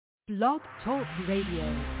Blog Talk Radio.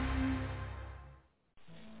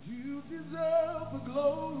 You deserve the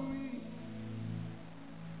glory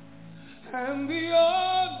and the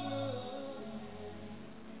honor.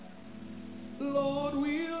 Lord,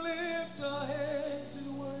 we lift our hands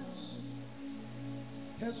in worship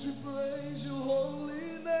as we praise your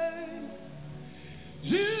holy name.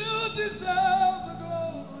 You deserve the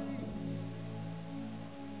glory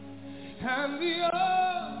and the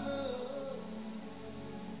honor.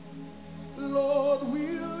 Lord, we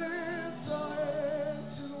lift our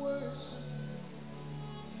hands in worship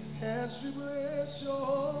as we bless your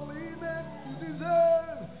holy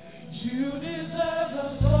name. You deserve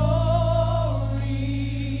the glory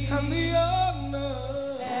and the honor.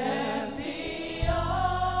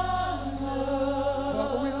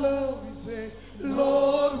 Father, we love you, say,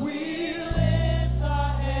 Lord, we lift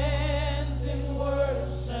our hands in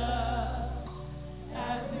worship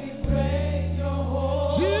as we praise your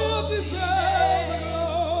holy name. You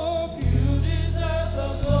deserve the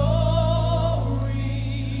glory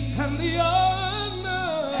and the honor.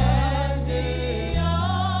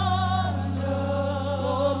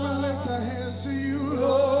 Lord, we lift our hands to you,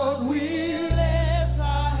 Lord. We lift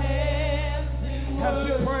our hands in as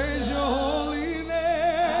we worship praise your holy as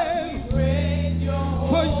name. we praise your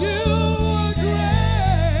For holy you are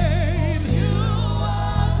great. You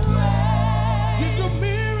are great. You do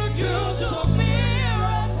miracles You do so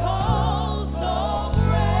miracles so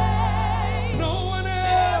great. no one There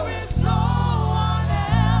else. is no one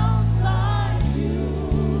else like you.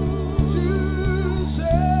 You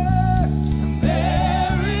say,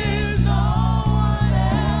 There is no one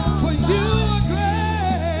else for you are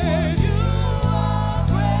great. You are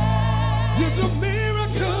great. You do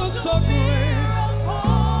miracles so great. Miracles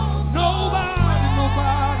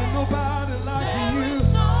Nobody like There you. is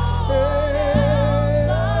no one else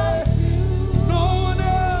like you. No one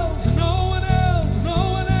else.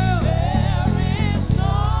 There is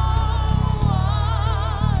no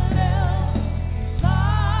one else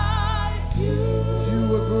like you. You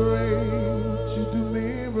are great. You do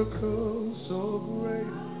miracles so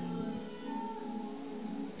great.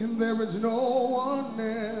 And there is no one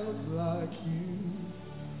else like you.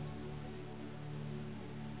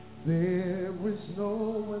 There is no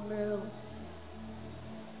one else.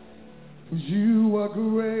 For you are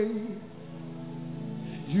great.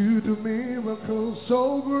 You do miracles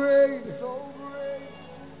so great.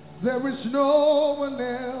 There is no one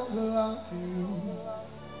else like you.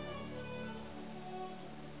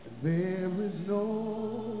 There is no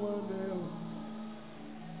one else.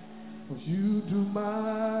 For you do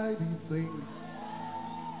mighty things.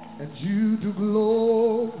 And you do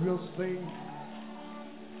glorious things.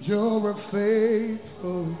 You're a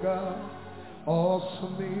faithful God.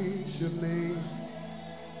 Awesome is your name.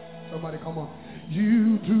 Somebody come on.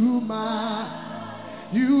 You do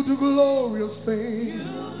glorious things.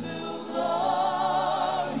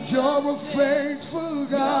 You're a faithful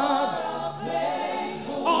God.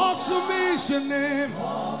 Awesome is your name.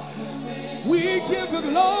 We give you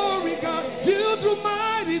glory, God. You do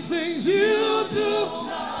mighty things. You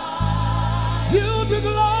do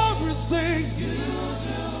glorious things.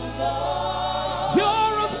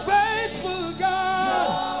 You're a faithful God.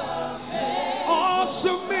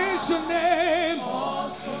 Awesome is your name.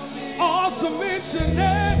 Awesome is your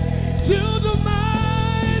name. You do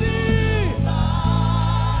mighty.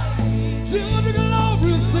 You do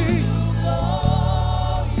glorious things.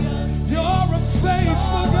 You're a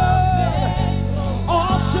faithful God.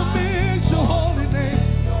 Awesome is your holy name.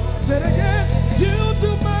 Say it again. You do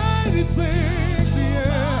mighty things.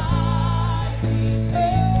 Yeah.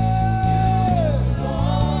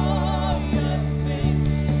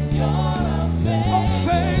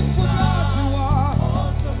 Faithful God you are.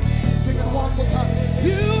 Sing it one more time.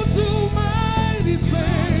 You do mighty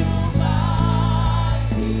things.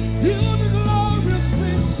 You do glorious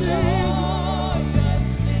things, Jesus.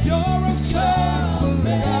 You're a faithful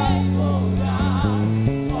God.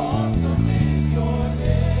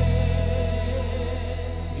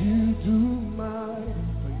 You do mighty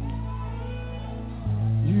things.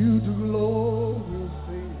 You do glorious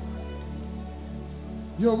things.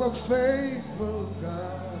 You're a faithful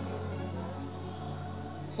God.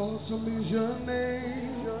 Awesome is your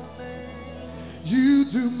name. You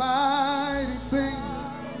do mighty things.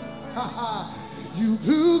 You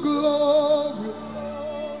do glorious.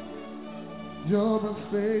 You're a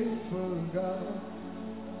faithful God.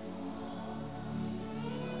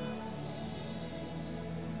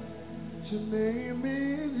 Your name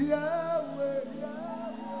is Yahweh.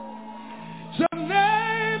 Your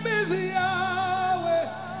name is Yahweh.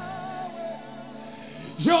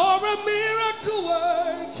 You're a miracle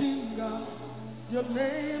working Your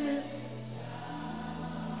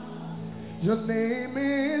name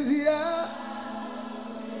is Yah.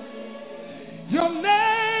 Your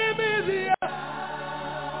name is Yah.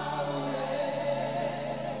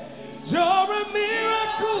 You're a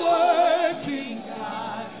miracle working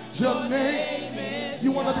God. Your name is.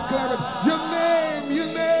 You want to declare it? Your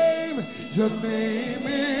name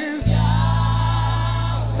is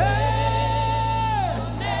Yah. Hey.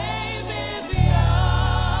 Your name is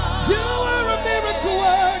Yah. You are a miracle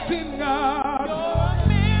working God.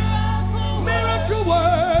 Miracle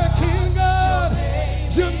working God.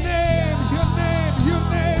 Your name is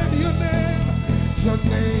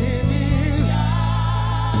Yah.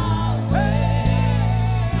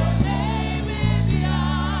 Your name is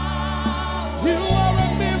Yah. You are a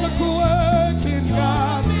miracle working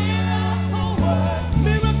God.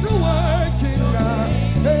 Miracle working God.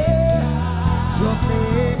 Hey. Your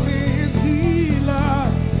name is Healer.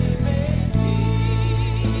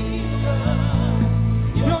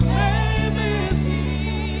 Your name is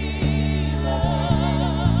Healer.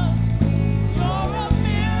 You're a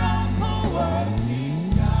miracle working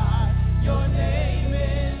God. Your name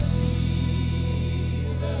is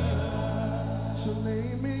Healer. Your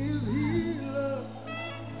name is Healer.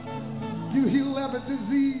 You heal every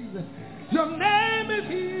disease. Your name is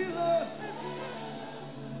Healer.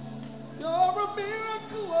 You're a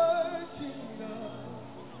miracle working God.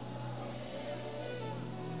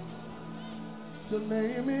 Your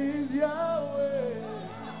name is Yahweh.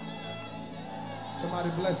 Somebody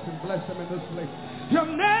bless him in this place. Your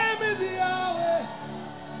name is Yahweh.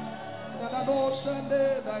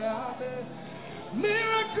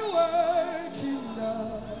 Miracle working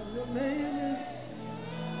God. Your name is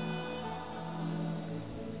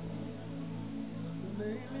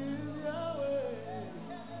Yahweh.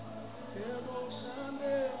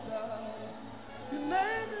 Your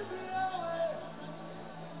name is Yahweh.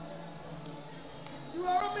 You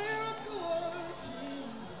are a miracle working.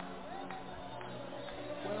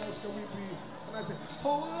 What else can we be? And I say,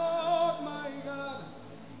 oh Lord my God,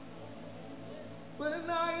 when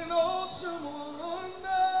I in awesome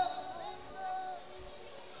wonder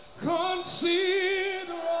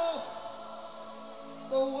consider all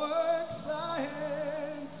the works thy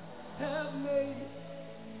hands have made,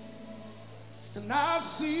 and I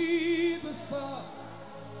see the sun,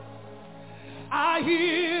 I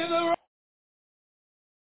hear the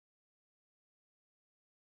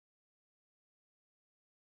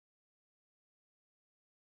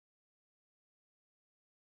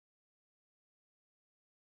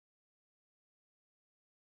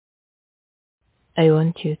I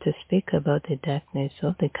want you to speak about the darkness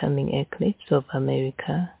of the coming eclipse of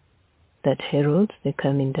America that heralds the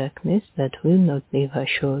coming darkness that will not leave her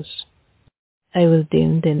shores. I will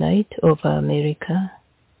dim the light over America,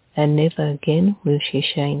 and never again will she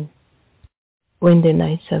shine. When the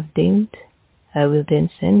lights have dimmed, I will then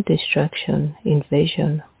send destruction,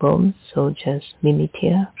 invasion, bombs, soldiers,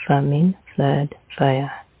 militia, famine, flood,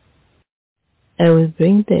 fire. I will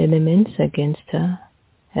bring the elements against her,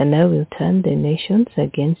 and I will turn the nations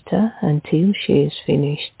against her until she is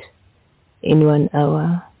finished. In 1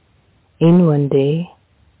 hour, in 1 day,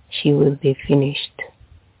 she will be finished.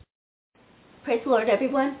 Praise the Lord,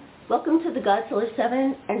 everyone. Welcome to the Godzilla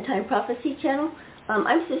 7 End Time Prophecy channel.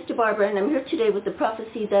 I'm Sister Barbara, and I'm here today with the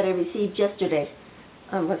prophecy that I received yesterday.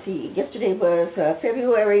 Yesterday was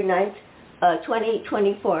February 9th,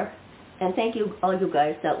 2024. And thank you, all you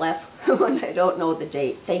guys that laugh when I don't know the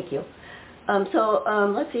date. Thank you. Let's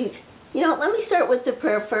see. Let me start with the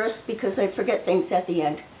prayer first because I forget things at the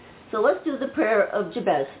end. So let's do the prayer of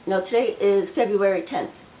Jabez. Now, today is February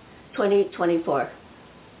 10th, 2024.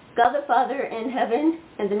 God the Father in heaven,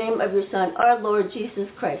 in the name of your Son, our Lord Jesus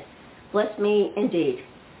Christ, bless me indeed.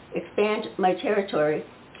 Expand my territory.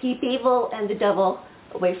 Keep evil and the devil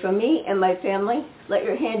away from me and my family. Let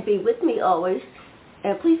your hand be with me always.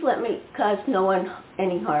 And please let me cause no one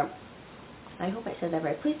any harm. I hope I said that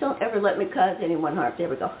right. Please don't ever let me cause anyone harm. There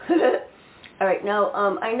we go. All right. Now,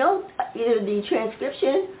 I know either the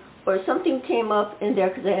transcription or something came up in there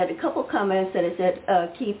because I had a couple comments that it said,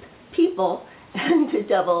 keep people and the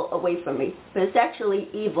devil away from me. But it's actually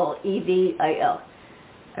evil, E-V-I-L.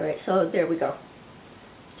 All right. So there we go.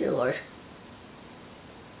 Dear Lord,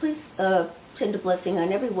 please send a blessing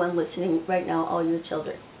on everyone listening right now, all your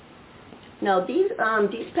children. Now, these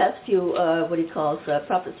past few,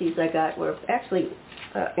 prophecies I got were actually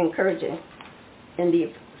encouraging in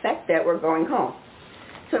the fact that we're going home.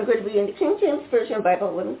 So I'm going to be in the King James Version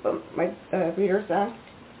Bible. Let me put my readers on.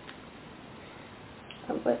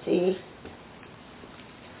 Let's see.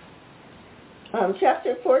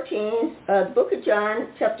 Chapter 14, the book of John,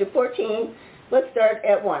 chapter 14, let's start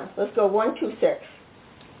at 1. Let's go 1, 2, 6.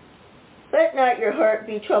 Let not your heart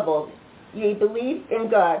be troubled. Ye believe in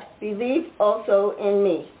God. Believe also in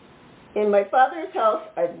me. In my Father's house,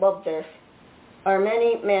 I love this, are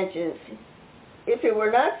many mansions. If it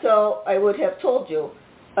were not so, I would have told you.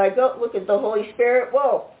 I go, look at the Holy Spirit.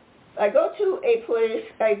 Whoa. I go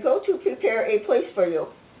to prepare a place for you.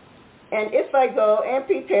 And if I go and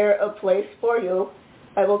prepare a place for you,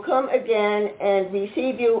 I will come again and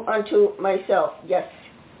receive you unto myself. Yes.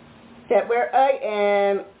 That where I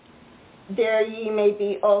am, there ye may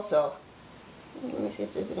be also. Let me see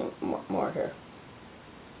if there's any more here.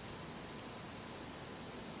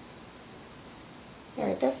 All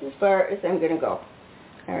right, that's as far as I'm going to go.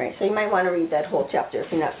 All right, so you might want to read that whole chapter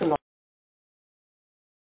if you're not familiar.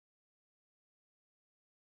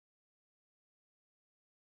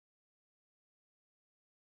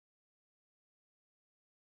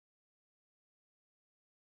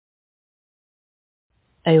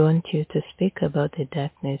 I want you to speak about the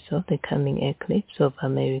darkness of the coming eclipse of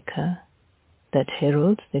America that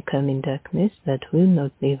heralds the coming darkness that will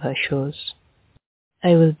not leave her shores.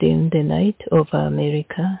 I will dim the light over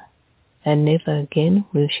America, and never again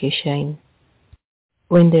will she shine.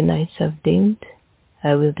 When the lights have dimmed,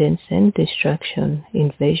 I will then send destruction,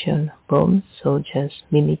 invasion, bombs, soldiers,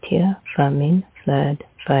 militia, famine, flood,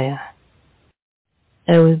 fire.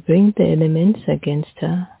 I will bring the elements against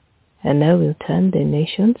her, and I will turn the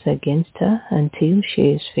nations against her until she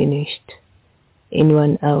is finished. In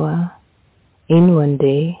 1 hour, in 1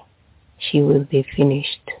 day, she will be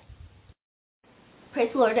finished. Praise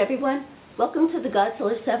the Lord, everyone. Welcome to the God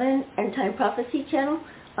Solar 7 End Time Prophecy channel.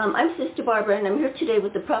 I'm Sister Barbara, and I'm here today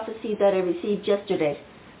with the prophecy that I received yesterday.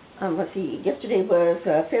 Yesterday was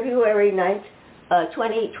February 9th,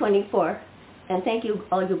 2024. And thank you,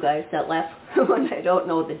 all you guys that laugh when I don't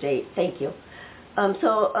know the date. Thank you.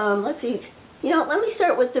 Let's see. Let me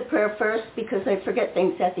start with the prayer first because I forget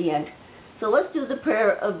things at the end. So let's do the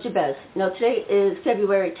prayer of Jabez. Now today is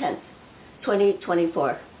February 10th,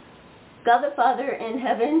 2024. God the Father in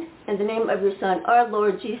heaven, in the name of your Son, our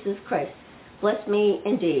Lord Jesus Christ, bless me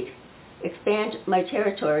indeed. Expand my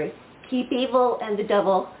territory. Keep evil and the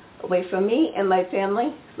devil away from me and my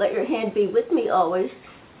family. Let your hand be with me always.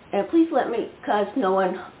 And please let me cause no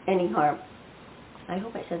one any harm. I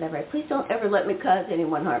hope I said that right. Please don't ever let me cause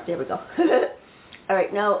anyone harm. There we go. All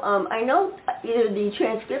right. Now, I know either the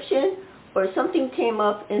transcription or something came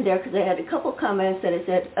up in there because I had a couple comments that it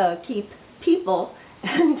said, keep people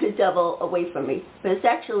and the devil away from me. But it's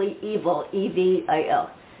actually evil,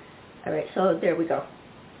 E-V-I-L. All right. So there we go.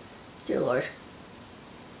 Dear Lord,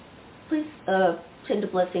 please send a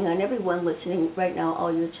blessing on everyone listening right now,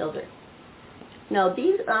 all your children. Now,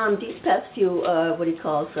 these past few,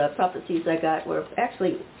 prophecies I got were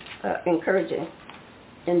actually encouraging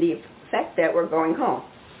in the fact that we're going home.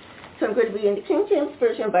 So I'm going to be in the King James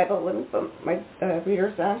Version Bible. Let me put my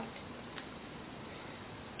readers on.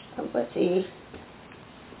 Let's see.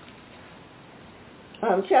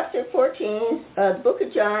 Chapter 14, the book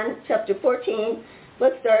of John, chapter 14.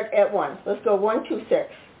 Let's start at 1. Let's go 1, 2, 6.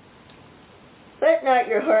 Let not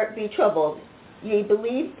your heart be troubled. Ye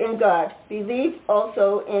believe in God. Believe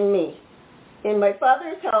also in me. In my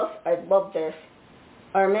Father's house, I love this,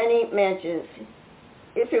 are many mansions.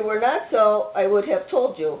 If it were not so, I would have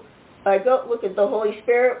told you. I go, look at the Holy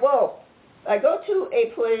Spirit. Whoa. I go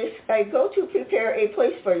to prepare a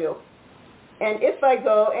place for you. And if I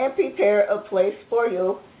go and prepare a place for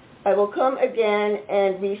you, I will come again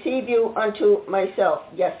and receive you unto myself.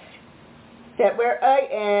 Yes. That where I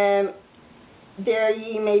am, there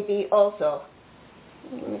ye may be also.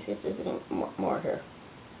 Let me see if there's any more here.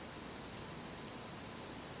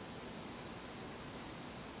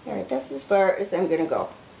 All right, that's as far as I'm going to go.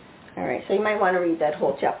 All right, so you might want to read that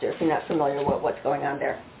whole chapter if you're not familiar with what's going on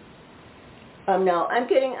there. Now, I'm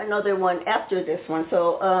getting another one after this one,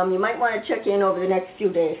 so you might want to check in over the next few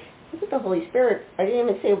days. Look at the Holy Spirit. I didn't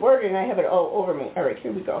even say a word, and I have it all over me. All right,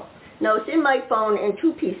 here we go. Now, it's in my phone in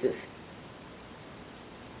 2 pieces.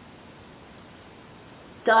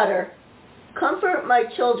 Daughter, comfort my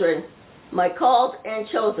children, my called and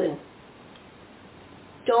chosen.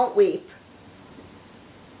 Don't weep.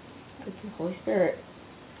 Thank you, Holy Spirit.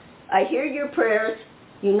 I hear your prayers.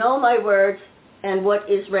 You know my words and what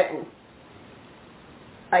is written.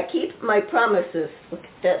 I keep my promises. Look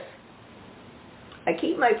at this. I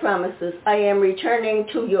keep my promises. I am returning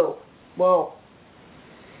to you. Whoa.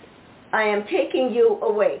 I am taking you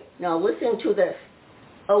away. Now listen to this.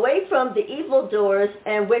 Away from the evildoers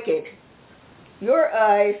and wicked. Your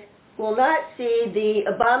eyes will not see the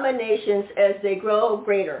abominations as they grow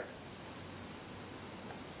greater.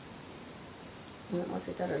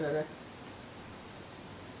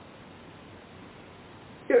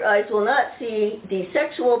 your eyes will not see the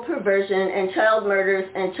sexual perversion and child murders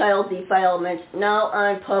and child defilement now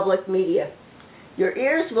on public media. Your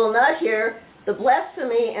ears will not hear the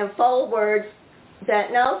blasphemy and foul words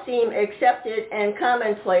that now seem accepted and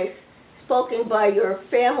commonplace spoken by your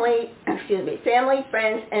family,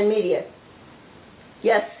 friends, and media.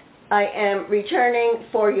 Yes, I am returning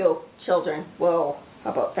for you, children. Whoa,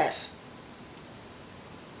 how about that?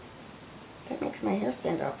 That makes my hair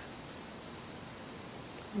stand up.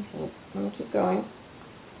 Okay, let me keep going.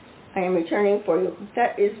 I am returning for you.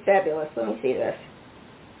 That is fabulous. Let me see this.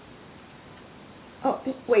 Oh,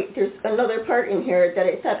 wait, there's another part in here that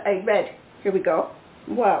I thought I read. Here we go.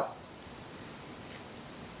 Wow.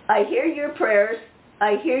 I hear your prayers.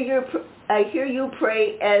 I hear you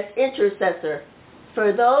pray as intercessor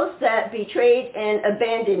for those that betrayed and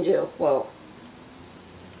abandoned you. Whoa.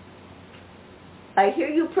 I hear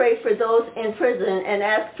you pray for those in prison and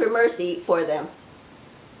ask for mercy for them.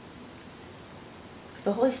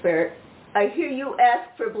 The Holy Spirit. I hear you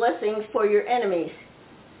ask for blessings for your enemies.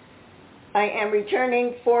 I am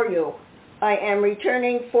returning for you. I am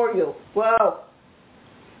returning for you. Whoa.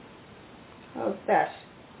 How's that?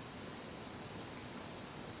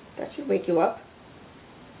 That should wake you up.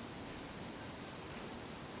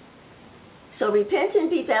 So repent and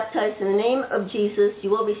be baptized in the name of Jesus. You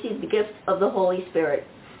will receive the gift of the Holy Spirit.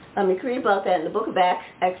 You can read about that in the book of Acts,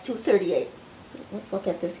 Acts 2:38. Let's look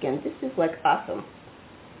at this again. This is like awesome.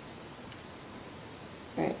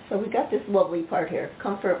 All right, so we got this lovely part here.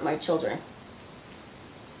 Comfort my children.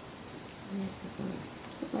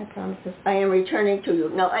 My promises. I am returning to you.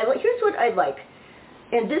 Now, here's what I like.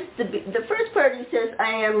 And the first part he says, I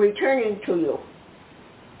am returning to you.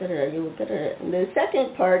 The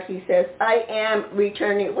second part he says, I am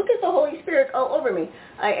returning. Look at the Holy Spirit all over me.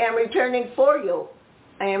 I am returning for you.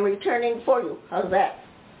 I am returning for you. How's that?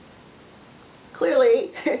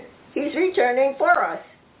 Clearly, he's returning for us.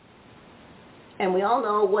 And we all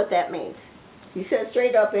know what that means. He says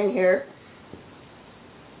straight up in here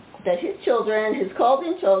that his children, his called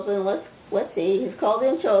and chosen, let's see, his called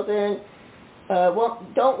and chosen,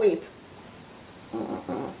 don't weep.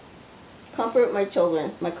 Comfort my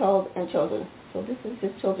children, my called and chosen. So this is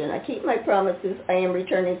his children. I keep my promises. I am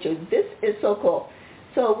returning to. This is so cool.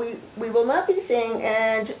 So we will not be seeing,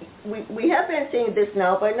 and we have been seeing this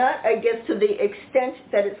now, but not, I guess, to the extent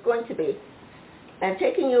that it's going to be. I'm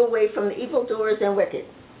taking you away from the evildoers and wicked.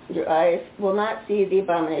 Your eyes will not see the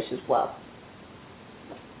abominations. Wow.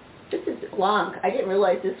 This is long. I didn't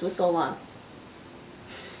realize this was so long.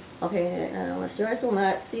 Okay, your eyes will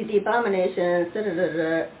not see the abominations.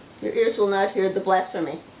 Your ears will not hear the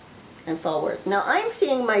blasphemy and foul words. Now, I'm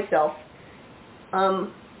seeing myself,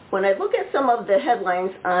 when I look at some of the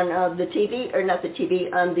headlines on the TV, or not the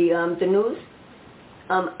TV, on the news,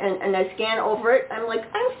 and I scan over it, I'm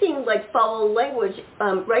seeing like foul language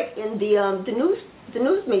right in the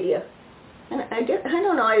news media. And I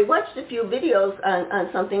don't know, I watched a few videos on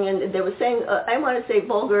something, and they were saying, I want to say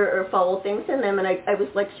vulgar or foul things in them, and I was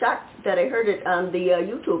like shocked that I heard it on the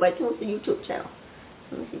YouTube. I think it was the YouTube channel.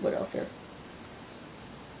 Let me see what else here.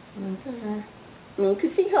 I mean, you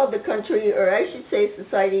can see how the country, or I should say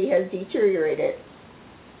society, has deteriorated.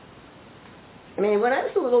 I mean, when I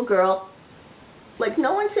was a little girl, like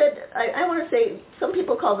no one said, I want to say, some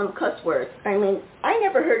people call them cuss words. I mean, I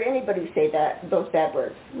never heard anybody say those bad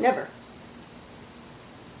words. Never.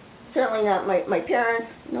 Certainly not my parents,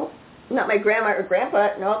 nope. Not my grandma or grandpa,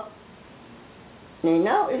 nope. And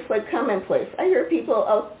now it's like commonplace. I hear people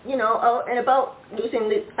out and about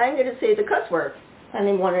using I'm going to say the cuss words. I don't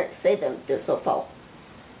even want to say them. They're so foul.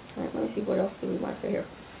 All right, let me see, what else do we want to say here?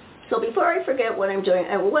 So before I forget what I'm doing,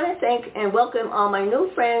 I want to thank and welcome all my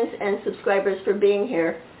new friends and subscribers for being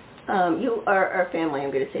here. You are our family,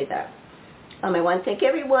 I'm going to say that. I want to thank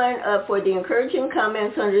everyone for the encouraging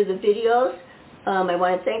comments under the videos. I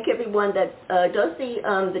want to thank everyone that does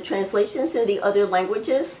the translations in the other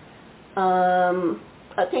languages.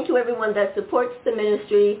 Thank you everyone that supports the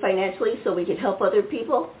ministry financially so we can help other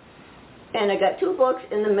people. And I got 2 books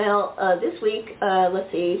in the mail this week. Let's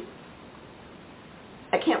see.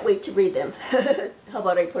 I can't wait to read them. How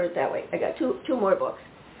about I put it that way? I got two more books.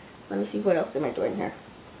 Let me see, what else am I doing here?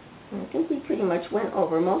 I think we pretty much went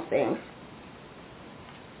over most things.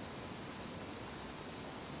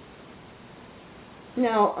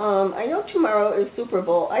 Now, I know tomorrow is Super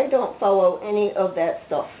Bowl. I don't follow any of that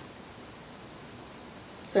stuff.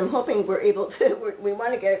 So I'm hoping we're able to, we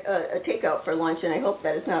want to get a takeout for lunch, and I hope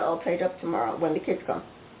that it's not all tied up tomorrow when the kids come.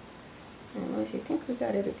 And let me see, I think we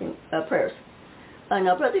got everything. Prayers.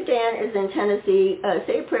 Now, Brother Dan is in Tennessee.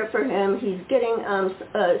 Say a prayer for him. He's getting,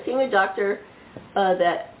 seeing a doctor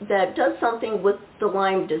that does something with the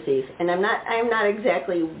Lyme disease, and I'm not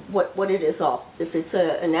exactly what it is all. If it's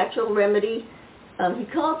a natural remedy, he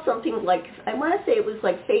called something like, I want to say it was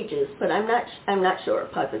like phages, but I'm not sure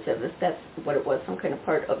positive if that's what it was, some kind of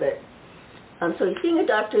part of it. So he's seeing a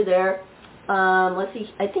doctor there. Let's see,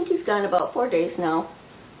 I think he's gone about 4 days now.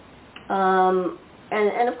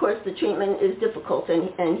 And of course the treatment is difficult,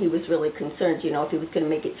 and he was really concerned, if he was going to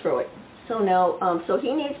make it through it. So now, so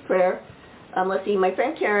he needs prayer. Let's see, my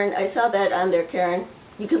friend Karen, I saw that on there, Karen.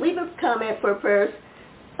 You can leave a comment for prayer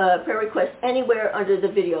requests anywhere under the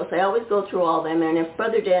videos. I always go through all of them, and if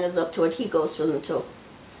Brother Dan is up to it, he goes through them too.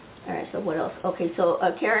 All right, so what else? Okay, so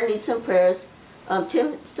Karen needs some prayers.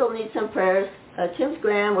 Tim still needs some prayers. Tim's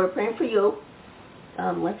Graham, we're praying for you.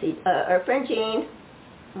 Let's see, our friend Jean,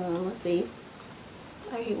 let's see.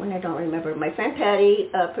 I hate when I don't remember. My friend Patty,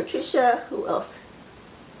 Patricia, who else?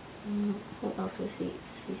 Who else we see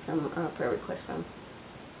some prayer requests from?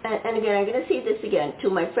 And again, I'm going to see this again to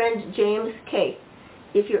my friend James K.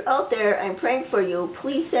 If you're out there, I'm praying for you.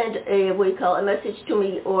 Please send a message to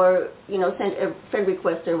me, or send a friend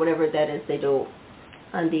request or whatever that is they do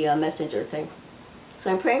on the messenger thing. So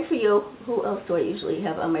I'm praying for you. Who else do I usually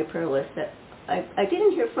have on my prayer list? That I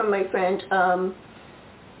didn't hear from my friend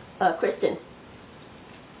Kristen.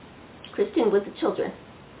 Kristen with the children.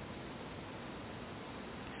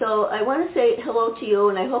 So I want to say hello to you,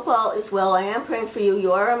 and I hope all is well. I am praying for you.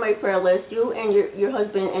 You are on my prayer list, you and your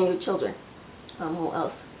husband and your children. Who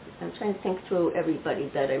else? I'm trying to think through everybody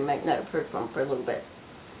that I might not have heard from for a little bit.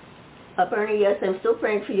 Bernie, yes, I'm still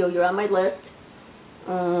praying for you. You're on my list.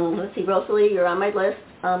 Let's see, Rosalie, you're on my list.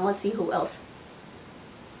 Let's see who else.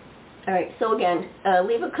 All right, so again,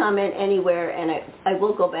 leave a comment anywhere, and I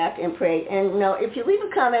will go back and pray. And now, if you leave a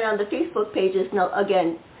comment on the Facebook pages, now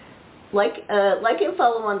again, like and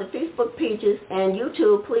follow on the Facebook pages and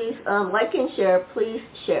YouTube. Please like and share. Please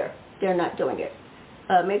share. They're not doing it.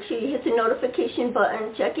 Make sure you hit the notification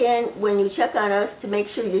button. Check in when you check on us to make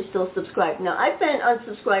sure you're still subscribed. Now, I've been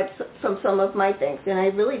unsubscribed from some of my things, and I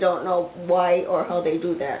really don't know why or how they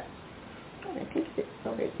do that. I think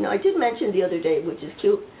okay. Now, I did mention the other day, which is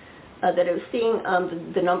cute, that I was seeing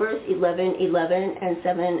the numbers 1111 and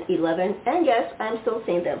 711, and yes, I'm still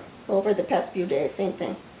seeing them over the past few days. Same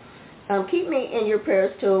thing. Keep me in your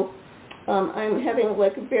prayers too. I'm having a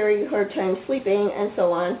very hard time sleeping and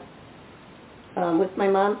so on. With my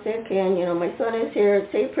mom sick, and my son is here.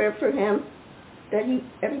 Say a prayer for him that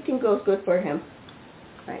everything goes good for him.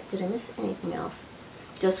 All right, did I miss anything else?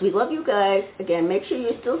 Just, we love you guys. Again, make sure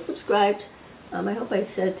you're still subscribed. I hope I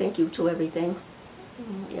said thank you to everything.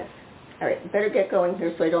 Yes. All right, better get going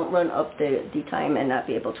here so I don't run up the time and not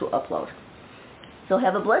be able to upload. So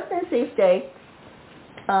have a blessed and safe day.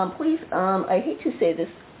 Please, I hate to say this,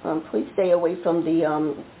 please stay away from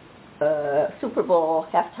the Super Bowl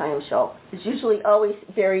halftime show. It's usually always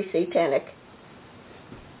very satanic,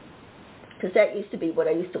 because that used to be what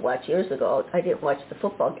I used to watch years ago. I didn't watch the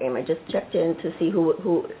football game. I just checked in to see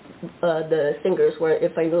who the singers were,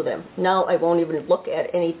 if I knew them. Now I won't even look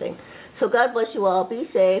at anything. So God bless you all. Be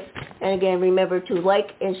safe. And again, remember to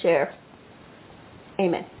like and share.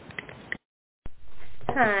 Amen.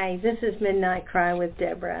 Hi, this is Midnight Cry with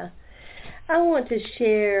Deborah. I want to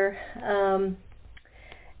share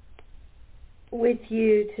with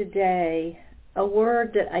you today a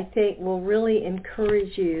word that I think will really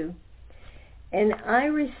encourage you. And I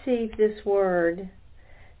received this word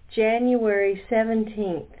January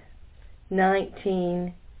 17th,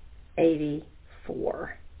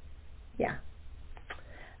 1984. Yeah.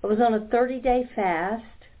 I was on a 30-day fast,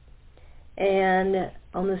 and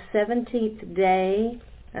on the 17th day,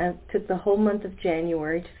 I took the whole month of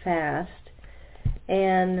January to fast,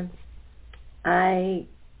 and I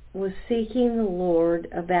was seeking the Lord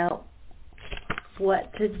about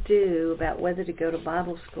what to do, about whether to go to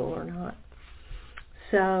Bible school or not.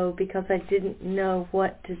 So, because I didn't know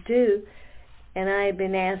what to do, and I had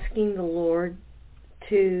been asking the Lord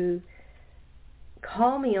to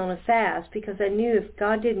call me on a fast, because I knew if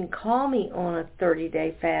God didn't call me on a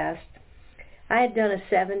 30-day fast, I had done a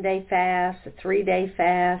 7-day fast, a 3-day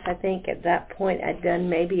fast. I think at that point I'd done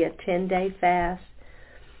maybe a 10-day fast.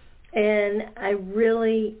 And I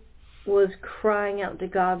really was crying out to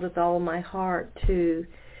God with all of my heart to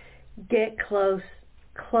get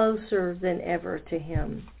closer than ever to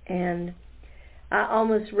Him. And I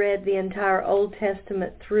almost read the entire Old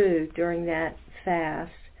Testament through during that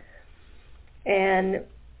fast. And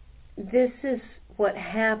this is what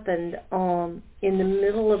happened in the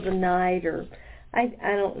middle of the night, or I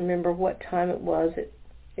don't remember what time it was.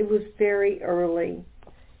 It was very early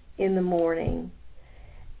in the morning.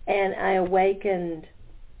 And I awakened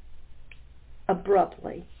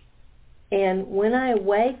abruptly. And when I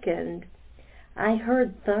awakened, I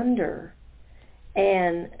heard thunder.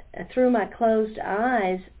 And through my closed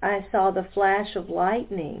eyes, I saw the flash of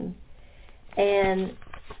lightning. And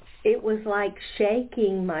it was like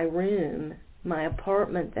shaking my room, my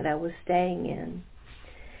apartment that I was staying in.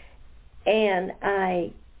 And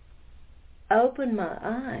I opened my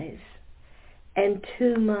eyes, and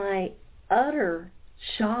to my utter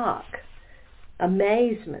shock,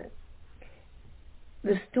 amazement,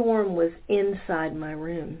 the storm was inside my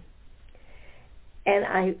room. And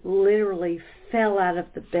I literally fell out of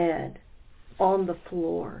the bed on the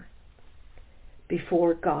floor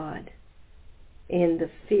before God in the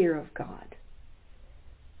fear of God.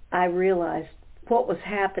 I realized what was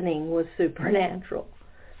happening was supernatural.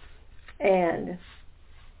 And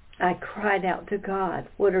I cried out to God,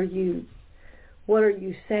 what are you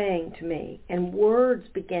saying to me? And words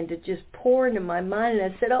began to just pour into my mind.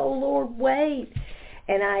 And I said, oh, Lord, wait.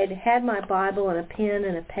 And I had my Bible and a pen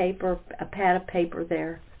and a pad of paper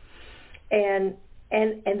there. And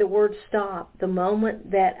the words stopped the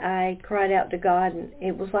moment that I cried out to God, and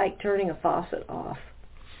it was like turning a faucet off.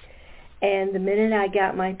 And the minute I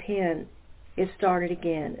got my pen, it started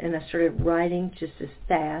again, and I started writing just as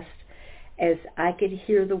fast as I could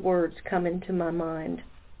hear the words come into my mind.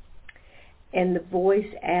 And the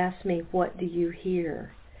voice asked me, what do you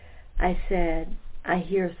hear? I said, I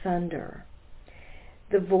hear thunder.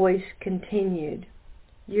 The voice continued,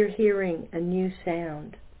 you're hearing a new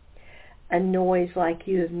sound, a noise like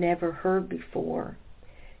you have never heard before.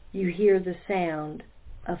 You hear the sound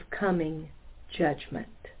of coming judgment.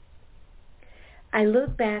 I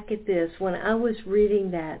look back at this when I was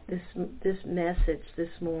reading this message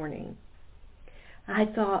this morning. I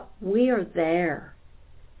thought, we are there.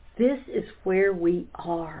 This is where we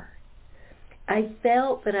are. I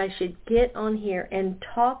felt that I should get on here and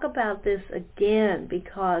talk about this again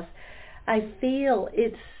because I feel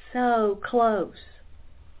it's so close.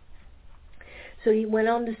 So he went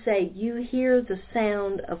on to say, you hear the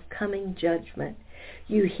sound of coming judgment.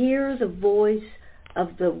 You hear the voice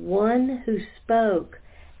of the one who spoke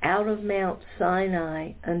out of Mount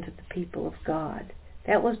Sinai unto the people of God.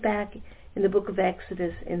 That was back in the book of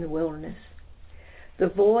Exodus in the wilderness. The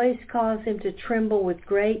voice caused them to tremble with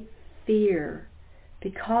great fear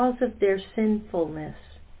because of their sinfulness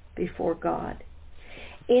before God.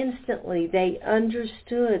 Instantly they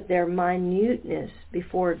understood their minuteness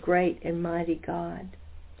before a great and mighty God.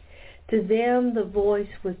 To them the voice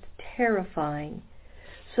was terrifying,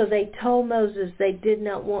 so they told Moses they did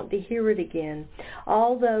not want to hear it again.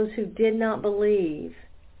 All those who did not believe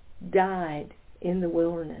died in the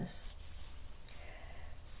wilderness.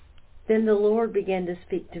 Then the Lord began to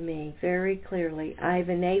speak to me very clearly. I have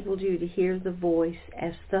enabled you to hear the voice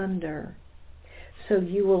as thunder, so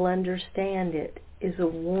you will understand it is a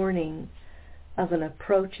warning of an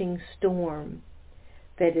approaching storm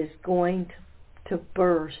that is going to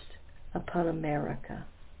burst upon America.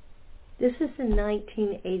 This is in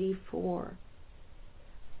 1984.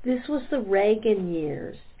 This was the Reagan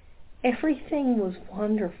years. Everything was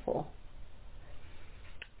wonderful.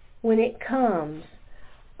 When it comes,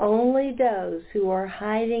 only those who are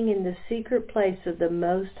hiding in the secret place of the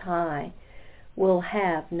Most High will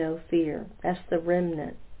have no fear. That's the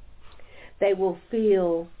remnant. They will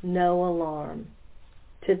feel no alarm.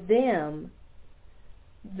 To them,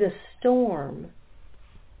 the storm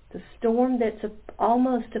that's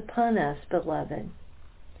almost upon us, beloved,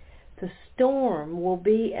 the storm will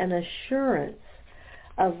be an assurance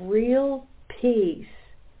of real peace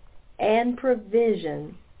and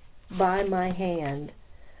provision by my hand.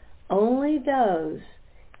 Only those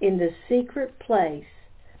in the secret place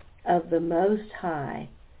of the Most High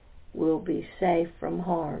will be safe from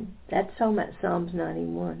harm. That's talking about Psalms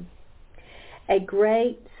 91. A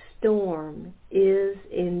great storm is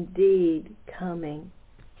indeed coming.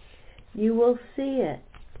 You will see it.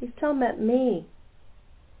 He's talking about me.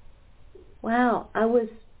 Wow, I was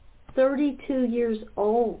 32 years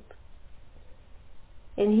old.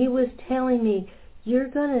 And he was telling me, you're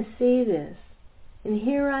going to see this. And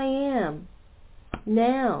here I am,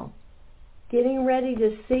 now, getting ready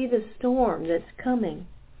to see the storm that's coming.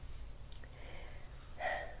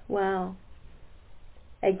 Wow.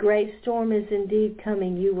 A great storm is indeed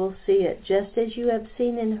coming. You will see it, just as you have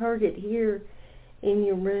seen and heard it here in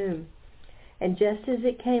your room. And just as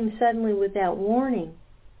it came suddenly without warning,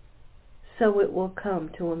 so it will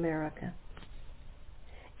come to America.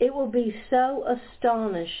 It will be so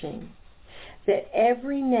astonishing that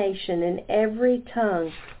every nation and every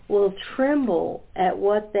tongue will tremble at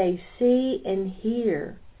what they see and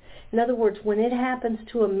hear. In other words, when it happens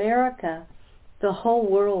to America, the whole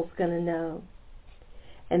world's going to know.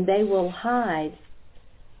 and they will hide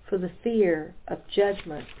for the fear of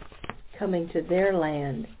judgment coming to their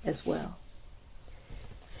land as well.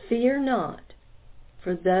 Fear not,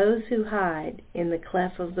 for those who hide in the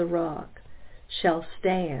cleft of the rock shall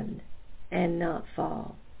stand and not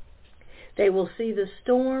fall. They will see the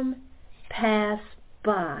storm pass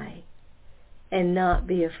by and not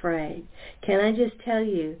be afraid. Can I just tell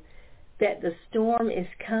you that the storm is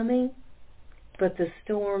coming, but the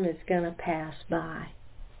storm is going to pass by.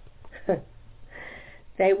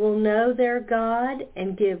 They will know their God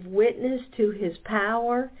and give witness to his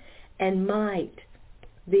power and might.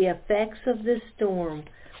 The effects of this storm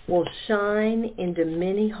will shine into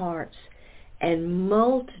many hearts, and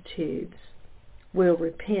multitudes will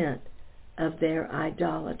repent of their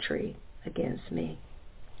idolatry against me.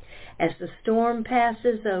 As the storm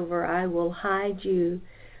passes over, I will hide you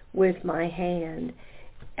with my hand,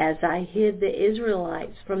 as I hid the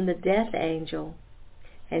Israelites from the death angel,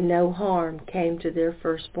 and no harm came to their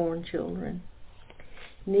firstborn children.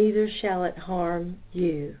 Neither shall it harm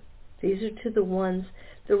you. These are to the ones,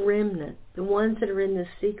 the remnant, the ones that are in the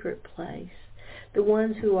secret place, the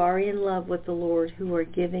ones who are in love with the Lord, who are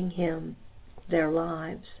giving him their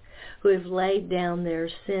lives, who have laid down their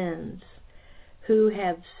sins, who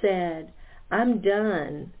have said, I'm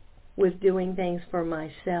done with doing things for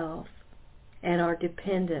myself, and are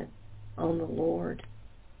dependent on the Lord.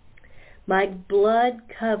 My blood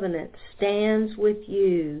covenant stands with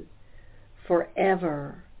you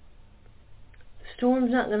forever. The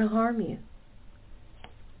storm's not going to harm you.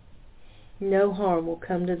 No harm will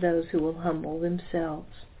come to those who will humble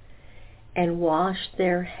themselves and wash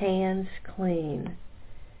their hands clean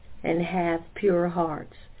and have pure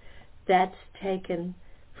hearts. That's taken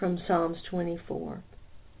from Psalms 24.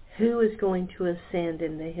 Who is going to ascend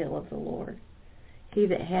in the hill of the Lord? He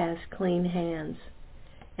that has clean hands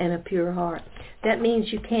and a pure heart. That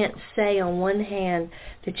means you can't say on one hand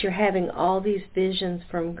that you're having all these visions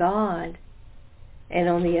from God, and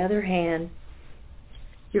on the other hand,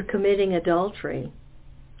 you're committing adultery,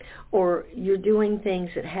 or you're doing things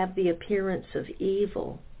that have the appearance of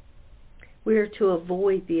evil. We are to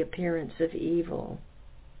avoid the appearance of evil.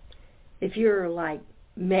 If you're like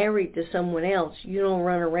married to someone else, you don't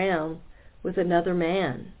run around with another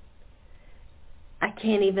man. I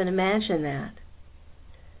can't even imagine that.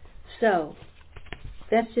 So,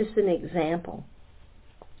 that's just an example.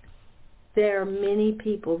 There are many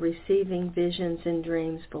people receiving visions and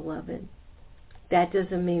dreams, beloved. That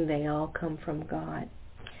doesn't mean they all come from God.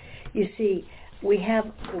 You see, we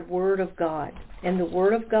have the Word of God. And the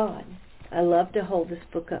Word of God, I love to hold this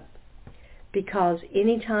book up, because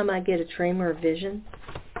anytime I get a dream or a vision,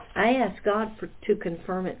 I ask God to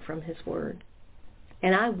confirm it from his Word.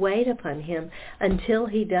 And I wait upon him until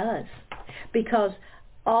he does. Because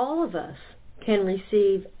all of us can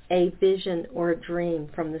receive a vision or a dream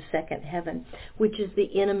from the second heaven, which is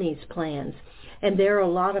the enemy's plans. And there are a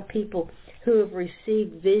lot of people who have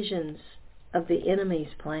received visions of the enemy's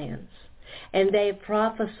plans. And they have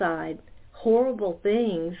prophesied horrible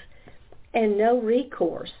things and no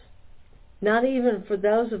recourse. Not even for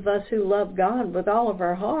those of us who love God with all of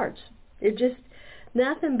our hearts. It's just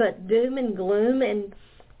nothing but doom and gloom and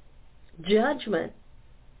judgment.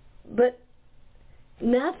 But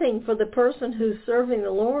nothing for the person who's serving the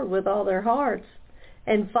Lord with all their hearts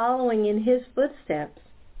and following in his footsteps.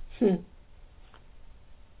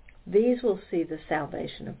 These will see the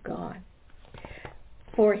salvation of God.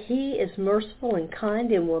 For he is merciful and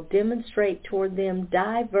kind, and will demonstrate toward them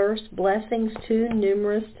diverse blessings too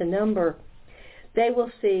numerous to number. They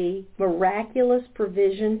will see miraculous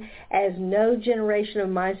provision as no generation of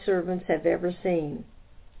my servants have ever seen.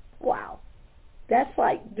 Wow. That's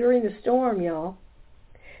like during the storm, y'all.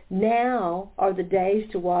 Now are the days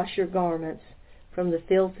to wash your garments from the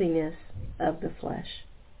filthiness of the flesh.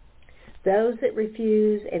 Those that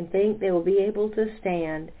refuse and think they will be able to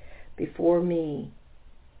stand before me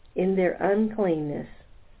in their uncleanness,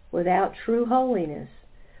 without true holiness,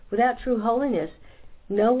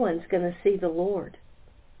 no one's going to see the Lord.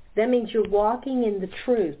 That means you're walking in the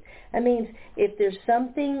truth. That means if there's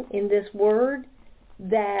something in this word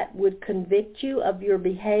that would convict you of your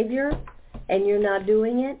behavior and you're not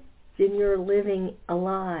doing it, then you're living a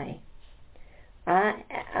lie.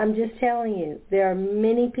 I'm just telling you, there are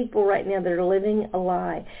many people right now that are living a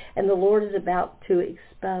lie, and the Lord is about to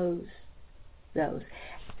expose those.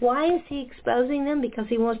 Why is he exposing them? Because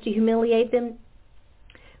he wants to humiliate them?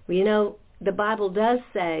 Well, you know, the Bible does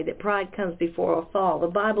say that pride comes before a fall. The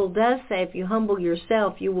Bible does say if you humble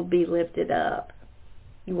yourself, you will be lifted up.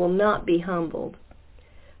 You will not be humbled.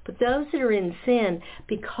 But those that are in sin,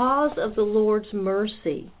 because of the Lord's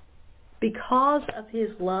mercy, because of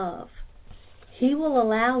his love, he will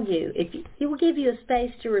allow you, he will give you a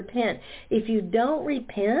space to repent. If you don't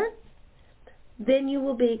repent, then you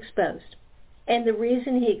will be exposed. And the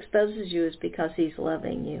reason he exposes you is because he's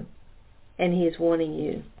loving you. And he is wanting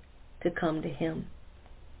you to come to him.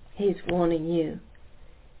 He's wanting you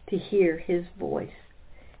to hear his voice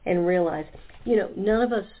and realize, none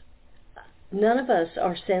of us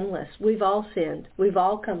are sinless. We've all sinned. We've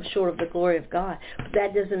all come short of the glory of God. But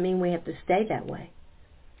that doesn't mean we have to stay that way,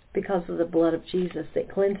 because of the blood of Jesus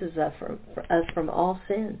that cleanses us from all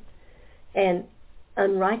sin and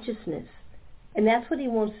unrighteousness. And that's what he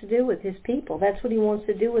wants to do with his people. That's what he wants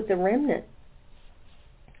to do with the remnant.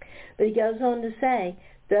 But he goes on to say,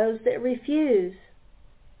 those that refuse,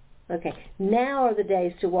 now are the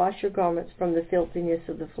days to wash your garments from the filthiness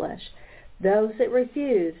of the flesh. Those that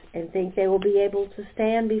refuse and think they will be able to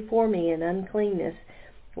stand before me in uncleanness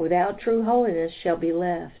without true holiness shall be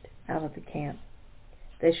left out of the camp.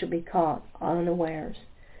 They shall be caught unawares.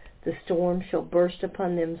 The storm shall burst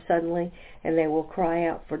upon them suddenly, and they will cry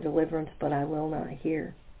out for deliverance, but I will not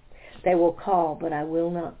hear. They will call, but I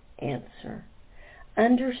will not answer.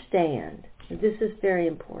 Understand, this is very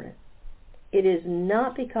important, it is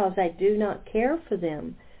not because I do not care for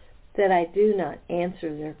them that I do not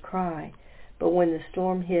answer their cry, but when the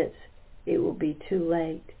storm hits, it will be too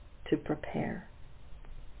late to prepare.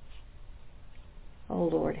 Oh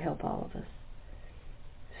Lord, help all of us.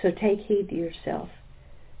 So take heed to yourself.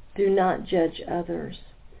 Do not judge others,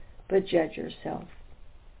 but judge yourself.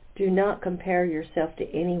 Do not compare yourself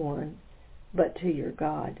to anyone, but to your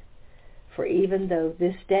God. For even though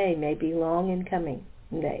this day may be long in coming,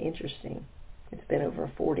 isn't that interesting? It's been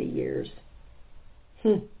over 40 years.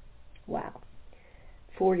 Wow.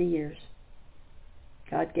 40 years.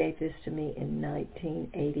 God gave this to me in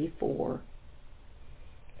 1984.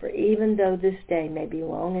 For even though this day may be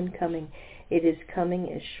long in coming, it is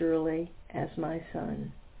coming as surely as my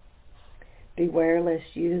Son. Beware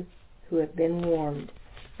lest you who have been warned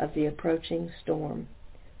of the approaching storm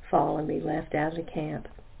fall and be left out of the camp,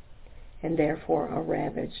 and therefore are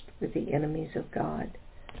ravaged with the enemies of God,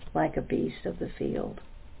 like a beast of the field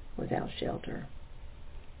without shelter.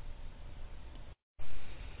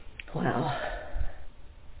 Wow.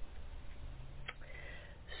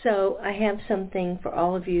 So I have something for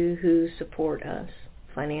all of you who support us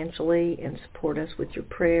financially and support us with your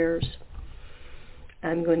prayers.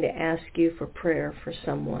 I'm going to ask you for prayer for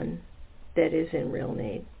someone that is in real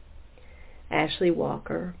need. Ashley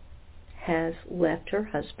Walker has left her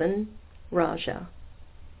husband, Raja.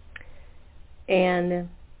 And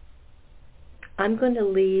I'm going to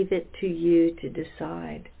leave it to you to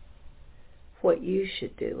decide what you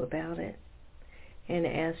should do about it and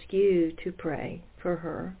ask you to pray for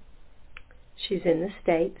her. She's in the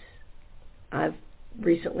States. I've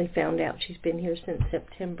recently found out she's been here since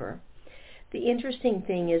September. The interesting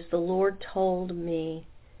thing is the Lord told me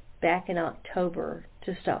back in October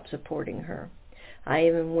to stop supporting her. I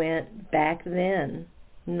even went back then,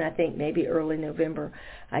 and I think maybe early November,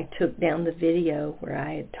 I took down the video where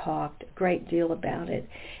I had talked a great deal about it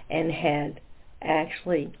and had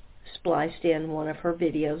actually spliced in one of her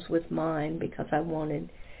videos with mine because I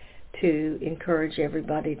wanted to encourage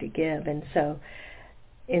everybody to give. And so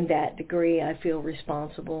in that degree, I feel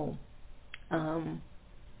responsible.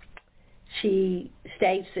 She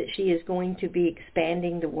states that she is going to be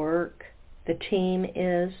expanding the work. The team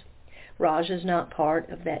is. Raja's not part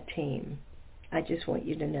of that team. I just want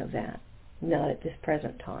you to know that. Not at this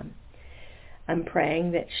present time. I'm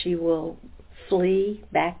praying that she will flee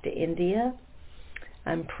back to India.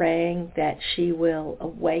 I'm praying that she will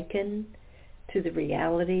awaken to the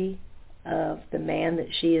reality of the man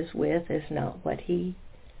that she is with is not what he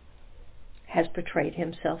has portrayed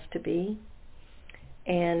himself to be.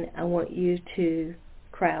 And I want you to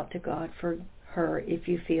cry out to God for her if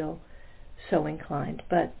you feel so inclined.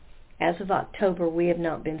 But as of October, we have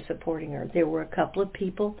not been supporting her. There were a couple of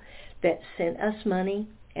people that sent us money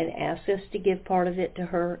and asked us to give part of it to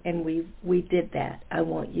her, and we did that. I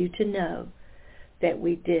want you to know that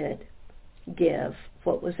we did give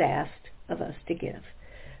what was asked of us to give.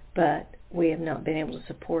 But we have not been able to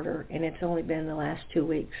support her, and it's only been the last 2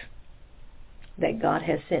 weeks that God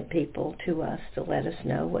has sent people to us to let us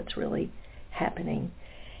know what's really happening.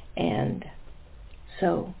 And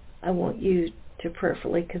so I want you to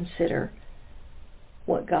prayerfully consider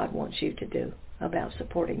what God wants you to do about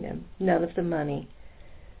supporting them. None of the money,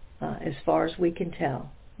 as far as we can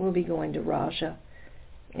tell, will be going to Raja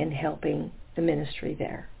and helping the ministry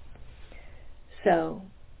there. So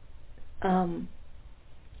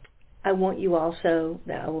I want you also,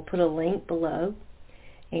 I will put a link below.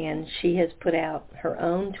 And she has put out her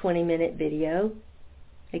own 20-minute video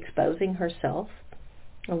exposing herself.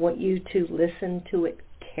 I want you to listen to it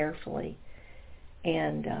carefully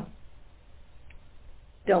and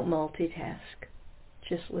don't multitask.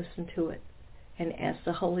 Just listen to it and ask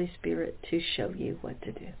the Holy Spirit to show you what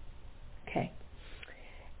to do. Okay?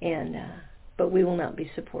 And but we will not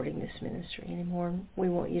be supporting this ministry anymore. We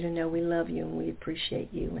want you to know we love you and we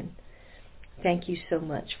appreciate you, and thank you so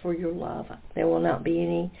much for your love. There will not be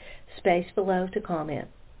any space below to comment.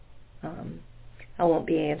 I won't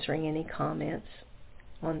be answering any comments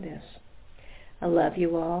on this. I love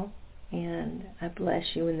you all, and I bless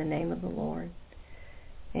you in the name of the Lord.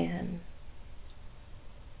 And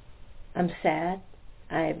I'm sad.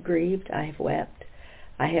 I have grieved. I have wept.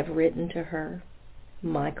 I have written to her.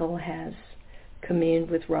 Michael has communed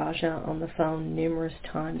with Raja on the phone numerous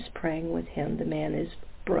times, praying with him. The man is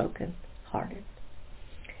broken hearted.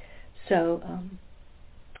 So,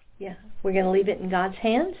 we're going to leave it in God's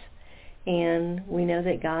hands, and we know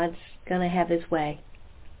that God's going to have his way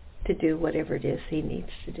to do whatever it is he needs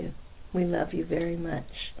to do. We love you very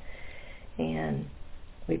much, and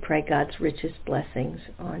we pray God's richest blessings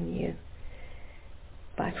on you.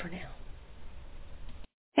 Bye for now.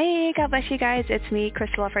 Hey, God bless you guys. It's me,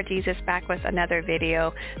 Crystal for Jesus, back with another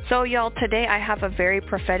video. So y'all, today I have a very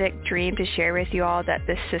prophetic dream to share with you all that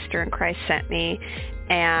this sister in Christ sent me.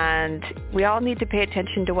 And we all need to pay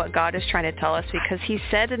attention to what God is trying to tell us, because he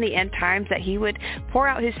said in the end times that he would pour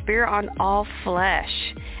out his spirit on all flesh,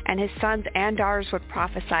 and his sons and daughters would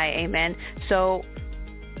prophesy. Amen. So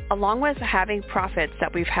along with having prophets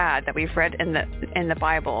that we've read in the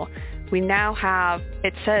Bible, we now have,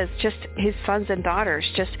 it says, just his sons and daughters,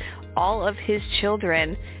 just all of his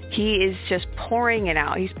children. He is just pouring it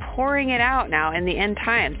out. He's pouring it out now in the end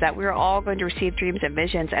times, that we're all going to receive dreams and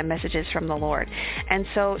visions and messages from the Lord. And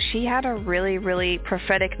so she had a really, really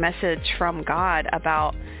prophetic message from God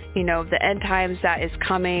about, the end times that is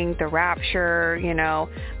coming, the rapture,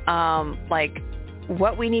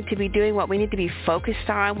 what we need to be doing, what we need to be focused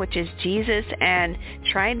on, which is Jesus, and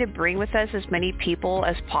trying to bring with us as many people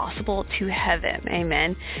as possible to heaven.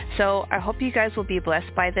 Amen. So I hope you guys will be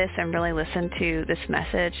blessed by this and really listen to this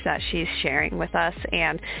message that she's sharing with us.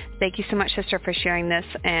 And thank you so much, sister, for sharing this.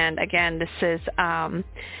 And again, this is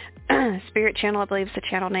Spirit Channel, I believe is the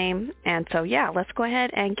channel name. And so, let's go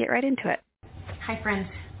ahead and get right into it. Hi, friends.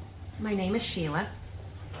 My name is Sheila,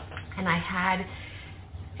 and I had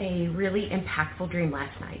a really impactful dream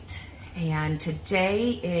last night. And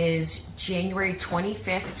today is January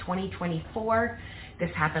 25th, 2024. This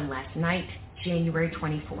happened last night, January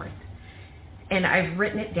 24th. And I've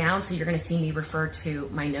written it down, so you're going to see me refer to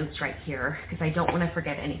my notes right here, because I don't want to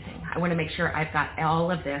forget anything. I want to make sure I've got all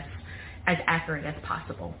of this as accurate as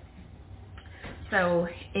possible. So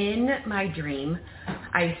in my dream,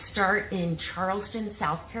 I start in Charleston,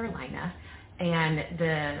 South Carolina, and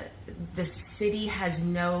the city has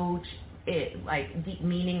no deep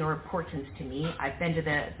meaning or importance to me. I've been to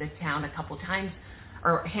the town a couple times,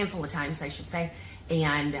 or a handful of times, I should say,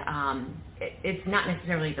 and it's not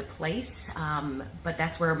necessarily the place, but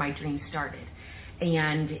that's where my dream started.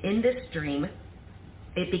 And in this dream,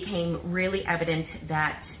 it became really evident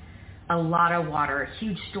that a lot of water, a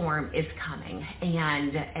huge storm is coming,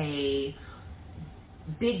 and a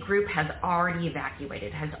big group has already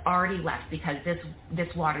evacuated, has already left, because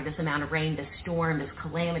this water, this amount of rain, this storm, this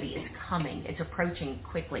calamity is coming. It's approaching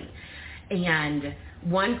quickly. And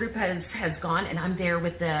one group has gone, and I'm there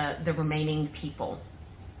with the remaining people.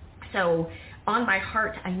 So on my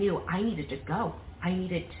heart, I knew I needed to go. I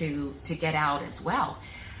needed to get out as well.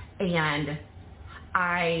 And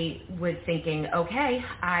I was thinking, okay,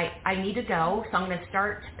 I need to go, so I'm going to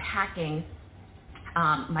start packing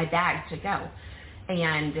my bags to go.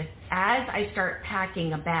 And as I start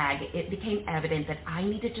packing a bag, it became evident that I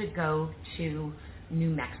needed to go to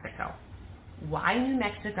New Mexico. Why New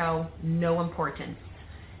Mexico? No importance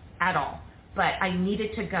at all. But I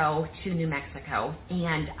needed to go to New Mexico,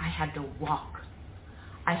 and I had to walk.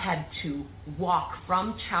 I had to walk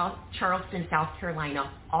from Charleston, South Carolina,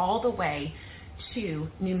 all the way to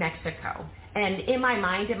New Mexico. And in my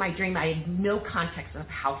mind, in my dream, I had no context of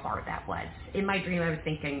how far that was. In my dream, I was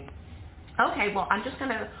thinking, okay, well, I'm just going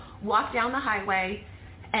to walk down the highway,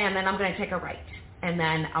 and then I'm going to take a right, and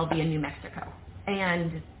then I'll be in New Mexico.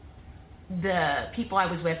 And the people I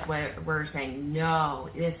was with were saying, no,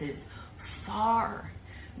 this is far.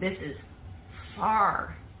 This is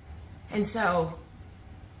far. And so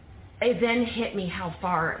it then hit me how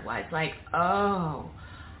far it was. Like, oh,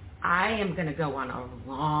 I am going to go on a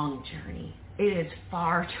long journey. It is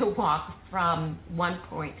far to walk from one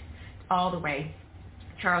point all the way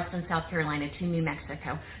Charleston, South Carolina to New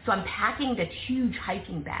Mexico. So I'm packing this huge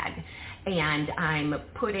hiking bag, and I'm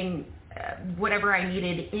putting whatever I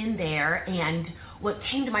needed in there. And what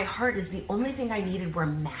came to my heart is the only thing I needed were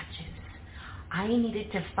matches. I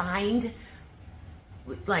needed to find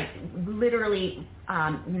like literally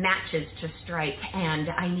matches to strike, and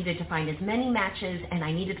I needed to find as many matches, and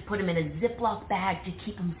I needed to put them in a Ziploc bag to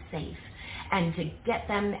keep them safe and to get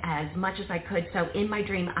them as much as I could. So in my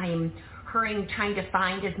dream, I am hurrying, trying to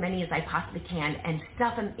find as many as I possibly can and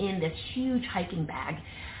stuff them in this huge hiking bag.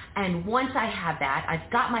 And once I have that,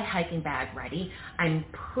 I've got my hiking bag ready. I'm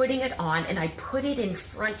putting it on, and I put it in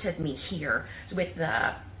front of me here with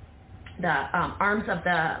the arms of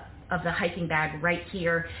the hiking bag right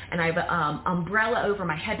here, and I have an umbrella over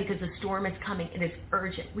my head because the storm is coming and it's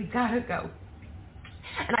urgent. We gotta go.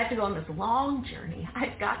 And I have to go on this long journey.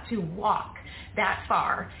 I've got to walk that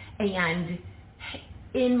far. And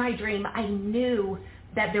in my dream, I knew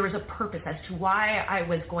that there was a purpose as to why I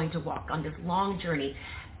was going to walk on this long journey,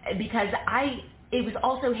 because it was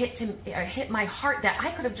also hit my heart that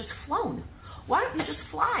I could have just flown. Why don't you just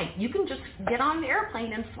fly? You can just get on an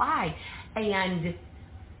airplane and fly. And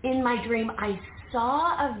in my dream, I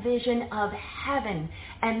saw a vision of heaven,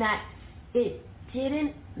 and that it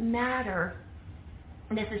didn't matter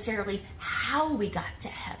necessarily how we got to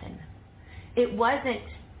heaven. It wasn't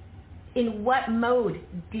in what mode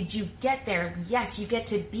did you get there. Yes, you get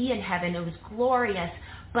to be in heaven. It was glorious.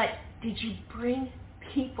 But did you bring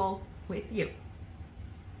people with you?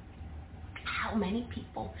 How many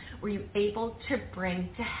people were you able to bring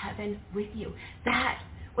to heaven with you? That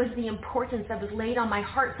was the importance that was laid on my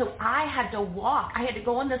heart. So I had to walk. I had to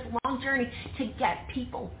go on this long journey to get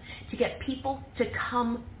people to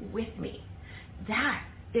come with me. That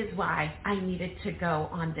is why I needed to go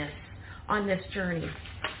on this journey.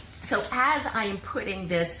 So as I am putting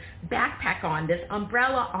this backpack on, this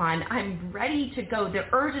umbrella on, I'm ready to go. The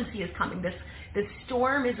urgency is coming. The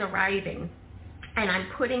storm is arriving, and I'm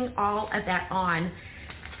putting all of that on.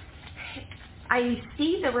 I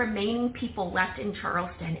see the remaining people left in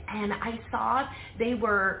Charleston, and I saw they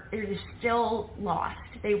were still lost.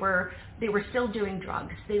 They were still doing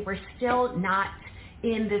drugs. They were still not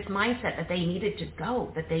in this mindset that they needed to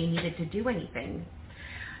go, that they needed to do anything.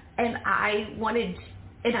 And I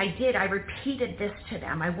repeated this to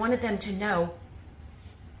them. I wanted them to know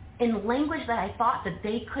in language that I thought that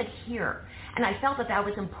they could hear. And I felt that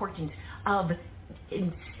was important,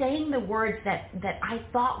 in saying the words that I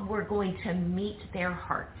thought were going to meet their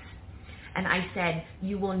hearts. And I said,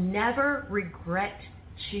 you will never regret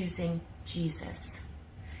choosing Jesus.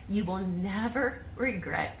 You will never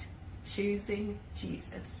regret choosing Jesus.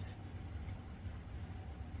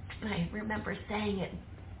 And I remember saying it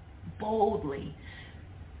boldly,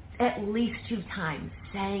 at least 2 times,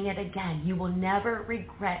 saying it again. You will never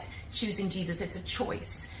regret choosing Jesus. It's a choice.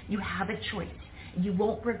 You have a choice. You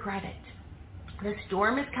won't regret it. The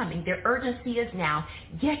storm is coming. The urgency is now.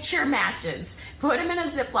 Get your matches. Put them in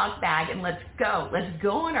a Ziploc bag and let's go. Let's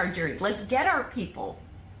go on our journey. Let's get our people.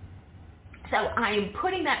 So I'm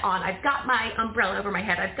putting that on. I've got my umbrella over my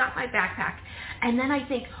head. I've got my backpack. And then I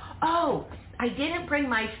think, oh, I didn't bring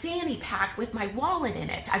my fanny pack with my wallet in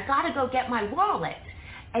it. I've got to go get my wallet.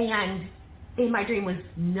 And in my dream was,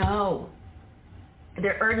 no. The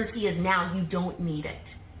urgency is now. You don't need it.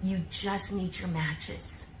 You just need your matches.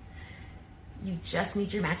 You just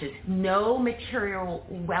need your matches. No material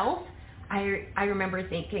wealth. I remember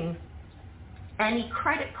thinking, any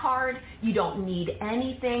credit card, you don't need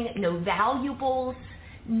anything, no valuables,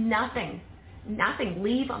 nothing.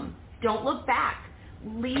 Leave them. Don't look back.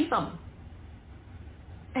 Leave them.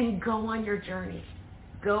 And go on your journey.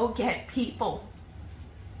 Go get people.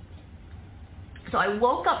 So I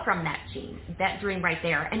woke up from that dream right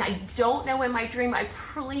there. And I don't know in my dream, I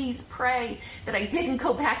please pray that I didn't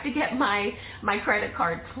go back to get my credit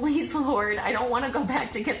card. Please, Lord, I don't want to go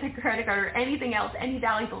back to get the credit card or anything else, any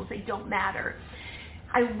valuables. They don't matter.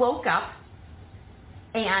 I woke up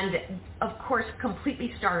and, of course,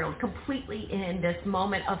 completely startled, completely in this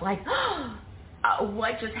moment of like,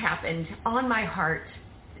 what just happened on my heart,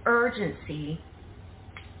 urgency.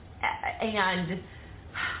 And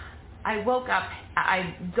I woke up,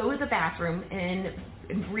 I go to the bathroom in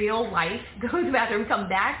real life, go to the bathroom, come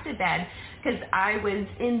back to bed, because I was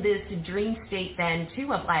in this dream state then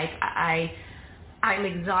too of like, I'm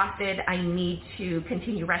exhausted, I need to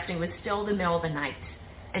continue resting. It was still the middle of the night.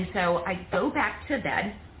 And so I go back to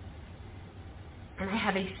bed, and I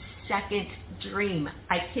have a second dream.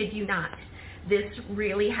 I kid you not. This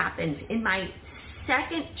really happened. In my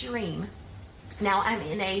second dream, now I'm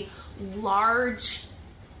in a large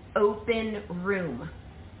open room,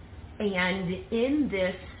 And in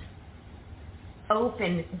this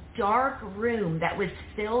open, dark room that was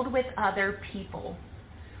filled with other people,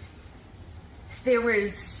 there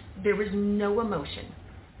was no emotion.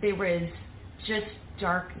 There was just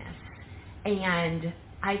darkness. And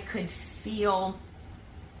I could feel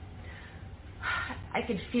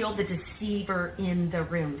the deceiver in the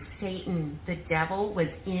room. Satan, the devil, was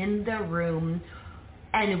in the room,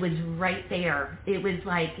 and it was right there. It was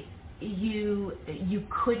like you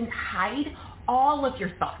couldn't hide all of your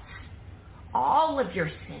thoughts, all of your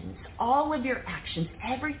sins, all of your actions,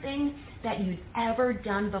 everything that you'd ever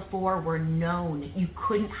done before were known. You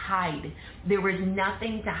couldn't hide. There was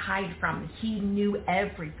nothing to hide from. He knew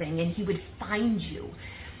everything, and he would find you.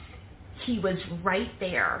 He was right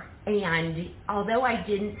there. And although I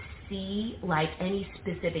didn't see like any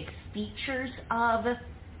specific features of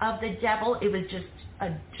the devil, it was just a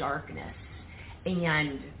darkness.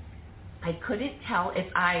 And I couldn't tell if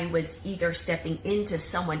I was either stepping into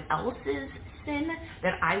someone else's sin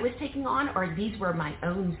that I was taking on, or these were my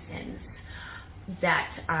own sins that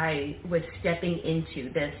I was stepping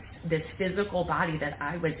into, this physical body that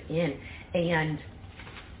I was in. And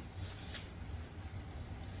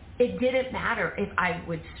it didn't matter if I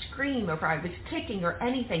would scream or if I was kicking or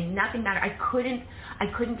anything. Nothing mattered. I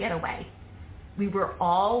couldn't get away. We were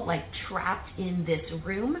all like trapped in this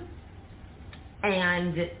room,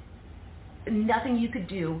 and nothing you could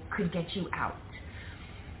do could get you out.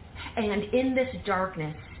 And in this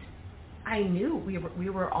darkness, I knew we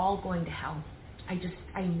were all going to hell.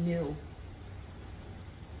 I knew.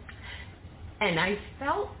 And I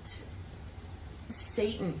felt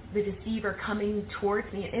Satan, the deceiver, coming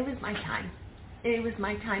towards me. It was my time. It was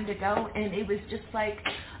my time to go. And it was just like,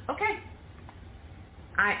 okay,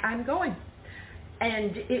 I'm going.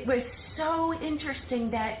 And it was so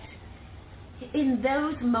interesting that in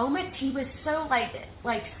those moments, he was so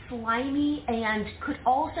like slimy, and could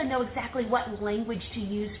also know exactly what language to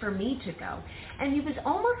use for me to go. And he was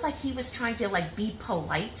almost like he was trying to like be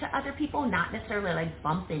polite to other people, not necessarily like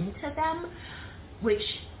bump into them, which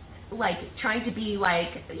like trying to be like,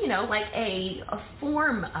 you know, like a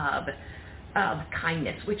form of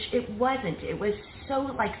kindness, which it wasn't. It was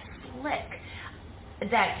so like slick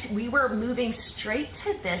that we were moving straight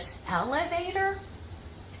to this elevator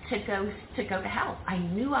to go to hell. I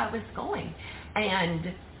knew I was going.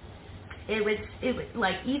 And it was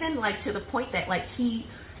like, even like to the point that like he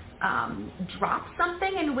dropped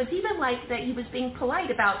something, and it was even like that he was being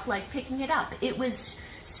polite about like picking it up. It was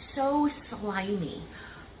so slimy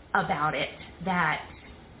about it that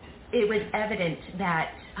it was evident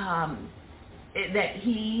that that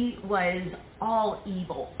he was all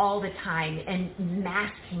evil all the time, and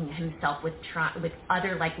masking himself with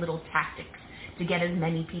other like little tactics to get as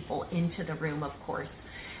many people into the room, of course.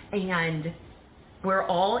 And we're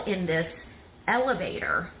all in this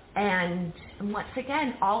elevator, and once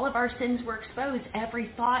again, all of our sins were exposed. Every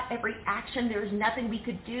thought, every action, there was nothing we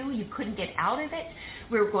could do. You couldn't get out of it.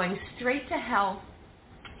 We were going straight to hell.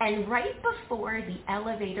 And right before the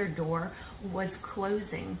elevator door was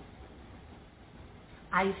closing,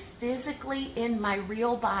 I physically, in my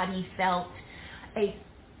real body, felt a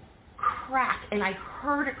crack, and I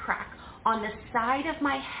heard a crack on the side of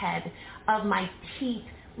my head, of my teeth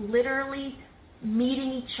literally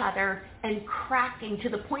meeting each other and cracking, to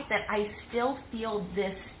the point that I still feel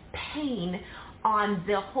this pain on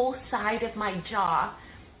the whole side of my jaw,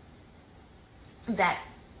 that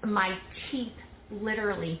my teeth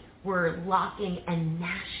literally were locking and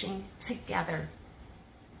gnashing together.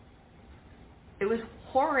 It was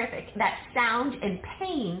horrific. That sound and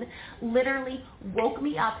pain literally woke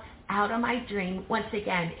me up out of my dream, once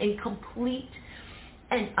again, in complete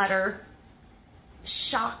and utter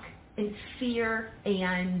shock and fear,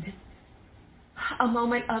 and a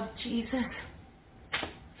moment of, Jesus,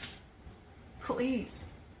 please,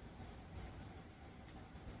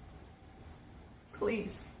 please,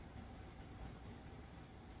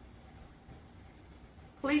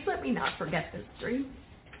 please let me not forget this dream.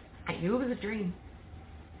 I knew it was a dream.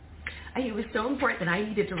 I knew it was so important that I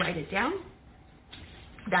needed to write it down,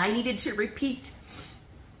 that I needed to repeat.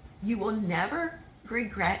 You will never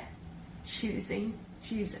regret choosing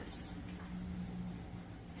Jesus.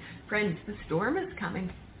 Friends, the storm is coming.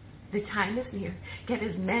 The time is near. Get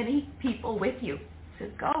as many people with you. So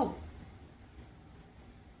go.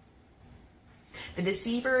 The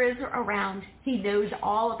deceiver is around. He knows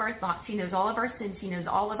all of our thoughts. He knows all of our sins. He knows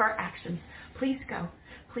all of our actions. Please go.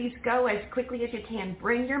 Please go as quickly as you can.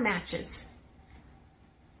 Bring your matches,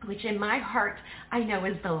 which in my heart I know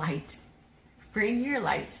is the light. Bring your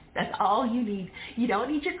light. That's all you need. You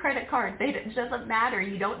don't need your credit card. It doesn't matter.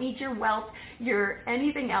 You don't need your wealth, your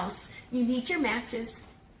anything else. You need your matches,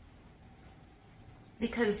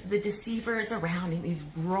 because the deceiver is around, and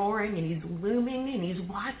he's roaring, and he's looming, and he's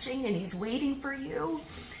watching, and he's waiting for you.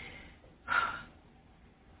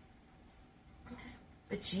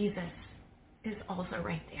 But Jesus is also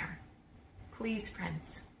right there. Please, friends,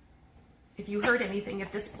 if you heard anything,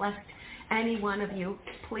 if this blessed any one of you,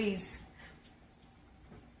 please,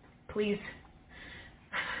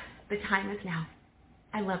 the time is now.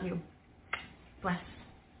 I love you. Bless.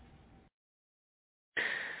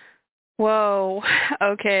 Whoa.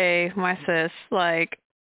 Okay, my sis. Like,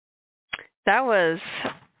 that was,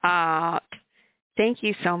 thank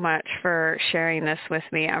you so much for sharing this with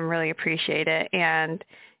me. I really appreciate it. And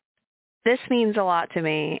this means a lot to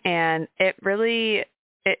me. And it really,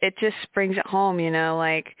 it just brings it home, you know,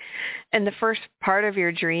 like in the first part of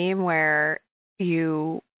your dream where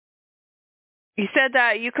you said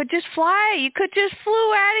that you could just fly, you could just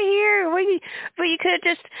flew out of here, but you could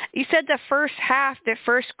just, you said the first half, the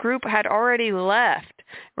first group had already left,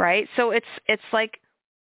 right? So it's like,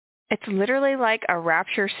 it's literally like a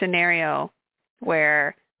rapture scenario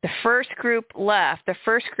where the first group left, the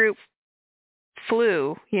first group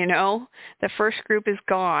flew, you know, the first group is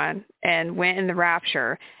gone and went in the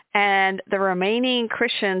rapture. And the remaining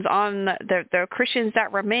Christians the Christians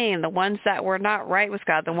that remain, the ones that were not right with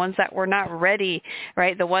God, the ones that were not ready,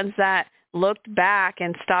 right? The ones that looked back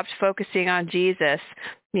and stopped focusing on Jesus,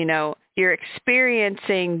 you know, you're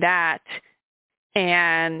experiencing that.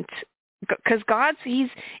 And because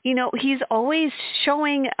he's always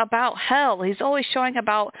showing about hell. He's always showing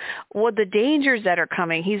about what the dangers that are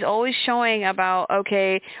coming. He's always showing about,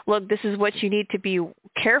 okay, look, this is what you need to be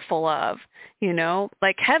careful of, you know,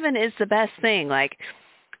 like heaven is the best thing. Like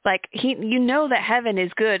you know that heaven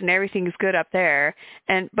is good and everything is good up there.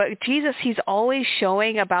 But Jesus, he's always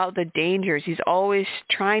showing about the dangers. He's always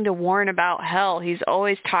trying to warn about hell. He's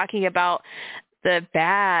always talking about the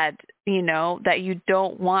bad, you know, that you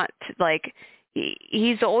don't want. Like,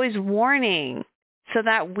 he's always warning so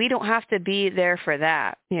that we don't have to be there for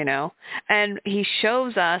that, you know. And he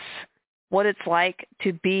shows us what it's like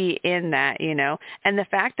to be in that, you know. And the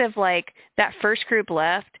fact of, like, that first group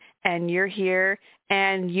left and you're here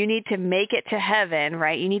and you need to make it to heaven,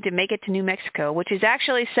 right? You need to make it to New Mexico, which is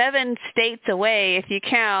actually 7 states away if you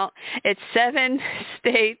count. It's 7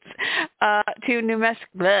 states to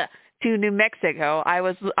New Mexico. I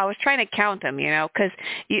was trying to count them, you know, because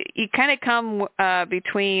you kind of come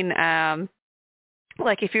between,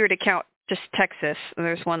 like if you were to count just Texas,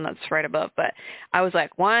 there's one that's right above, but I was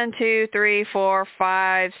like 1, 2, 3, 4,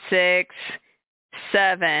 5, 6,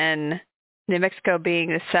 7, New Mexico being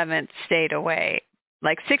the 7th state away,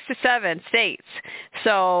 like 6 to 7 states.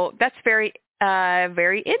 So that's very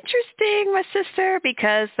interesting, my sister,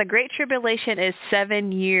 because the Great Tribulation is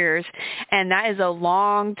 7 years, and that is a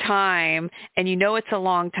long time, and you know it's a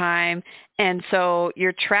long time. And so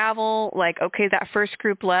your travel, like, okay, that first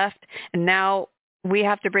group left, and now we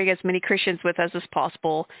have to bring as many Christians with us as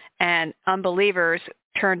possible, and unbelievers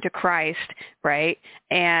turn to Christ, right?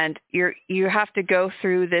 And you have to go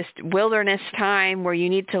through this wilderness time where you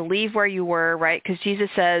need to leave where you were, right? Because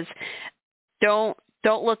Jesus says, don't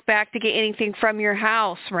look back to get anything from your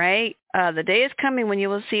house, right? The day is coming when you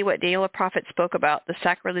will see what Daniel the prophet spoke about, the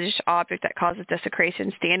sacrilegious object that causes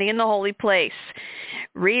desecration standing in the holy place.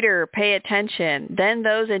 Reader, pay attention. Then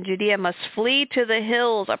those in Judea must flee to the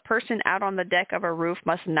hills. A person out on the deck of a roof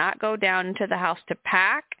must not go down into the house to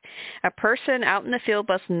pack. A person out in the field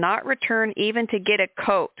must not return even to get a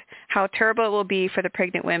coat. How terrible it will be for the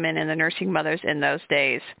pregnant women and the nursing mothers in those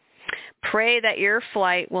days. Pray that your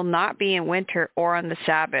flight will not be in winter or on the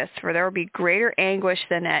Sabbath, for there will be greater anguish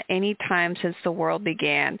than at any time since the world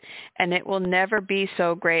began, and it will never be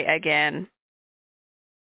so great again.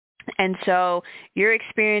 And so you're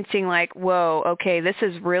experiencing like, whoa, okay, this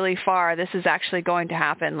is really far. This is actually going to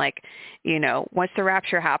happen. Like, you know, once the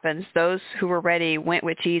rapture happens, those who were ready went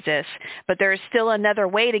with Jesus. But there is still another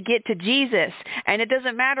way to get to Jesus. And it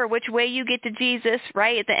doesn't matter which way you get to Jesus,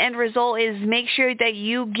 right? The end result is make sure that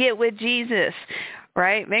you get with Jesus,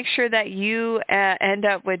 right? Make sure that you end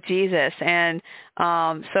up with Jesus. And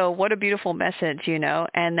so what a beautiful message, you know,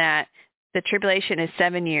 and that the tribulation is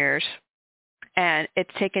 7 years. And it's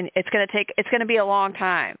going to be a long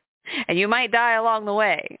time, and you might die along the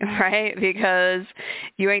way, right? Because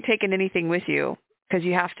you ain't taking anything with you, because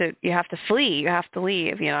you have to flee, you have to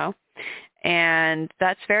leave, you know. And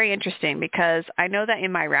that's very interesting, because I know that in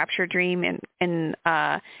my rapture dream, in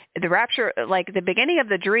the rapture, like the beginning of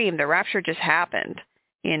the dream, the rapture just happened,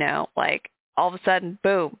 you know, like all of a sudden,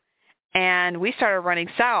 boom, and we started running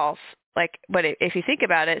south. Like, but if you think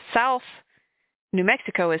about it, New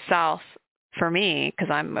Mexico is south for me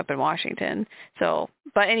because I'm up in Washington. So,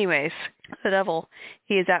 but anyways, the devil,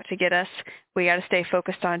 he is out to get us. We got to stay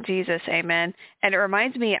focused on Jesus. Amen. And it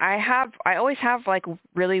reminds me, I always have like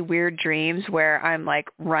really weird dreams where I'm like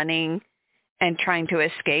running and trying to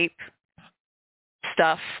escape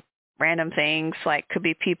stuff, random things, like could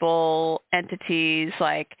be people, entities,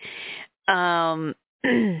 like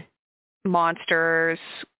monsters,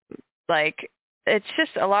 like it's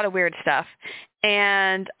just a lot of weird stuff.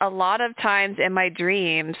 And a lot of times in my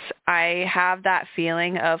dreams, I have that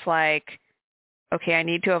feeling of like, okay, I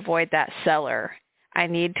need to avoid that cellar. I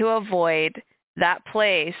need to avoid that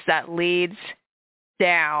place that leads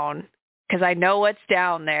down because I know what's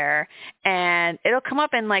down there. And it'll come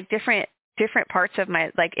up in like different parts of my,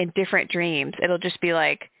 like in different dreams. It'll just be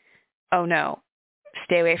like, oh no,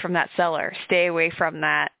 stay away from that cellar. Stay away from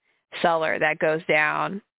that cellar that goes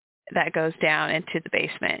down into the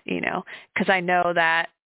basement, you know, because I know that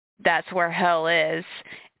that's where hell is.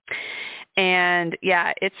 And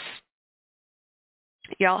yeah,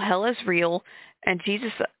 y'all, hell is real. And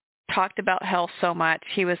Jesus talked about hell so much.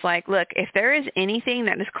 He was like, look, if there is anything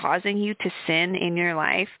that is causing you to sin in your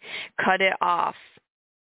life, cut it off.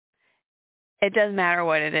 It doesn't matter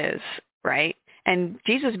what it is, right? And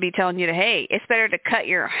Jesus would be telling you to, hey, it's better to cut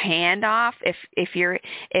your hand off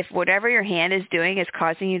if whatever your hand is doing is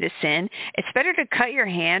causing you to sin. It's better to cut your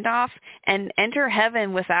hand off and enter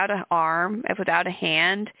heaven without an arm, without a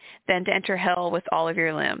hand, than to enter hell with all of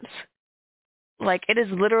your limbs. Like, it is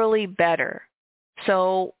literally better.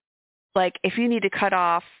 So, like, if you need to cut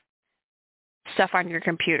off stuff on your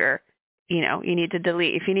computer, you know, you need to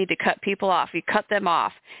delete. If you need to cut people off, you cut them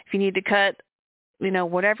off. If you need to cut, you know,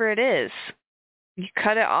 whatever it is, you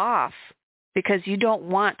cut it off because you don't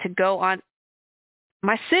want to go on.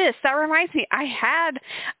 My sis, that reminds me, I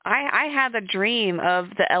had a dream of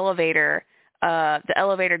the elevator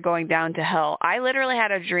going down to hell. I literally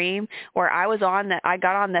had a dream where I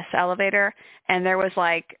got on this elevator and there was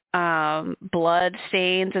like blood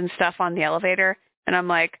stains and stuff on the elevator, and I'm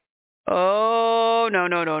like, oh,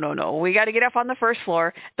 no. We got to get up on the first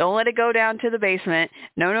floor. Don't let it go down to the basement.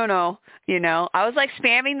 No. You know, I was like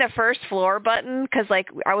spamming the first floor button because like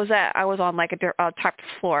I was on like a top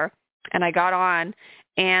floor, and I got on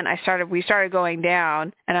and we started going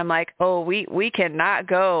down, and I'm like, oh, we cannot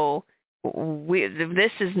go. We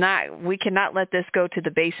cannot let this go to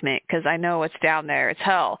the basement because I know what's down there. It's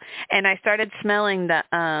hell. And I started smelling the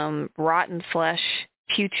rotten flesh,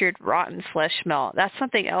 putrid rotten flesh smell. That's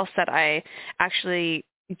something else that I actually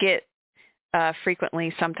get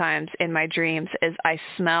frequently sometimes in my dreams is I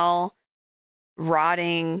smell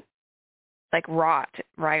rotting, like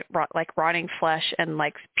like rotting flesh and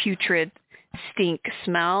like putrid stink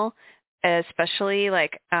smell, especially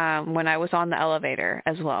like when I was on the elevator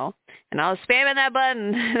as well. And I was spamming that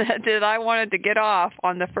button that I wanted to get off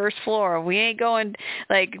on the first floor. We ain't going,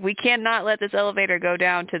 like, we cannot let this elevator go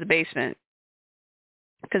down to the basement.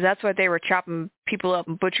 Because that's what they were chopping people up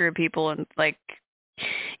and butchering people, and like,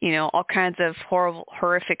 you know, all kinds of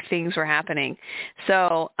horrific things were happening.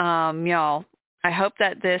 So, y'all, I hope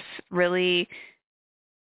that this really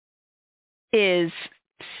is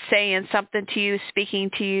saying something to you,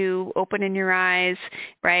 speaking to you, opening your eyes,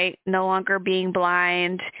 right? No longer being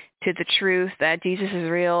blind to the truth that Jesus is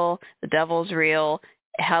real, the devil's real,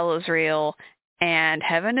 hell is real, and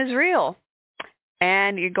heaven is real.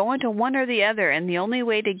 And you're going to one or the other, and the only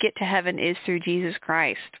way to get to heaven is through Jesus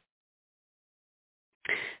Christ.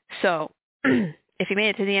 So, if you made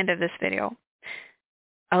it to the end of this video,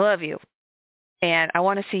 I love you, and I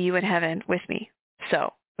want to see you in heaven with me.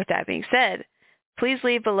 So, with that being said, please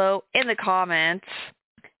leave below in the comments,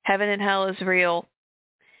 heaven and hell is real,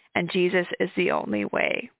 and Jesus is the only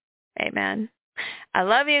way. Amen. I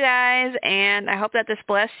love you guys, and I hope that this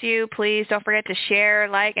blessed you. Please don't forget to share,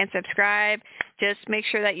 like, and subscribe. Just make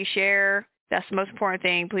sure that you share. That's the most important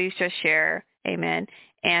thing. Please just share. Amen.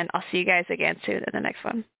 And I'll see you guys again soon in the next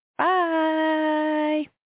one. Bye.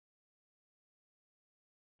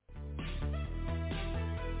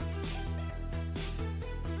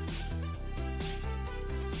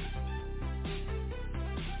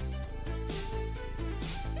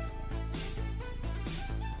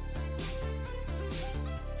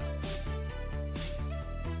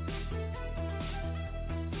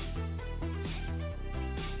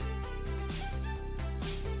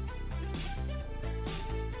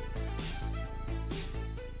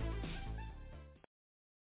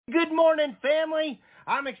 Good morning, family.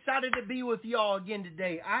 I'm excited to be with you all again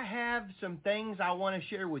today. I have some things I want to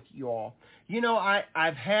share with you all. You know,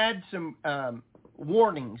 I've had some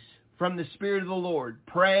warnings from the Spirit of the Lord,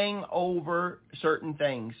 praying over certain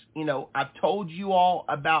things. You know, I've told you all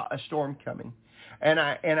about a storm coming, and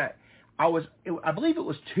I believe it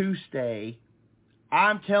was Tuesday.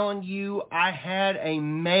 I'm telling you, I had a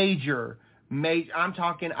major. I'm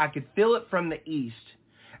talking, I could feel it from the east,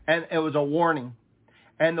 and it was a warning.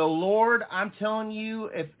 And the Lord, I'm telling you,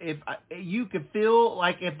 if you could feel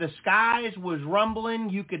like if the skies was rumbling,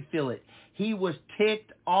 you could feel it. He was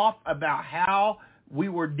ticked off about how we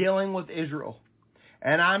were dealing with Israel.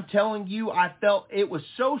 And I'm telling you, I felt it was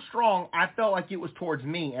so strong, I felt like it was towards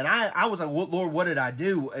me. And I was like, Lord, what did I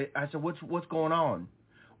do? I said, what's going on?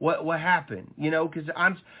 What happened? You know, because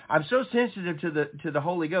I'm so sensitive to the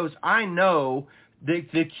Holy Ghost. I know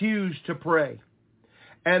the cues to pray.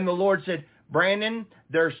 And the Lord said, Brandon,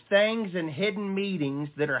 there's things in hidden meetings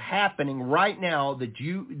that are happening right now that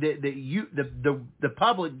the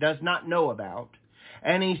public does not know about.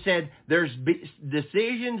 And he said, there's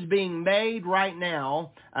decisions being made right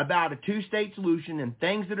now about a two-state solution and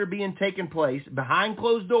things that are being taken place behind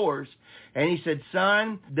closed doors. And he said,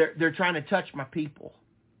 son, they're trying to touch my people.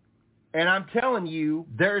 And I'm telling you,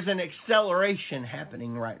 there's an acceleration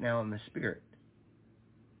happening right now in the Spirit.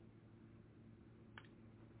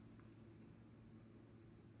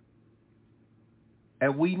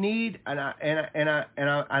 And we need, and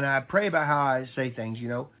I pray about how I say things, you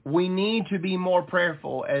know. We need to be more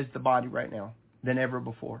prayerful as the body right now than ever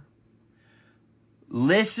before.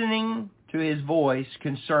 Listening to his voice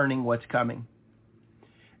concerning what's coming.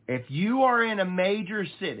 If you are in a major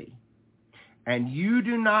city and you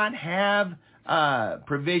do not have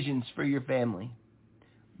provisions for your family,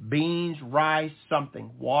 beans, rice, something,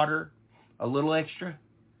 water, a little extra,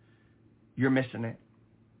 you're missing it.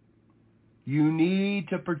 You need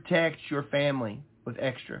to protect your family with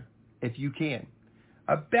extra, if you can.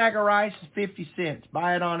 A bag of rice is 50 cents.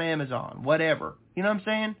 Buy it on Amazon, whatever. You know what I'm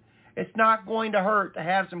saying? It's not going to hurt to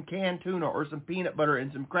have some canned tuna or some peanut butter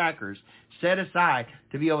and some crackers set aside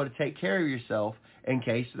to be able to take care of yourself in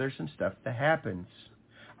case there's some stuff that happens.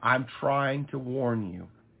 I'm trying to warn you.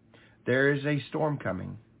 There is a storm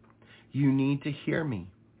coming. You need to hear me.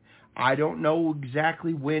 I don't know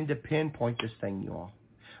exactly when to pinpoint this thing, you all.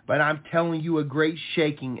 But I'm telling you, a great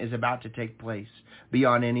shaking is about to take place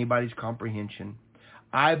beyond anybody's comprehension.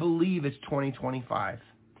 I believe it's 2025.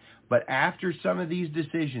 But after some of these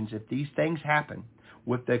decisions, if these things happen,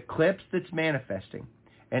 with the eclipse that's manifesting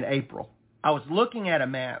in April, I was looking at a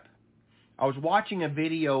map. I was watching a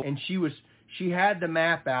video, and she had the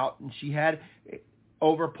map out, and she had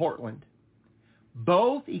over Portland.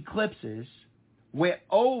 Both eclipses went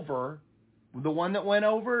over. The one that went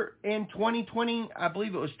over in 2020, I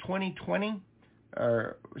believe it was 2020,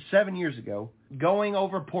 or 7 years ago, going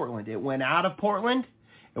over Portland. It went out of Portland.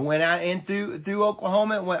 It went out in through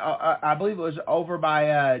Oklahoma. It went, I believe it was over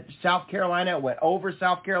by South Carolina. It went over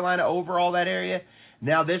South Carolina, over all that area.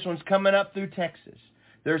 Now this one's coming up through Texas.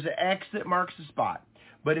 There's an X that marks the spot.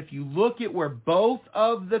 But if you look at where both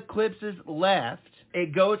of the eclipses left,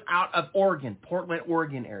 it goes out of Oregon, Portland,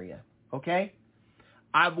 Oregon area. Okay?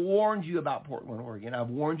 I've warned you about Portland, Oregon. I've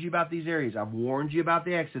warned you about these areas. I've warned you about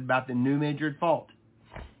the exit, about the New Madrid Fault.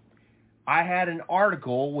 I had an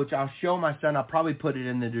article, which I'll show my son. I'll probably put it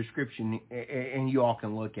in the description, and you all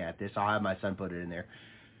can look at this. I'll have my son put it in there,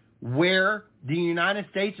 where the United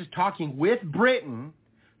States is talking with Britain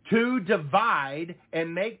to divide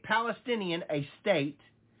and make Palestinian a state,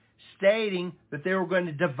 stating that they were going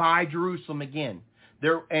to divide Jerusalem again.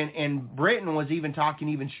 And Britain was even talking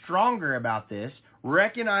even stronger about this,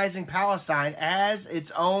 recognizing Palestine as its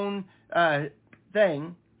own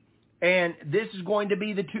thing. And this is going to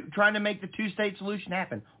be trying to make the two-state solution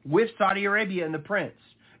happen with Saudi Arabia and the Prince.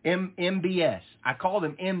 MBS. I called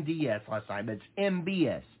him MDS last time, but it's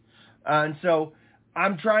MBS. And so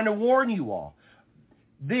I'm trying to warn you all.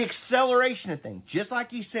 The acceleration of things, just like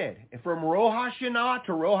he said, from Rosh Hashanah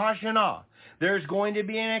to Rosh Hashanah, there's going to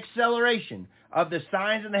be an acceleration of the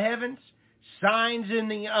signs in the heavens, signs in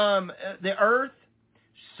the earth,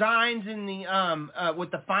 signs in the with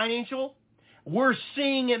the financial. We're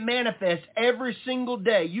seeing it manifest every single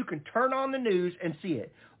day. You can turn on the news and see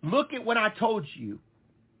it. Look at what I told you.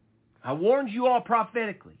 I warned you all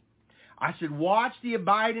prophetically. I said, watch the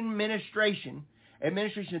Biden administration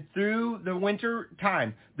through the winter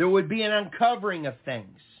time. There would be an uncovering of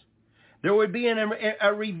things. There would be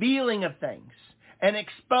a revealing of things, an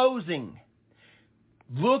exposing.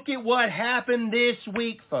 Look at what happened this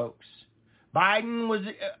week, folks. Biden was,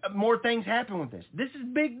 more things happened with this. This is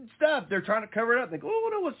big stuff. They're trying to cover it up. They go, oh,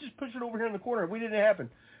 no, let's just push it over here in the corner. We didn't happen.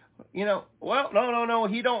 You know, well, no.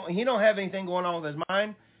 He don't have anything going on with his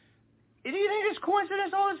mind. Do you think it's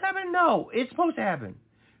coincidence all this happened? No, it's supposed to happen.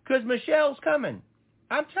 because Michelle's coming.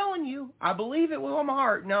 I'm telling you, I believe it with all my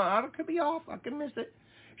heart. Now, I could be off. I could miss it.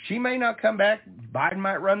 She may not come back. Biden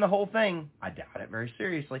might run the whole thing. I doubt it very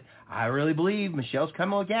seriously. I really believe Michelle's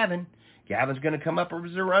coming with Gavin. Gavin's going to come up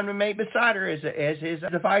as a running mate beside her as his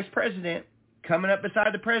the vice president. Coming up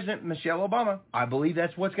beside the president, Michelle Obama. I believe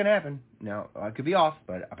that's what's going to happen. Now, I could be off,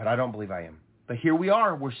 but I don't believe I am. But here we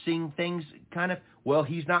are. We're seeing things kind of, well,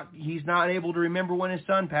 he's not able to remember when his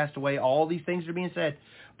son passed away. All these things are being said.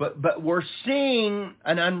 But we're seeing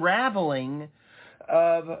an unraveling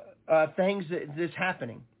of things that's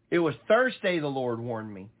happening. It was Thursday the Lord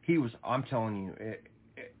warned me. I'm telling you,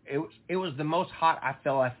 it was the most hot I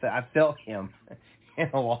felt him in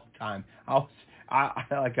a long time.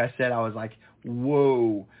 Like I said, I was like,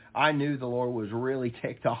 whoa. I knew the Lord was really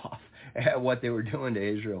ticked off at what they were doing to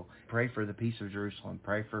Israel. Pray for the peace of Jerusalem.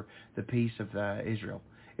 Pray for the peace of Israel.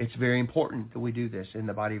 It's very important that we do this in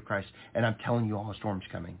the body of Christ. And I'm telling you all, a storm's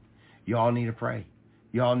coming. You all need to pray.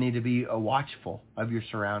 You all need to be watchful of your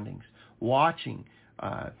surroundings. Watching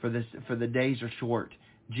for the days are short.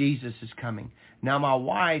 Jesus is coming. Now my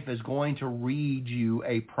wife is going to read you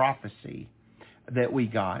a prophecy that we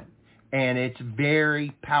got. And it's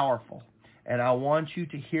very powerful. And I want you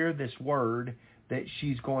to hear this word that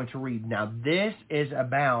she's going to read. Now, this is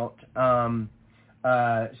about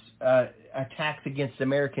attacks against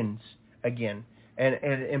Americans again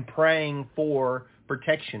and praying for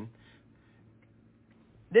protection.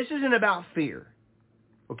 This isn't about fear,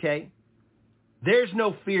 okay? There's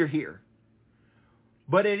no fear here.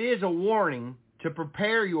 But it is a warning to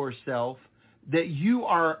prepare yourself that you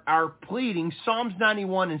are pleading Psalms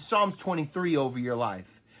 91 and Psalms 23 over your life,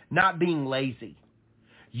 not being lazy.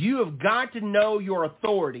 You have got to know your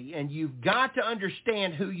authority, and you've got to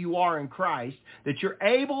understand who you are in Christ, that you're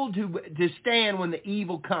able to stand when the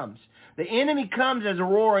evil comes. The enemy comes as a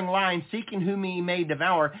roaring lion, seeking whom he may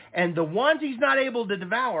devour, and the ones he's not able to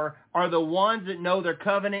devour are the ones that know their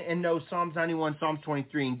covenant and know Psalms 91, Psalms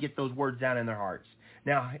 23, and get those words down in their hearts.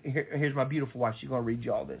 Now, here's my beautiful wife. She's going to read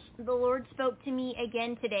you all this. The Lord spoke to me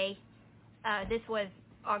again today. This was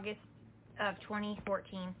August of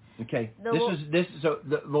 2014. Okay. So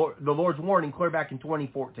the Lord's warning clear back in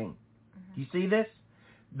 2014. Mm-hmm. Do you see this?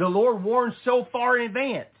 The Lord warned so far in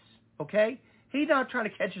advance. Okay? He's not trying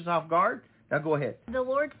to catch us off guard. Now go ahead. The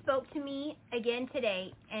Lord spoke to me again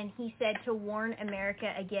today, and he said to warn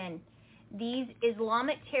America again. These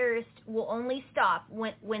Islamic terrorists will only stop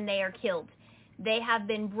when they are killed. They have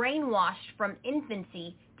been brainwashed from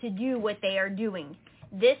infancy to do what they are doing.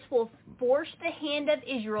 This will force the hand of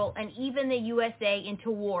Israel and even the USA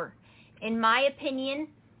into war. In my opinion,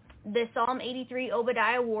 the Psalm 83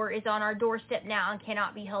 Obadiah war is on our doorstep now and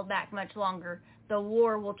cannot be held back much longer. The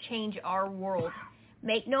war will change our world.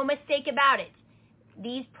 Make no mistake about it.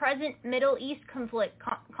 These present Middle East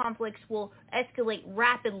conflicts will escalate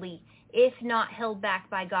rapidly if not held back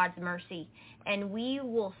by God's mercy. And we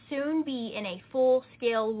will soon be in a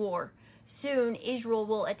full-scale war. Soon, Israel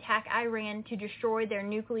will attack Iran to destroy their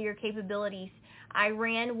nuclear capabilities.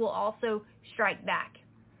 Iran will also strike back.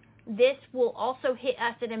 This will also hit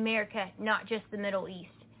us in America, not just the Middle East.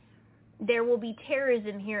 There will be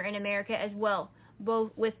terrorism here in America as well,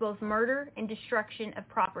 with both murder and destruction of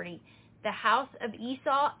property. The house of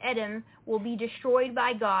Esau, Edom, will be destroyed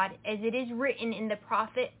by God, as it is written in the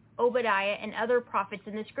prophet Obadiah and other prophets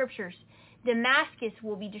in the scriptures. Damascus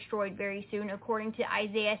will be destroyed very soon, according to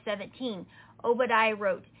Isaiah 17. Obadiah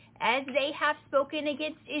wrote, "As they have spoken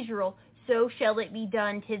against Israel, so shall it be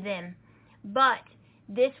done to them." But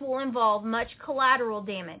this will involve much collateral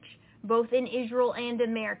damage, both in Israel and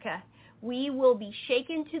America. We will be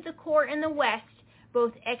shaken to the core in the West,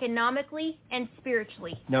 both economically and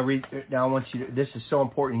spiritually. Now, I want you to, this is so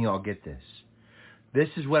important you all get this. This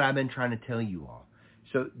is what I've been trying to tell you all.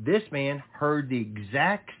 So this man heard the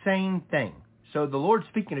exact same thing. So the Lord's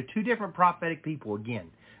speaking to two different prophetic people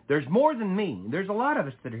again. There's more than me. There's a lot of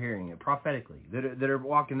us that are hearing it prophetically, that are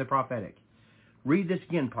walking the prophetic. Read this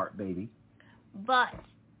again part, baby. But,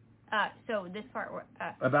 so this part...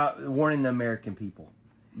 about warning the American people.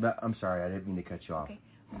 But, I'm sorry, I didn't mean to cut you off. Okay.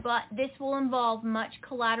 But this will involve much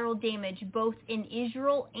collateral damage, both in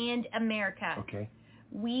Israel and America. Okay.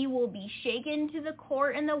 We will be shaken to the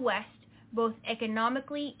core in the West, both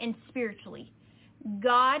economically and spiritually.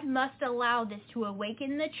 God must allow this to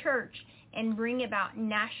awaken the church and bring about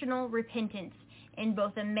national repentance in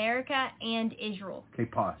both America and Israel. Okay,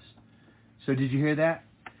 pause. So did you hear that?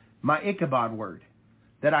 My Ichabod word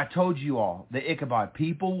that I told you all, the Ichabod.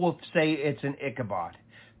 People will say it's an Ichabod.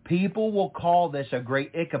 People will call this a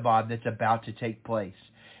great Ichabod that's about to take place.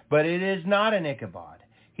 But it is not an Ichabod.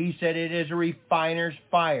 He said it is a refiner's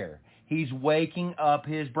fire. He's waking up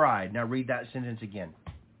his bride. Now read that sentence again.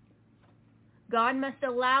 God must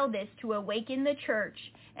allow this to awaken the church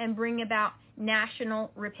and bring about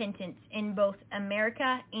national repentance in both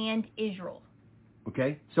America and Israel.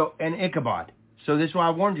 Okay? So, and Ichabod. So this is why I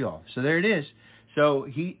warned you all. So there it is. So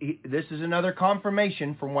this is another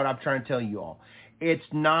confirmation from what I'm trying to tell you all. It's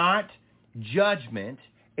not judgment.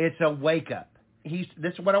 It's a wake-up.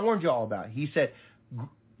 This is what I warned you all about. He said,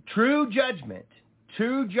 true judgment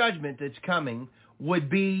that's coming would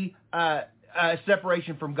be a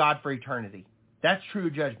separation from God for eternity. That's true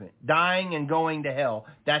judgment. Dying and going to hell,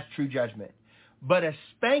 that's true judgment. But a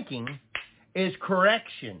spanking is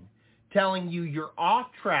correction, telling you you're off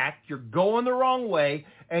track, you're going the wrong way,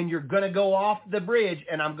 and you're going to go off the bridge,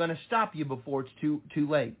 and I'm going to stop you before it's too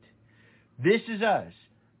late. This is us.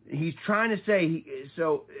 He's trying to say,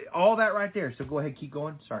 so all that right there. So go ahead, keep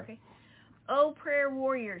going. Sorry. Okay. Oh, prayer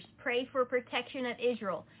warriors, pray for protection of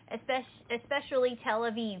Israel, especially Tel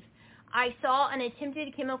Aviv. I saw an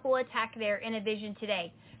attempted chemical attack there in a vision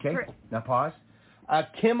today. Okay, now pause. A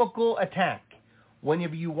chemical attack.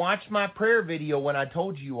 Whenever you watched my prayer video when I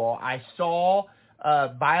told you all, I saw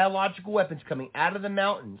biological weapons coming out of the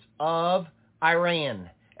mountains of Iran.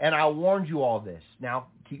 And I warned you all this. Now,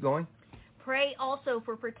 keep going. Pray also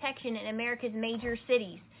for protection in America's major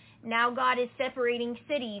cities. Now God is separating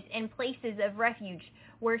cities and places of refuge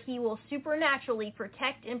where he will supernaturally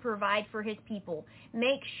protect and provide for his people.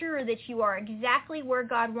 Make sure that you are exactly where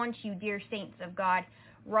God wants you, dear saints of God.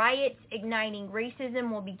 Riots igniting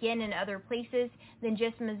racism will begin in other places than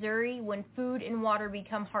just Missouri when food and water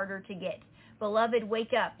become harder to get. Beloved,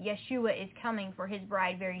 wake up. Yeshua is coming for his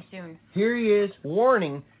bride very soon. Here he is,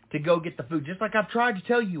 warning to go get the food, just like I've tried to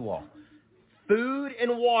tell you all. Food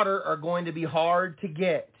and water are going to be hard to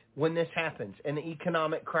get when this happens and the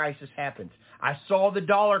economic crisis happens. I saw the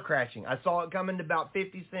dollar crashing. I saw it coming to about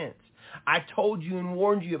 50 cents. I told you and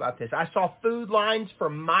warned you about this. I saw food lines for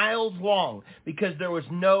miles long because there was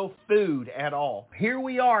no food at all. Here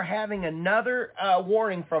we are having another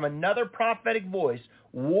warning from another prophetic voice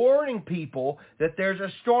warning people that there's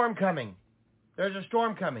a storm coming. There's a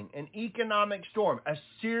storm coming, an economic storm, a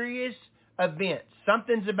serious event.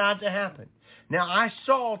 Something's about to happen. Now, I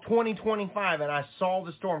saw 2025, and I saw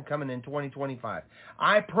the storm coming in 2025.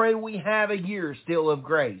 I pray we have a year still of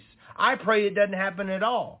grace. I pray it doesn't happen at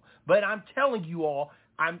all. But I'm telling you all,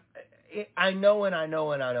 I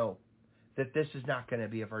know that this is not going to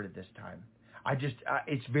be averted this time.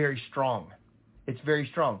 It's very strong. It's very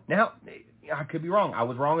strong. Now, I could be wrong. I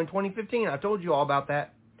was wrong in 2015. I told you all about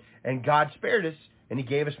that. And God spared us, and he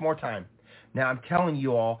gave us more time. Now, I'm telling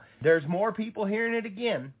you all, there's more people hearing it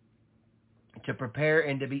again to prepare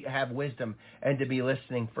and to have wisdom and to be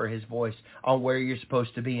listening for his voice on where you're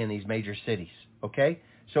supposed to be in these major cities. Okay?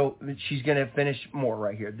 So she's going to finish more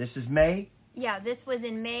right here. This is May? Yeah, this was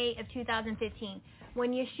in May of 2015.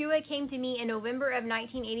 When Yeshua came to me in November of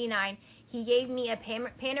 1989, he gave me a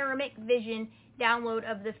panoramic vision download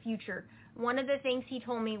of the future. One of the things he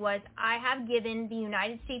told me was, I have given the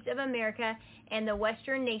United States of America and the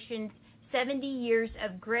Western nations 70 years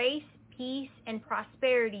of grace, peace, and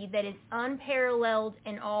prosperity that is unparalleled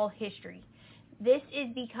in all history. This is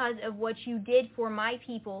because of what you did for my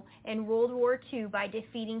people in World War II by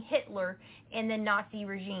defeating Hitler and the Nazi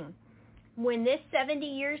regime. When this 70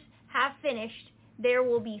 years have finished, there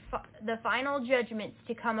will be the final judgments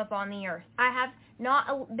to come upon the earth. I have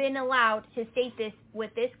not been allowed to state this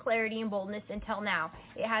with this clarity and boldness until now.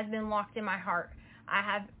 It has been locked in my heart. I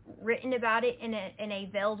have written about it in a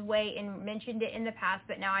veiled way and mentioned it in the past,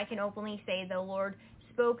 but now I can openly say the Lord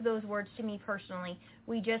spoke those words to me personally.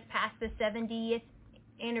 We just passed the 70th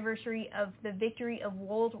anniversary of the victory of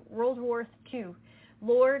World War II.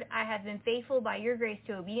 Lord, I have been faithful by your grace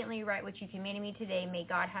to obediently write what you commanded me today. May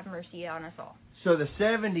God have mercy on us all. So the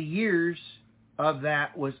 70 years of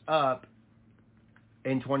that was up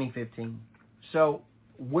in 2015. So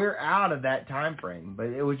we're out of that time frame, but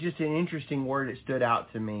it was just an interesting word that stood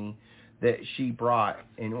out to me that she brought,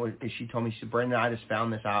 and she told me, she said, Brandon, I just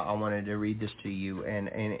found this out. I wanted to read this to you,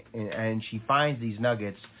 and she finds these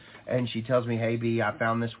nuggets, and she tells me, hey, B, I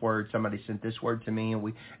found this word. Somebody sent this word to me,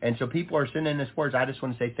 and so people are sending us words. I just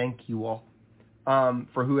want to say thank you all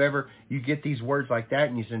for whoever you get these words like that,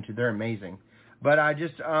 and you send to. They're amazing. But I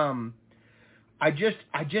just had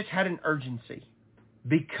an urgency.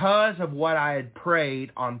 Because of what I had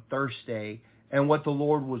prayed on Thursday and what the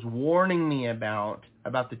Lord was warning me about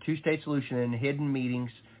the two-state solution and hidden meetings,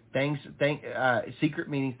 secret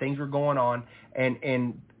meetings, things were going on,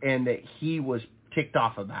 and that he was ticked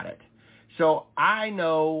off about it. So I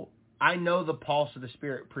know the pulse of the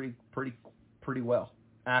Spirit pretty well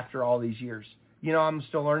after all these years. I'm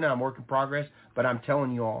still learning. I'm work in progress. But I'm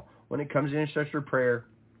telling you all, when it comes to intercessory prayer,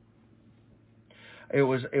 it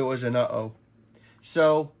was an uh-oh.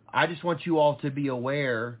 So I just want you all to be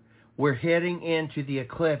aware. We're heading into the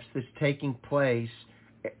eclipse that's taking place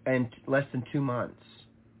in less than 2 months.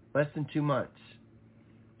 Less than 2 months.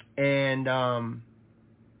 And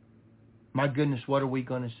my goodness, what are we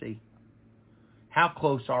going to see? How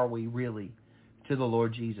close are we really to the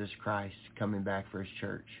Lord Jesus Christ coming back for his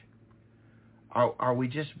church? Are we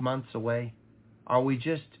just months away? Are we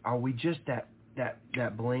just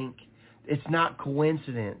that blink? It's not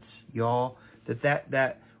coincidence, y'all,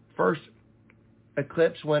 that first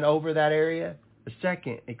eclipse went over that area. The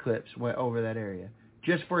second eclipse went over that area.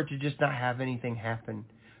 Just for it to just not have anything happen.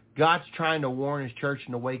 God's trying to warn his church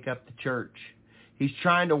and to wake up the church. He's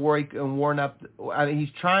trying to he's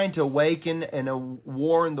trying to awaken and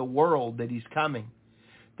warn the world that he's coming,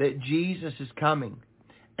 that Jesus is coming,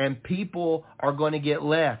 and people are going to get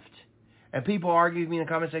left. And people argue with me in the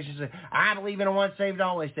comment section and say, I believe in a once saved,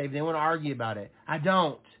 always saved. They want to argue about it. I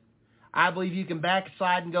don't. I believe you can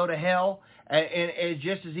backslide and go to hell, and it's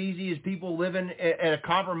just as easy as people living at a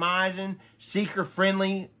compromising,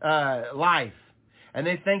 seeker-friendly life. And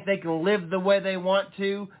they think they can live the way they want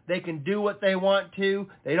to. They can do what they want to.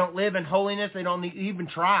 They don't live in holiness. They don't even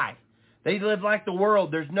try. They live like the world.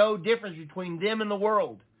 There's no difference between them and the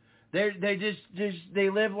world. They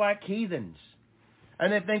live like heathens.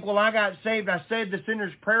 And they think, well, I got saved. I said the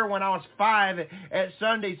sinner's prayer when I was 5 at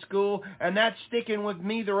Sunday school, and that's sticking with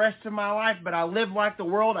me the rest of my life. But I live like the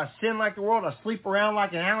world. I sin like the world. I sleep around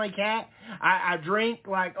like an alley cat. I drink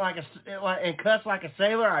and cuss like a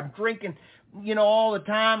sailor. I'm drinking, all the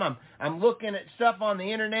time. I'm looking at stuff on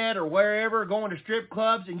the internet or wherever, going to strip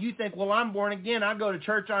clubs, and you think, well, I'm born again. I go to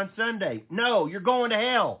church on Sunday. No, you're going to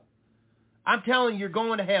hell. I'm telling you, you're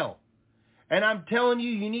going to hell. And I'm telling you,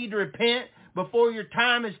 you need to repent before your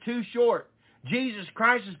time is too short. Jesus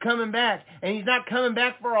Christ is coming back, and he's not coming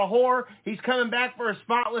back for a whore. He's coming back for a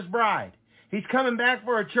spotless bride. He's coming back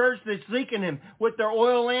for a church that's seeking him with their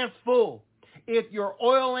oil lamps full. If your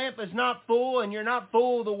oil lamp is not full, and you're not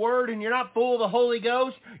full of the Word, and you're not full of the Holy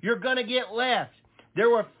Ghost, you're going to get left. There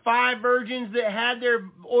were 5 virgins that had their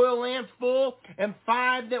oil lamps full and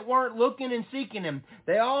 5 that weren't looking and seeking him.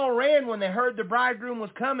 They all ran when they heard the bridegroom was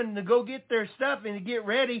coming to go get their stuff and to get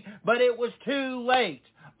ready, but it was too late.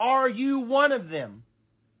 Are you one of them?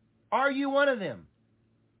 Are you one of them?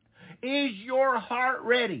 Is your heart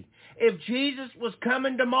ready? If Jesus was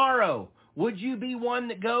coming tomorrow, would you be one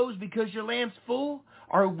that goes because your lamp's full?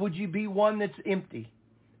 Or would you be one that's empty?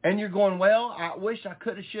 And you're going, well, I wish I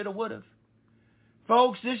could have, should have, would have.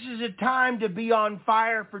 Folks, this is a time to be on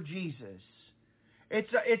fire for Jesus.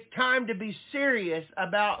 It's time to be serious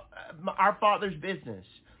about our Father's business.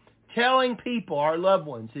 Telling people, our loved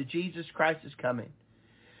ones, that Jesus Christ is coming.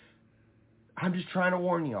 I'm just trying to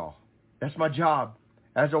warn y'all. That's my job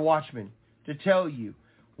as a watchman, to tell you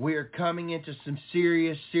we are coming into some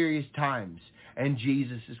serious, serious times, and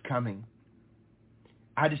Jesus is coming.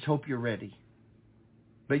 I just hope you're ready.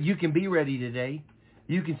 But you can be ready today.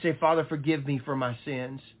 You can say, Father, forgive me for my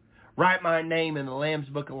sins. Write my name in the Lamb's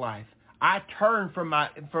Book of Life. I turn from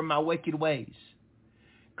my wicked ways.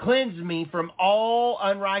 Cleanse me from all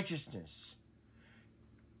unrighteousness.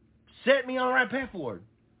 Set me on the right path, Lord.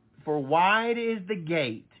 For wide is the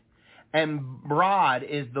gate, and broad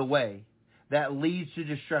is the way that leads to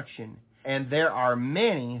destruction, and there are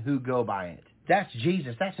many who go by it. That's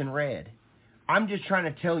Jesus. That's in red. I'm just trying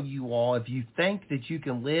to tell you all, if you think that you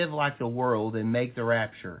can live like the world and make the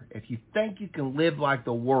rapture, if you think you can live like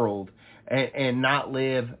the world and not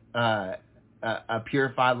live a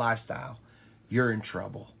purified lifestyle, you're in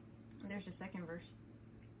trouble. There's a second verse.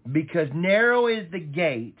 Because narrow is the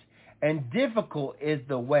gate and difficult is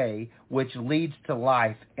the way which leads to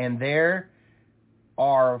life, and there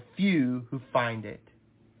are few who find it.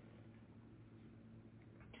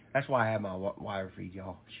 That's why I have my wire feed,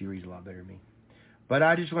 y'all. She reads a lot better than me. But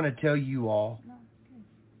I just want to tell you all.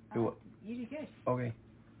 No, you did good. Okay.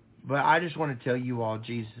 But I just want to tell you all,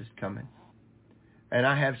 Jesus is coming. And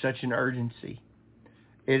I have such an urgency.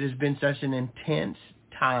 It has been such an intense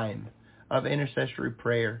time of intercessory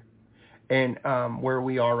prayer. And where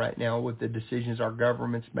we are right now with the decisions our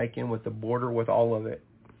government's making, with the border, with all of it.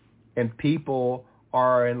 And people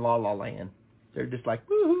are in la-la land. They're just like,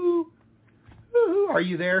 woo-hoo, woo-hoo, are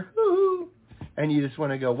you there? Woo-hoo. And you just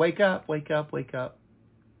want to go, wake up, wake up, wake up.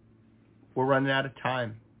 We're running out of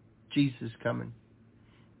time. Jesus is coming.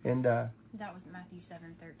 And that was Matthew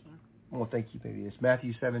 7:13. Well, thank you, baby. It's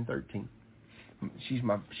Matthew 7:13. She's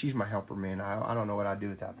my helper, man. I don't know what I'd do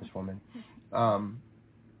without this woman.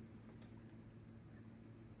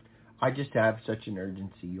 I just have such an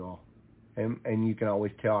urgency, y'all. And you can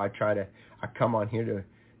always tell I come on here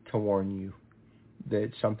to warn you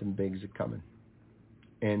that something big is coming.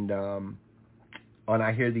 And when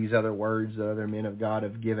I hear these other words that other men of God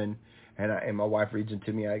have given, and my wife reads them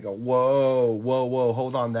to me, I go, whoa,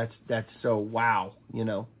 hold on, that's so wow, you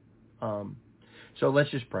know. So let's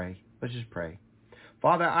just pray.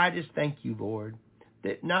 Father, I just thank you, Lord,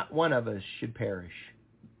 that not one of us should perish,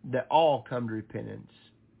 that all come to repentance.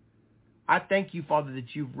 I thank you, Father,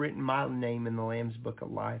 that you've written my name in the Lamb's Book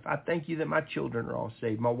of Life. I thank you that my children are all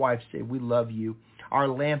saved. My wife's saved. We love you. Our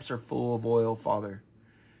lamps are full of oil, Father.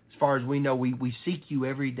 As far as we know, we seek you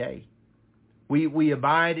every day. We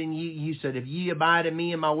abide in you. You said, if ye abide in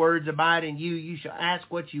me and my words abide in you, you shall ask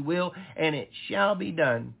what you will, and it shall be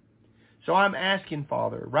done. So I'm asking,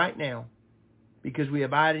 Father, right now, because we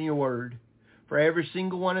abide in your word, for every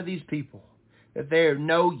single one of these people, that they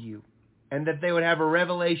know you, and that they would have a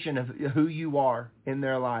revelation of who you are in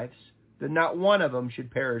their lives, that not one of them should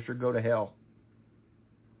perish or go to hell.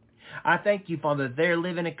 I thank you, Father, that they're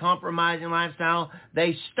living a compromising lifestyle.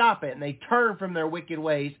 They stop it and they turn from their wicked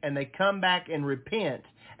ways and they come back and repent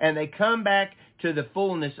and they come back to the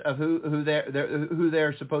fullness of who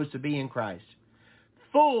they're supposed to be in Christ.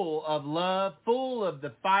 Full of love, full of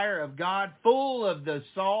the fire of God, full of the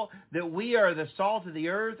salt, that we are the salt of the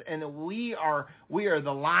earth and that we are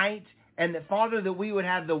the light, and that, Father, that we would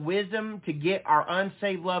have the wisdom to get our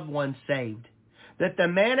unsaved loved ones saved. That the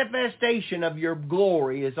manifestation of your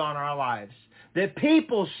glory is on our lives. That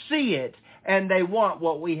people see it and they want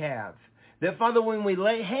what we have. That, Father, when we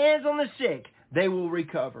lay hands on the sick, they will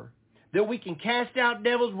recover. That we can cast out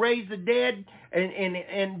devils, raise the dead,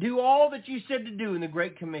 and do all that you said to do in the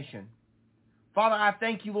Great Commission. Father, I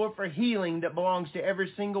thank you, Lord, for healing that belongs to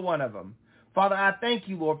every single one of them. Father, I thank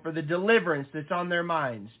you, Lord, for the deliverance that's on their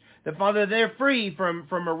minds. That, Father, they're free from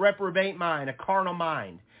a reprobate mind, a carnal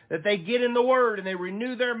mind. That they get in the Word and they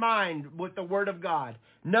renew their mind with the Word of God,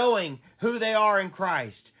 knowing who they are in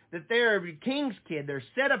Christ. That they're a king's kid. They're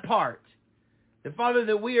set apart. That, Father,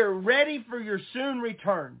 that we are ready for your soon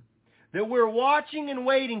return. That we're watching and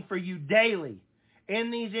waiting for you daily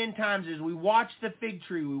in these end times as we watch the fig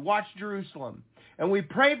tree, we watch Jerusalem. And we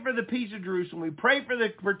pray for the peace of Jerusalem. We pray for the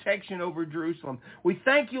protection over Jerusalem. We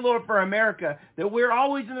thank you, Lord, for America, that we're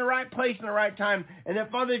always in the right place in the right time. And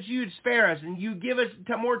that, Father, that you would spare us and you give us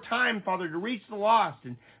more time, Father, to reach the lost.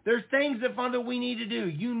 And there's things that, Father, we need to do.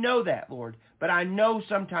 You know that, Lord. But I know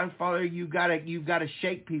sometimes, Father, you've got to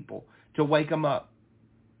shake people to wake them up.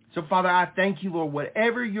 So, Father, I thank you, Lord,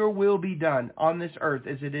 whatever your will be done on this earth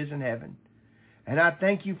as it is in heaven. And I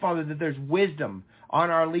thank you, Father, that there's wisdom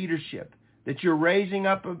on our leadership, that you're raising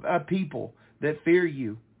up a people that fear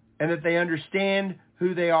you and that they understand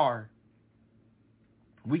who they are.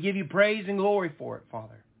 We give you praise and glory for it,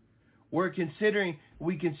 Father. We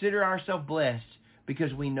consider ourselves blessed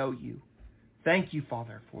because we know you. Thank you,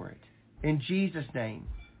 Father, for it. In Jesus' name.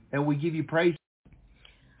 And we give you praise.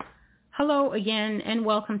 Hello again and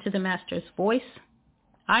welcome to the Master's Voice.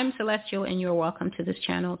 I'm Celestial and you're welcome to this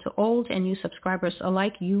channel. To old and new subscribers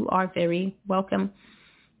alike, you are very welcome.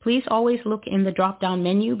 Please always look in the drop-down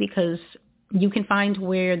menu because you can find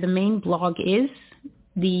where the main blog is.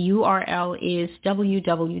 The URL is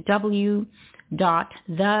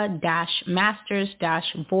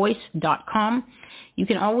www.the-masters-voice.com. You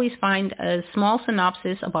can always find a small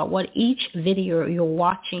synopsis about what each video you're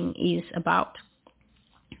watching is about.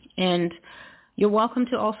 And you're welcome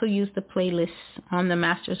to also use the playlists on the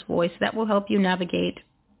Master's Voice. That will help you navigate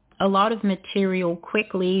a lot of material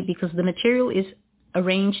quickly because the material is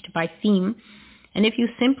arranged by theme. And if you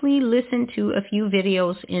simply listen to a few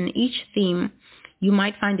videos in each theme, you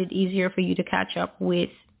might find it easier for you to catch up with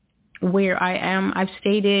where I am. I've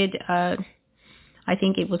stated, I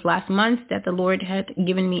think it was last month, that the Lord had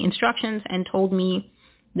given me instructions and told me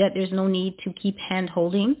that there's no need to keep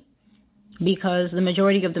hand-holding because the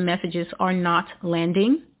majority of the messages are not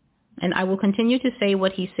landing. And I will continue to say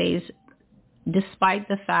what he says despite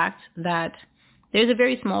the fact that there's a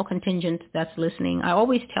very small contingent that's listening. I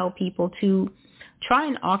always tell people to try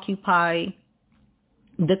and occupy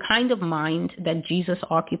the kind of mind that Jesus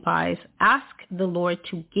occupies. Ask the Lord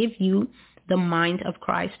to give you the mind of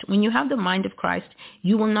Christ. When you have the mind of Christ,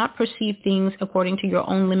 you will not perceive things according to your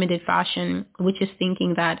own limited fashion, which is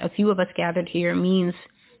thinking that a few of us gathered here means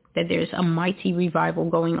that there's a mighty revival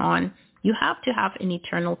going on. You have to have an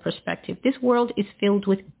eternal perspective. This world is filled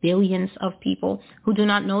with billions of people who do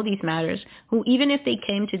not know these matters, who even if they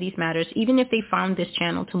came to these matters, even if they found this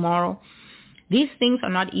channel tomorrow, these things are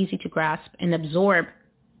not easy to grasp and absorb.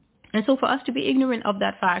 And so for us to be ignorant of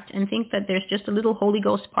that fact and think that there's just a little Holy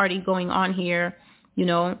Ghost party going on here, you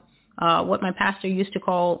know, what my pastor used to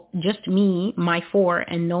call just me, my four,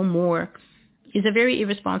 and no more, is a very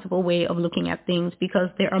irresponsible way of looking at things, because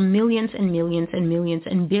there are millions and millions and millions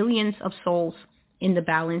and billions of souls in the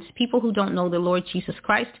balance, people who don't know the Lord Jesus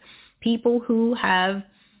Christ, people who have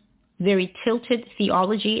very tilted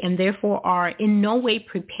theology and therefore are in no way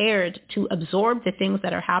prepared to absorb the things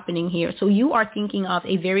that are happening here. So you are thinking of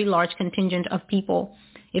a very large contingent of people,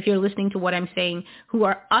 if you're listening to what I'm saying, who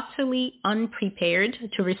are utterly unprepared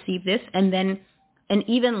to receive this, and then an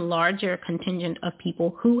even larger contingent of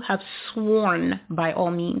people who have sworn by all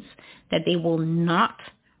means that they will not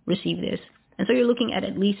receive this. And so you're looking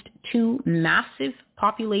at least two massive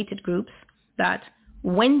populated groups that,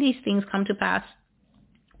 when these things come to pass,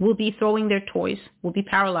 will be throwing their toys, will be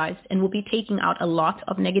paralyzed, and will be taking out a lot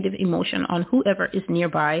of negative emotion on whoever is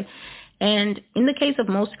nearby. And in the case of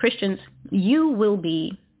most Christians, you will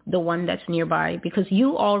be the one that's nearby, because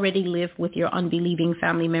you already live with your unbelieving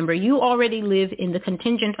family member. You already live in the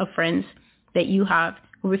contingent of friends that you have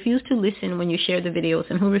who refuse to listen when you share the videos,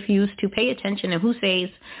 and who refuse to pay attention, and who says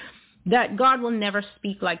that God will never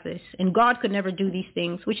speak like this and God could never do these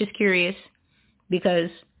things, which is curious, because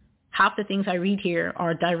half the things I read here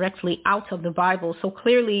are directly out of the Bible. So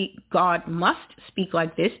clearly God must speak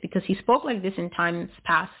like this, because he spoke like this in times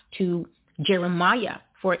past to Jeremiah,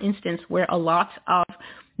 for instance, where a lot of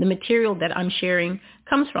the material that I'm sharing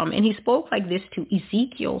comes from. And he spoke like this to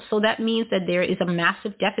Ezekiel. So that means that there is a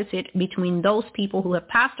massive deficit between those people who have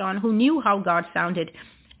passed on, who knew how God sounded,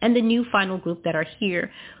 and the new final group that are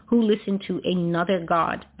here, who listen to another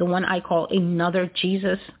God, the one I call another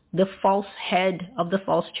Jesus, the false head of the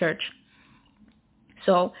false church.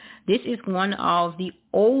 So this is one of the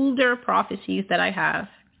older prophecies that I have.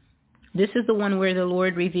 This is the one where the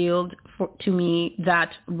Lord revealed to me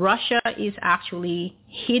that Russia is actually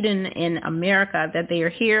hidden in America, that they are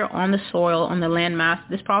here on the soil, on the landmass.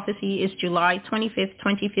 This prophecy is July 25th,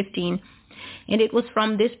 2015. And it was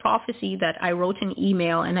from this prophecy that I wrote an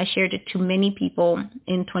email, and I shared it to many people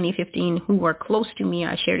in 2015 who were close to me.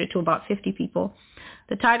 I shared it to about 50 people.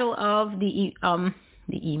 The title of the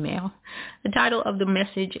title of the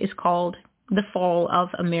message is called The Fall of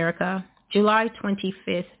America, July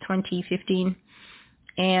 25th, 2015.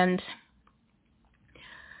 And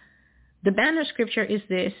the banner scripture is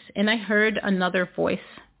this: "And I heard another voice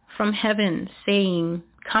from heaven saying,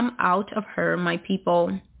 'Come out of her, my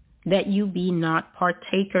people, that you be not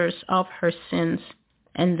partakers of her sins,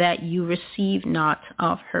 and that you receive not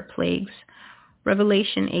of her plagues.'"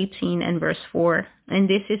 Revelation 18 and verse 4. And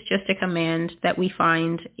this is just a command that we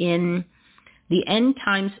find in the end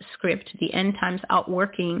times script, the end times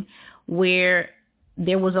outworking, where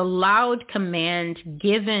there was a loud command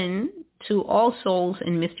given to all souls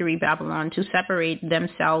in Mystery Babylon to separate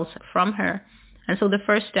themselves from her. And so the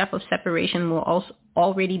first step of separation will also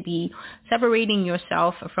already be separating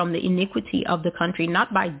yourself from the iniquity of the country,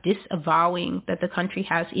 not by disavowing that the country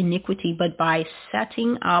has iniquity, but by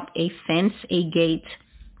setting up a fence, a gate,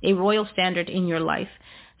 a royal standard in your life,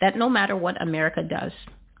 that no matter what America does,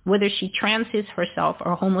 whether she transes herself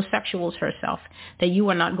or homosexuals herself, that you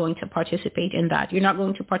are not going to participate in that. You're not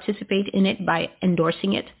going to participate in it by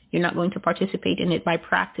endorsing it. You're not going to participate in it by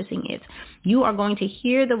practicing it. You are going to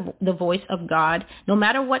hear the voice of God, no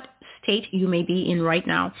matter what state you may be in right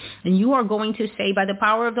now. And you are going to say, by the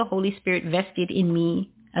power of the Holy Spirit vested in me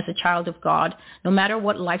as a child of God, no matter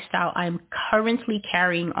what lifestyle I am currently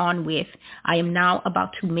carrying on with, I am now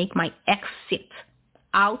about to make my exit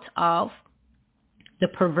out of the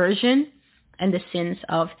perversion and the sins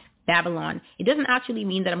of Babylon. It doesn't actually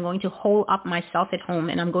mean that I'm going to hole up myself at home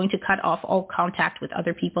and I'm going to cut off all contact with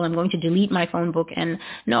other people. I'm going to delete my phone book. And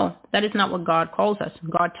no, that is not what God calls us.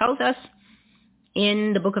 God tells us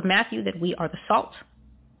in the book of Matthew that we are the salt.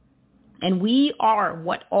 And we are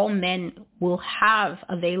what all men will have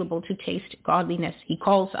available to taste godliness. He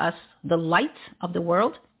calls us the light of the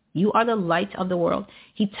world. You are the light of the world.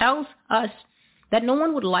 He tells us that no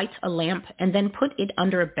one would light a lamp and then put it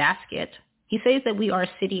under a basket. He says that we are a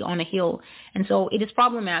city on a hill. And so it is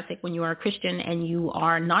problematic when you are a Christian and you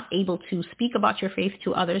are not able to speak about your faith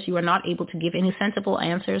to others. You are not able to give any sensible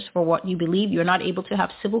answers for what you believe. You're not able to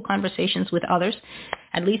have civil conversations with others,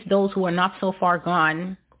 at least those who are not so far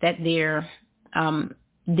gone that they're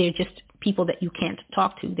just people that you can't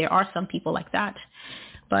talk to. There are some people like that.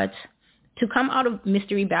 But to come out of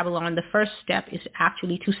Mystery Babylon, the first step is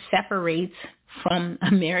actually to separate from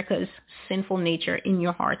America's sinful nature in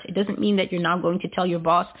your heart. It doesn't mean that you're now going to tell your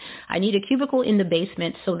boss, I need a cubicle in the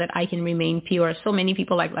basement so that I can remain pure. So many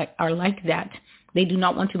people are like that. They do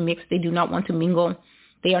not want to mix. They do not want to mingle.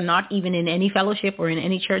 They are not even in any fellowship or in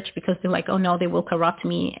any church because they're like, oh no, they will corrupt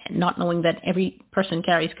me, not knowing that every person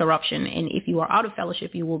carries corruption. And if you are out of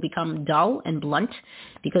fellowship, you will become dull and blunt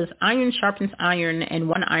because iron sharpens iron, and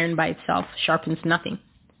one iron by itself sharpens nothing.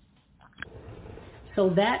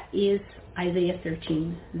 So that is Isaiah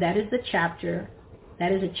 13. That is the chapter.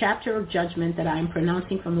 That is a chapter of judgment that I am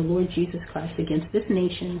pronouncing from the Lord Jesus Christ against this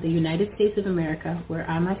nation, the United States of America, where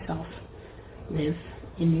I myself live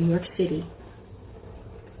in New York City.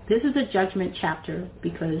 This is a judgment chapter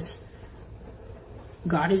because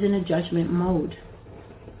God is in a judgment mode.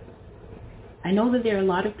 I know that there are a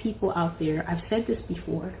lot of people out there, I've said this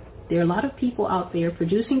before, there are a lot of people out there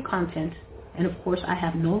producing content, and of course I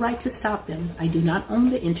have no right to stop them. I do not own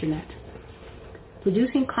the internet.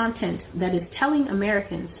 Producing content that is telling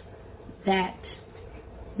Americans that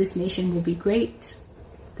this nation will be great,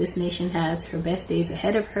 this nation has her best days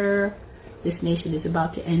ahead of her, this nation is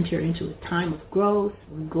about to enter into a time of growth,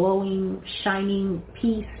 glowing, shining,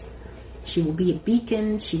 peace. She will be a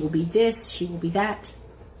beacon. She will be this. She will be that.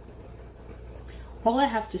 All I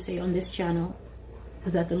have to say on this channel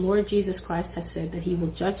is that the Lord Jesus Christ has said that he will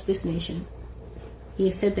judge this nation. He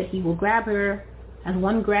has said that he will grab her as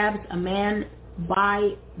one grabs a man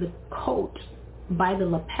by the coat, by the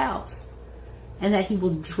lapels, and that he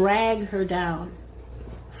will drag her down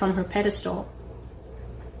from her pedestal.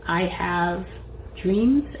 I have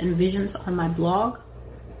dreams and visions on my blog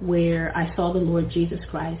where I saw the Lord Jesus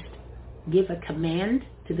Christ give a command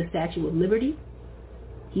to the Statue of Liberty.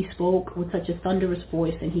 He spoke with such a thunderous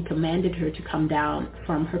voice and he commanded her to come down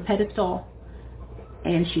from her pedestal,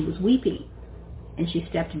 and she was weeping and she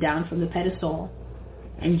stepped down from the pedestal,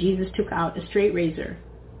 and Jesus took out a straight razor,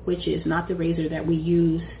 which is not the razor that we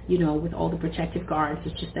use, with all the protective guards.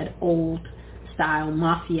 It's just that old style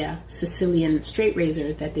mafia Sicilian straight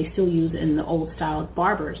razor that they still use in the old style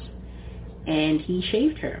barbers. And he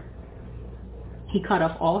shaved her. He cut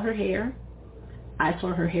off all her hair. I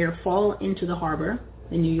saw her hair fall into the harbor,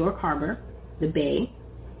 the New York harbor, the bay.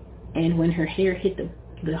 And when her hair hit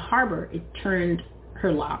the harbor, it turned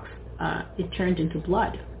her locks. It turned into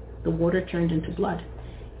blood. The water turned into blood.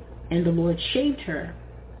 And the Lord shaved her.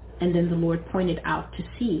 And then the Lord pointed out to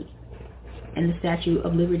sea. And the Statue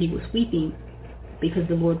of Liberty was weeping because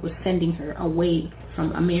the Lord was sending her away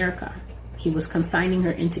from America. He was consigning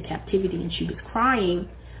her into captivity, and she was crying,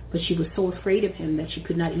 but she was so afraid of him that she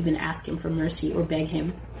could not even ask him for mercy or beg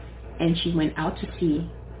him. And she went out to sea,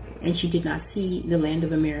 and she did not see the land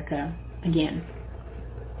of America again.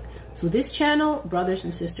 So this channel, brothers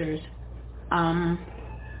and sisters,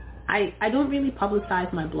 I don't really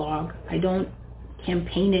publicize my blog. I don't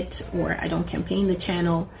campaign it, or I don't campaign the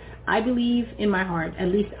channel. I believe in my heart, at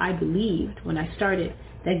least I believed when I started,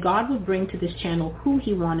 that God would bring to this channel who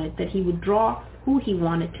he wanted, that he would draw who he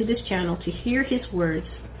wanted to this channel to hear his words.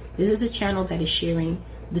 This is a channel that is sharing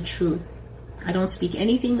the truth. I don't speak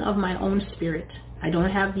anything of my own spirit. I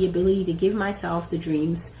don't have the ability to give myself the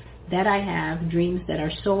dreams that I have, dreams that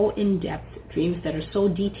are so in-depth, dreams that are so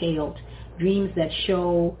detailed, dreams that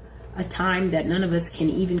show a time that none of us can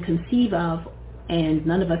even conceive of and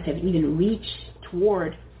none of us have even reached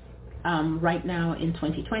toward right now in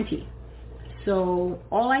 2020. So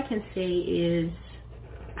all I can say is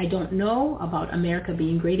I don't know about America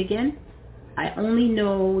being great again. I only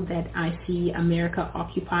know that I see America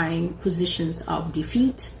occupying positions of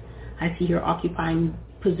defeat. I see her occupying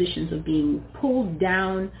positions of being pulled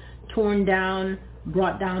down, torn down,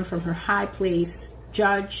 brought down from her high place,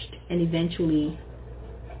 judged, and eventually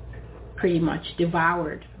pretty much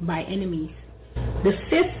devoured by enemies. The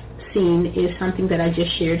fifth scene is something that I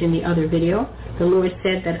just shared in the other video. The Lord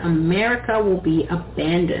said that America will be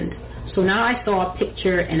abandoned. So now I saw a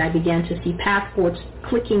picture and I began to see passports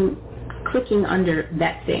clicking under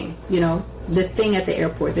that thing, the thing at the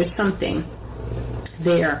airport. There's something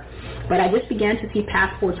there. But I just began to see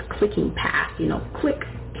passports clicking past, click,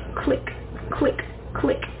 click, click,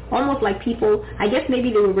 click. Almost like people, I guess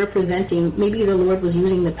maybe they were representing, maybe the Lord was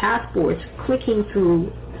using the passports clicking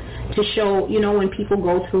through to show, when people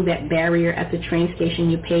go through that barrier at the train station,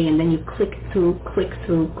 you pay and then you click through, click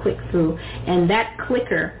through, click through. And that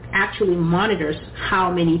clicker actually monitors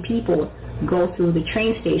how many people go through the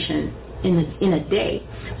train station in a day.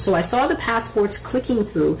 So I saw the passports clicking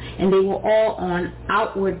through, and they were all on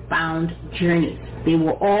outward bound journeys. They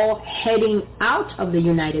were all heading out of the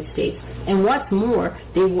United States. And what's more,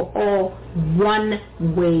 they were all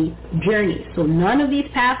one-way journeys. So none of these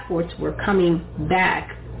passports were coming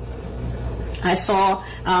back. I saw,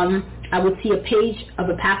 I would see a page of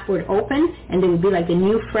a passport open, and there would be like a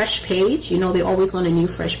new fresh page. They always want a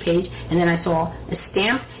new fresh page. And then I saw a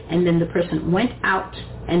stamp, and then the person went out,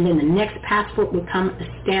 and then the next passport would come,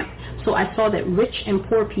 a stamp. So I saw that rich and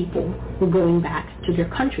poor people were going back to their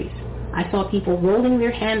countries. I saw people rolling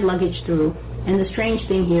their hand luggage through, and the strange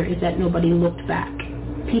thing here is that nobody looked back.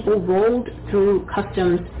 People rolled through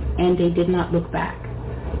customs and they did not look back.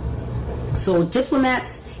 So diplomats,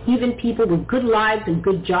 even people with good lives and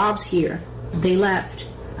good jobs here, they left.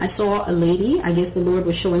 I saw a lady, I guess the Lord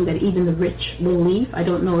was showing that even the rich will leave. I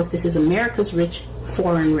don't know if this is America's rich,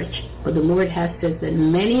 foreign rich, but the Lord has said that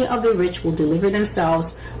many of the rich will deliver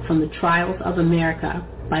themselves from the trials of America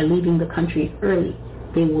by leaving the country early.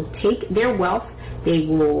 They will take their wealth, they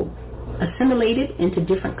will assimilate it into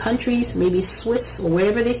different countries, maybe Swiss or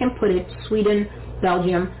wherever they can put it, Sweden,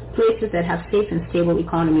 Belgium, places that have safe and stable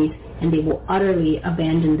economies, and they will utterly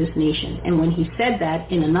abandon this nation. And when he said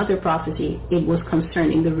that in another prophecy, it was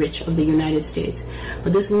concerning the rich of the United States.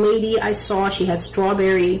 But this lady I saw, she had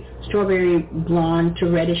strawberry blonde to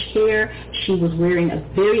reddish hair. She was wearing a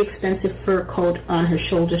very expensive fur coat on her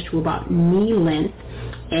shoulders to about knee length,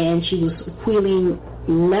 and she was wheeling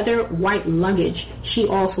leather white luggage. She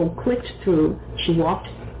also clicked through. She walked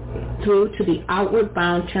through to the outward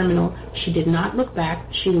bound terminal. She did not look back.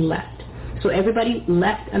 She left. So everybody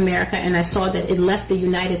left America, and I saw that it left the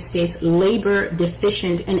United States labor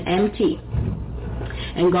deficient and empty.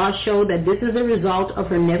 And God showed that this is the result of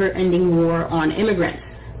her never-ending war on immigrants.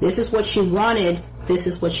 This is what she wanted. This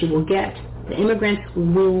is what she will get. The immigrants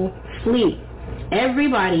will flee.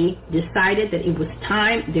 Everybody decided that it was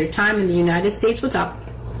time, their time in the United States was up.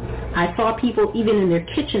 I saw people even in their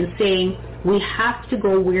kitchens saying, we have to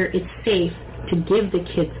go where it's safe to give the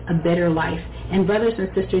kids a better life. And brothers and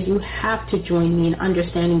sisters, you have to join me in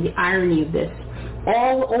understanding the irony of this.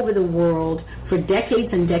 All over the world, for decades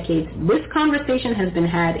and decades, this conversation has been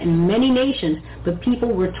had in many nations, but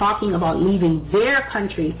people were talking about leaving their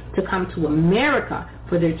country to come to America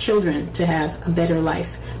for their children to have a better life.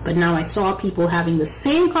 But now I saw people having the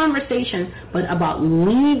same conversation, but about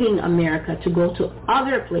leaving America to go to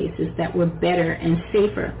other places that were better and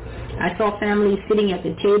safer. I saw families sitting at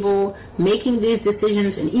the table making these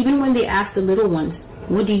decisions, and even when they asked the little ones,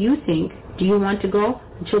 what do you think? Do you want to go?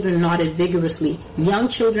 The children nodded vigorously,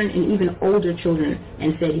 young children and even older children,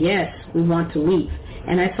 and said, yes, we want to leave.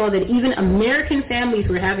 And I saw that even American families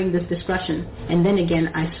were having this discussion. And then again,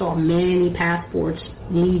 I saw many passports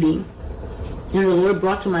leaving. And the Lord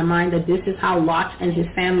brought to my mind that this is how Lot and his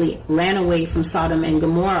family ran away from Sodom and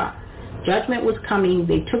Gomorrah. Judgment was coming.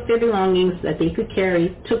 They took their belongings that they could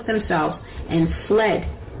carry, took themselves, and fled.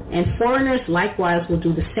 And foreigners likewise will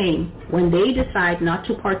do the same when they decide not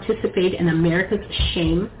to participate in America's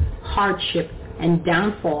shame, hardship, and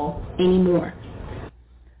downfall anymore.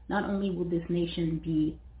 Not only will this nation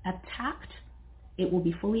be attacked, it will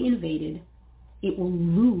be fully invaded, it will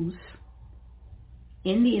lose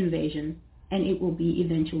in the invasion, and it will be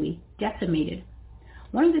eventually decimated.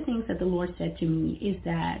 One of the things that the Lord said to me is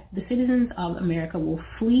that the citizens of America will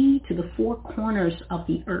flee to the four corners of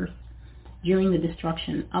the earth during the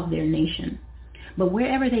destruction of their nation. But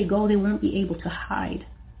wherever they go, they won't be able to hide.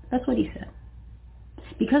 That's what he said.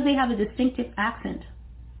 Because they have a distinctive accent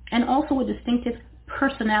and also a distinctive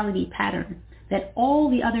personality pattern that all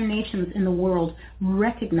the other nations in the world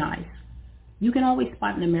recognize. You can always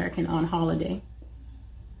spot an American on holiday.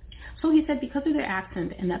 So he said because of their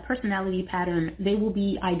accent and that personality pattern, they will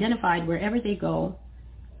be identified wherever they go.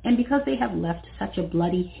 And because they have left such a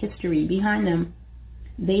bloody history behind them,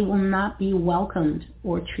 they will not be welcomed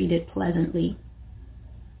or treated pleasantly.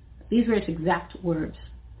 These were his exact words.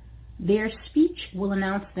 Their speech will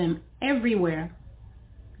announce them everywhere.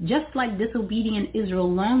 Just like disobedient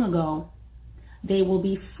Israel long ago, they will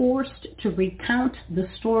be forced to recount the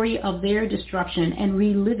story of their destruction and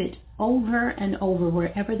relive it over and over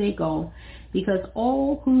wherever they go, because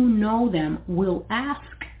all who know them will ask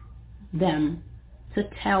them to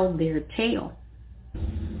tell their tale.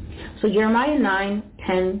 So Jeremiah 9,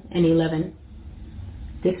 10, and 11,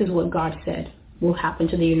 this is what God said will happen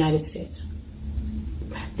to the United States.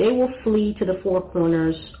 They will flee to the four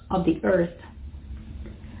corners of the earth.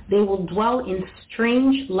 They will dwell in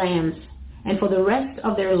strange lands, and for the rest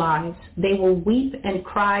of their lives, they will weep and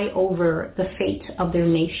cry over the fate of their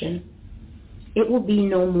nation. It will be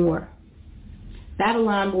no more.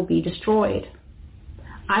 Babylon will be destroyed.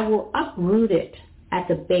 I will uproot it at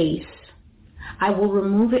the base. I will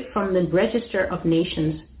remove it from the register of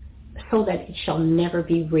nations so that it shall never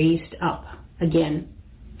be raised up again.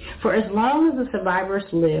 For as long as the survivors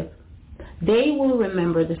live, they will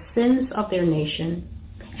remember the sins of their nation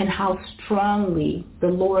and how strongly the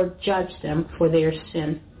Lord judged them for their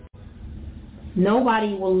sin.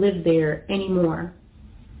 Nobody will live there anymore.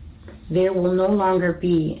 There will no longer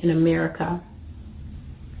be an America.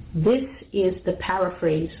 This is the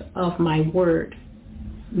paraphrase of my word.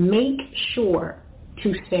 Make sure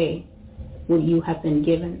to say what you have been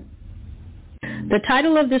given. The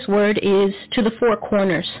title of this word is To the Four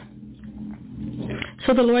Corners.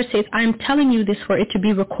 So the Lord says, I am telling you this for it to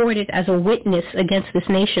be recorded as a witness against this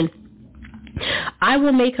nation. I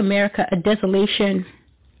will make America a desolation.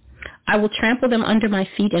 I will trample them under my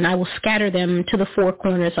feet, and I will scatter them to the four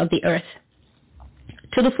corners of the earth.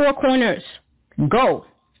 To the four corners, go.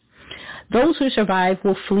 Those who survive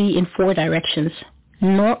will flee in four directions,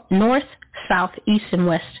 north, south, east, and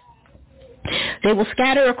west. They will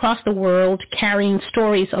scatter across the world, carrying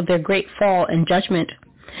stories of their great fall and judgment.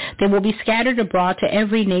 They will be scattered abroad to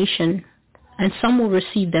every nation, and some will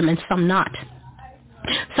receive them and some not.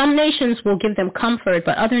 Some nations will give them comfort,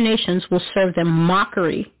 but other nations will serve them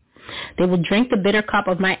mockery. They will drink the bitter cup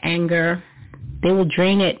of my anger. They will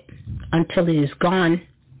drain it until it is gone.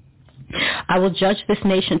 I will judge this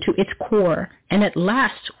nation to its core, and at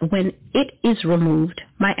last, when it is removed,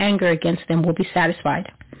 my anger against them will be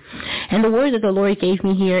satisfied. And the word that the Lord gave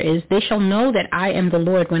me here is, they shall know that I am the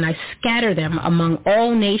Lord when I scatter them among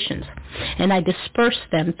all nations, and I disperse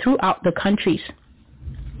them throughout the countries.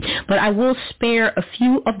 But I will spare a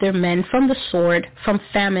few of their men from the sword, from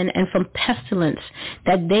famine, and from pestilence,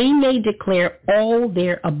 that they may declare all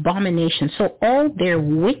their abominations. So all their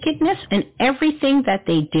wickedness and everything that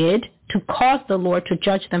they did to cause the Lord to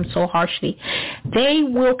judge them so harshly, they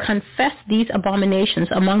will confess these abominations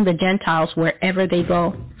among the Gentiles wherever they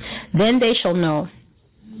go. Then they shall know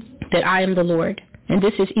that I am the Lord. And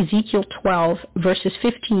this is Ezekiel 12, verses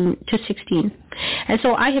 15 to 16. And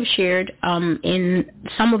so I have shared in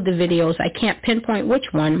some of the videos, I can't pinpoint which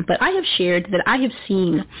one, but I have shared that I have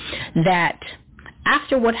seen that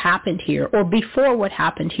after what happened here, or before what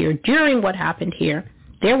happened here, during what happened here,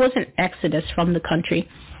 there was an exodus from the country.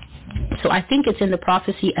 So I think it's in the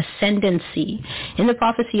prophecy Ascendancy. In the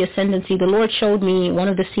prophecy Ascendancy, the Lord showed me one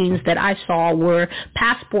of the scenes that I saw were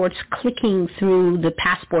passports clicking through the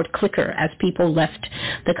passport clicker as people left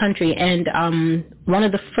the country. And one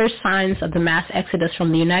of the first signs of the mass exodus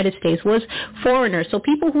from the United States was foreigners. So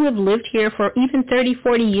people who have lived here for even 30,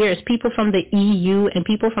 40 years, people from the EU and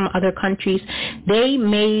people from other countries, they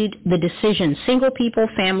made the decision, single people,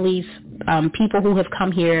 families, people who have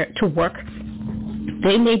come here to work,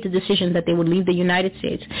 they made the decision that they would leave the United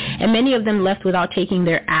States. And many of them left without taking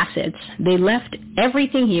their assets. They left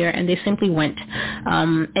everything here and they simply went.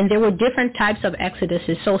 And there were different types of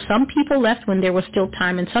exoduses. So some people left when there was still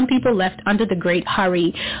time, and some people left under the great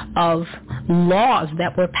hurry of laws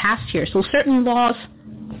that were passed here. So certain laws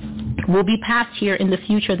will be passed here in the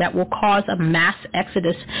future that will cause a mass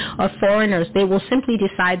exodus of foreigners. They will simply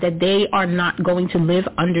decide that they are not going to live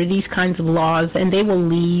under these kinds of laws, and they will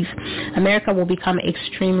leave. America will become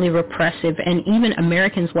extremely repressive, and even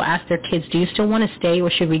Americans will ask their kids, do you still want to stay or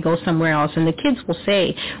should we go somewhere else? And the kids will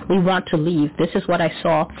say, we want to leave. This is what I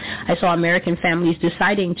saw. I saw American families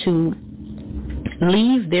deciding to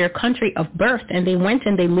leave their country of birth, and they went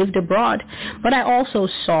and they lived abroad. But I also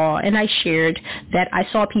saw, and I shared, that I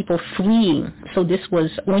saw people fleeing. So this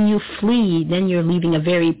was, when you flee, then you're leaving a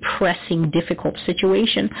very pressing, difficult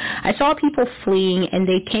situation. I saw people fleeing, and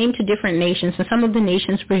they came to different nations, and some of the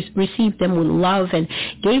nations received them with love and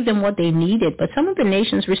gave them what they needed, but some of the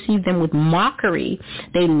nations received them with mockery.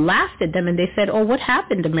 They laughed at them, and they said, oh, what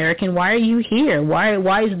happened, American? Why are you here?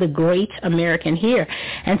 Why is the great American here?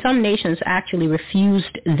 And some nations actually refused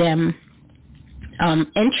them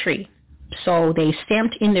entry. So they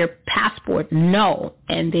stamped in their passport no,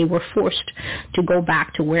 and they were forced to go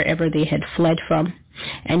back to wherever they had fled from.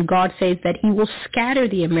 And God says that he will scatter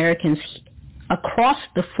the Americans across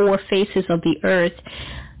the four faces of the earth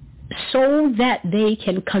so that they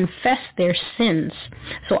can confess their sins.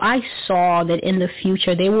 So I saw that in the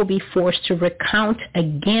future they will be forced to recount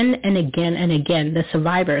again and again and again, the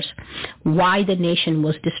survivors, why the nation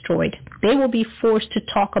was destroyed. They will be forced to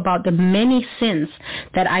talk about the many sins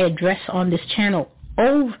that I address on this channel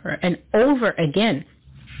over and over again.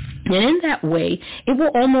 And in that way, it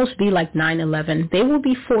will almost be like 9/11. They will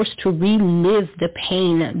be forced to relive the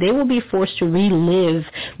pain. They will be forced to relive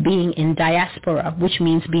being in diaspora, which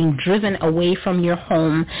means being driven away from your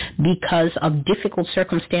home because of difficult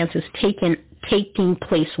circumstances taking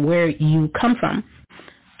place where you come from.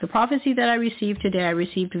 The prophecy that I received today, I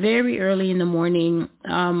received very early in the morning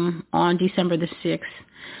on December the 6th.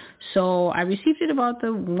 So I received it about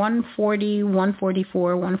the 140,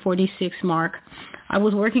 144, 146 mark. I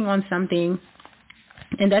was working on something,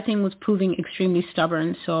 and that thing was proving extremely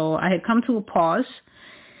stubborn. So I had come to a pause,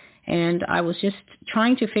 And I was just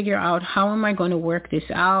trying to figure out how am I going to work this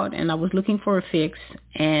out, and I was looking for a fix,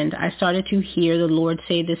 and I started to hear the Lord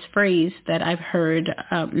say this phrase that I've heard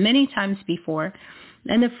many times before,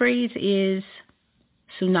 and the phrase is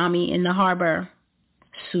tsunami in the harbor,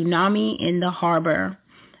 tsunami in the harbor.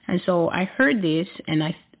 And so I heard this, and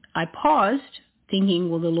I paused, thinking,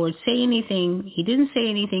 will the Lord say anything? He didn't say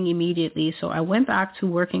anything immediately, so I went back to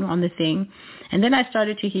working on the thing. And then I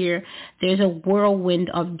started to hear there's a whirlwind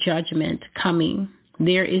of judgment coming.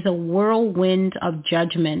 There is a whirlwind of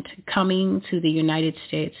judgment coming to the United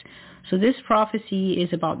States. So this prophecy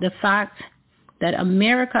is about the fact that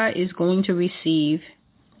America is going to receive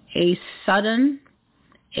a sudden,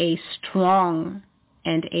 a strong,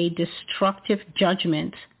 and a destructive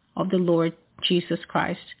judgment of the Lord Jesus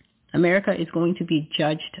Christ. America is going to be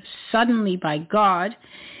judged suddenly by God,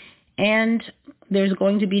 and there's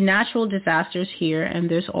going to be natural disasters here, and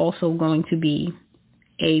there's also going to be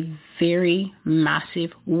a very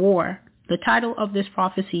massive war. The title of this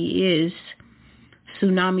prophecy is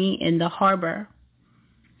Tsunami in the Harbor.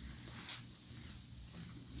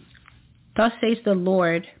 Thus says the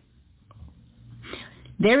Lord,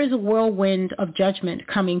 there is a whirlwind of judgment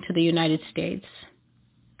coming to the United States.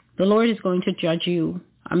 The Lord is going to judge you,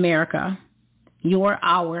 America. Your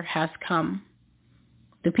hour has come.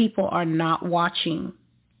 The people are not watching.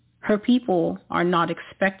 Her people are not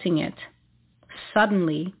expecting it.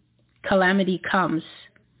 Suddenly, calamity comes.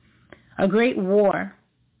 A great war,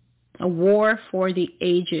 a war for the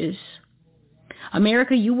ages.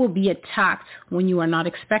 America, you will be attacked when you are not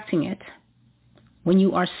expecting it, when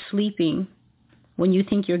you are sleeping, when you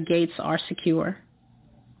think your gates are secure.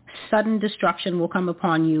 Sudden destruction will come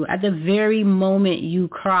upon you at the very moment you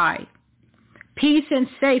cry, peace and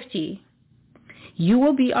safety. You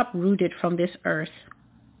will be uprooted from this earth.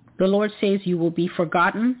 The Lord says you will be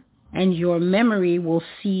forgotten, and your memory will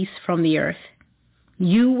cease from the earth.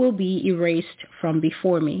 You will be erased from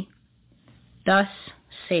before me. Thus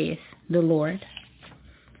saith the Lord.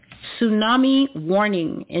 Tsunami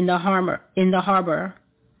warning in the harbor.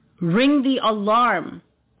 Ring the alarm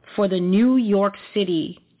for the New York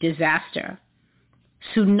City disaster.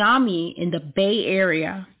 Tsunami in the Bay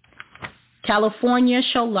Area. California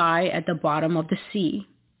shall lie at the bottom of the sea.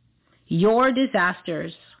 Your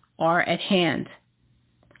disasters are at hand.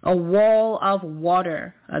 A wall of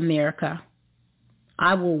water, America.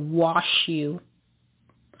 I will wash you.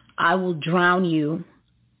 I will drown you.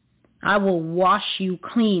 I will wash you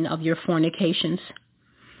clean of your fornications.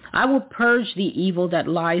 I will purge the evil that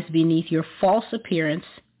lies beneath your false appearance,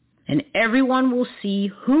 and everyone will see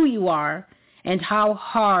who you are and how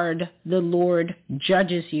hard the Lord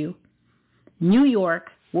judges you. New York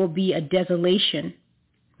will be a desolation,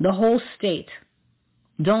 the whole state.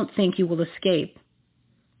 Don't think you will escape.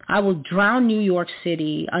 I will drown New York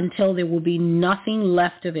City until there will be nothing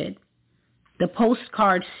left of it. The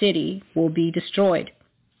postcard city will be destroyed.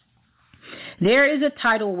 There is a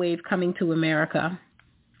tidal wave coming to America.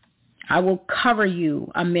 I will cover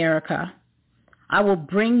you, America. I will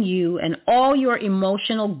bring you and all your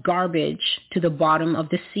emotional garbage to the bottom of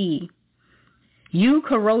the sea. You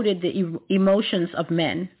corroded the emotions of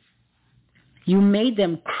men. You made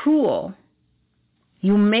them cruel.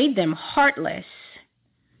 You made them heartless.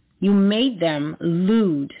 You made them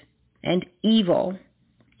lewd and evil,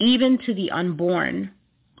 even to the unborn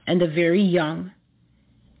and the very young.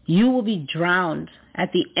 You will be drowned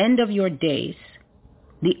at the end of your days.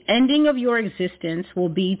 The ending of your existence will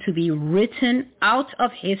be to be written out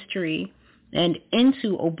of history and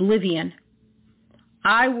into oblivion.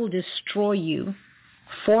 I will destroy you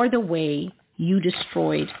for the way you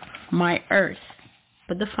destroyed my earth.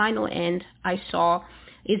 But the final end I saw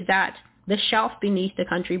is that the shelf beneath the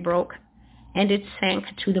country broke and it sank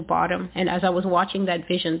to the bottom. And as I was watching that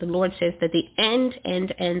vision, the Lord says that the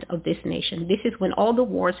end of this nation, this is when all the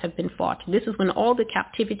wars have been fought, this is when all the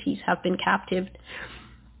captivities have been captived,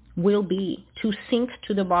 will be to sink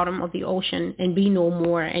to the bottom of the ocean and be no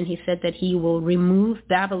more. And he said that he will remove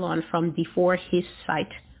Babylon from before his sight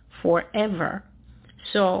forever.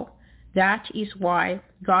 So that is why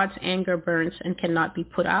God's anger burns and cannot be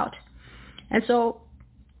put out. And so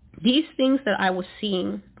these things that I was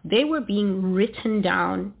seeing, they were being written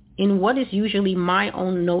down in what is usually my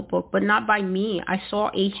own notebook, but not by me. I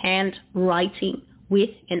saw a hand writing with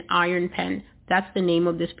an iron pen. That's the name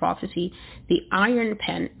of this prophecy, the iron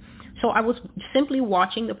pen. So I was simply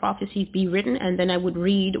watching the prophecies be written, and then I would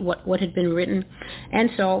read what had been written. And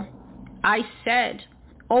so I said,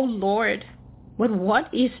 oh Lord,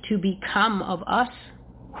 what is to become of us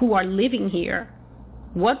who are living here?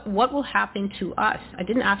 What will happen to us? I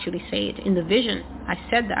didn't actually say it in the vision. I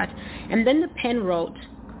said that. And then the pen wrote,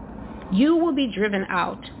 You will be driven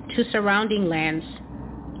out to surrounding lands,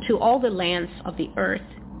 to all the lands of the earth.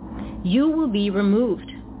 You will be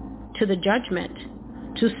removed to the judgment,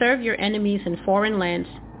 to serve your enemies in foreign lands.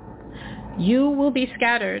 You will be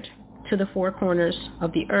scattered to the four corners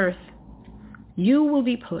of the earth. You will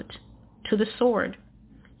be put to the sword.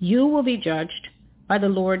 You will be judged by the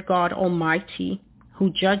Lord God Almighty,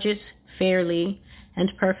 who judges fairly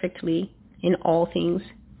and perfectly in all things.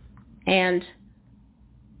 And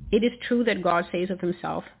it is true that God says of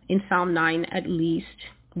himself, in Psalm 9 at least,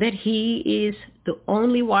 that he is the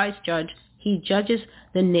only wise judge. He judges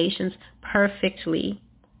the nations perfectly.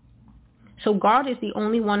 So God is the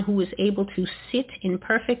only one who is able to sit in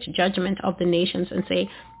perfect judgment of the nations and say,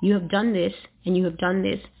 you have done this and you have done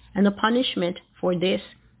this, and the punishment for this,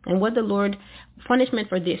 and what the Lord, punishment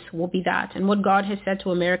for this will be that. And what God has said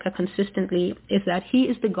to America consistently is that he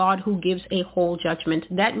is the God who gives a whole judgment.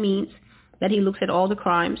 That means that he looks at all the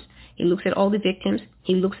crimes, he looks at all the victims,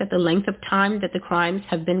 he looks at the length of time that the crimes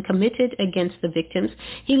have been committed against the victims.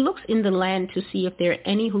 He looks in the land to see if there are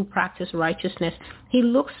any who practice righteousness. He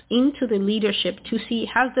looks into the leadership to see,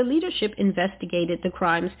 has the leadership investigated the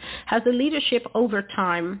crimes? Has the leadership over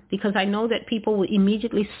time, because I know that people will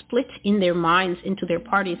immediately split in their minds into their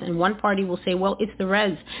parties, and one party will say, well, it's the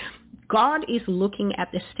res. God is looking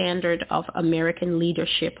at the standard of American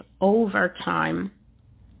leadership over time.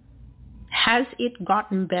 Has it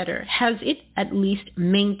gotten better? Has it at least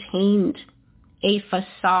maintained a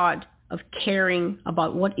facade of caring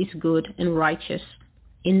about what is good and righteous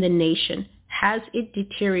in the nation? Has it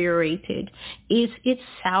deteriorated? Is it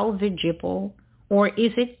salvageable? Or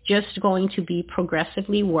is it just going to be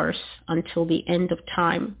progressively worse until the end of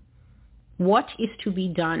time? What is to be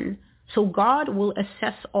done? So God will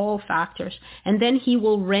assess all factors, and then he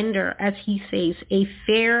will render, as he says, a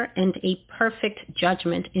fair and a perfect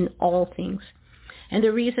judgment in all things. And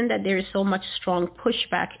the reason that there is so much strong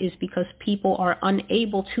pushback is because people are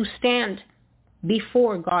unable to stand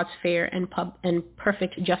before God's fair and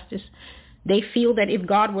perfect justice. They feel that if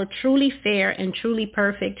God were truly fair and truly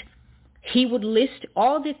perfect, he would list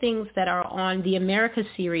all the things that are on the America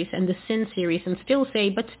series and the Sin series and still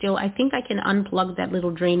say, but still, I think I can unplug that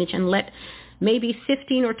little drainage and let maybe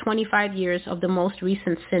 15 or 25 years of the most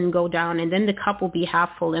recent sin go down, and then the cup will be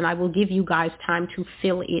half full, and I will give you guys time to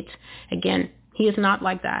fill it. Again, he is not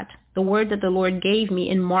like that. The word that the Lord gave me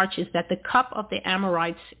in March is that the cup of the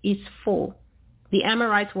Amorites is full. The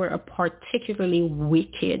Amorites were a particularly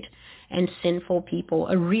wicked and sinful people,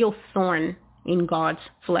 a real thorn in God's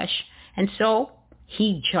flesh. And so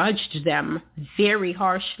he judged them very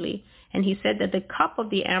harshly. And he said that the cup of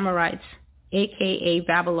the Amorites, a.k.a.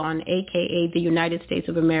 Babylon, a.k.a. the United States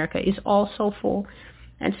of America, is also full.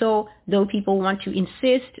 And so though people want to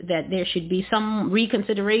insist that there should be some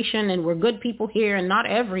reconsideration and we're good people here and not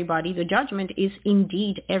everybody, the judgment is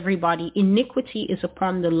indeed everybody. Iniquity is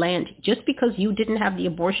upon the land. Just because you didn't have the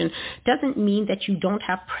abortion doesn't mean that you don't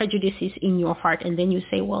have prejudices in your heart. And then you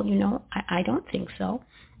say, well, I don't think so.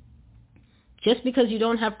 Just because you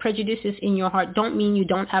don't have prejudices in your heart don't mean you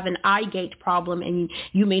don't have an eye gate problem, and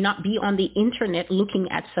you may not be on the internet looking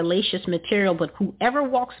at salacious material, but whoever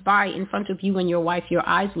walks by in front of you and your wife, your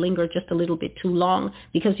eyes linger just a little bit too long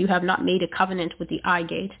because you have not made a covenant with the eye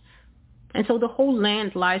gate. And so the whole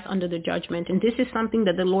land lies under the judgment, and this is something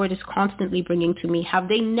that the Lord is constantly bringing to me. Have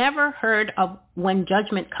they never heard of when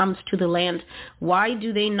judgment comes to the land? Why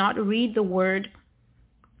do they not read the word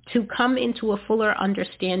to come into a fuller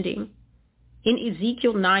understanding? In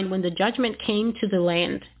Ezekiel 9, when the judgment came to the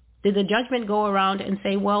land, did the judgment go around and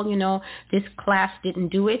say, well, this class didn't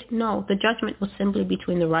do it? No, the judgment was simply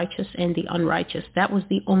between the righteous and the unrighteous. That was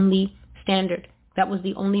the only standard. That was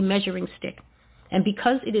the only measuring stick. And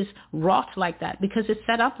because it is wrought like that, because it's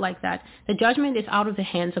set up like that, the judgment is out of the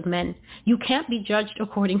hands of men. You can't be judged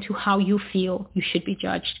according to how you feel you should be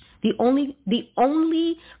judged. The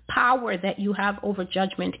only power that you have over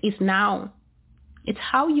judgment is now. It's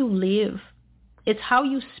how you live. It's how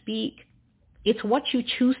you speak. It's what you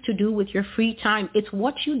choose to do with your free time. It's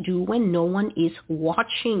what you do when no one is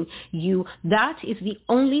watching you. That is the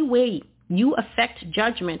only way you affect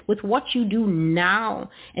judgment, with what you do now.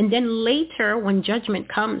 And then later, when judgment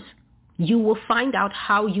comes, you will find out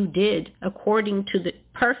how you did according to the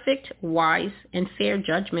perfect, wise, and fair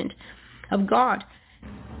judgment of God.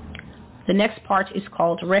 The next part is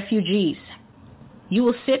called refugees. You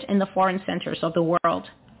will sit in the foreign centers of the world.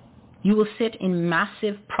 You will sit in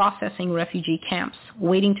massive processing refugee camps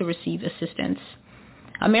waiting to receive assistance.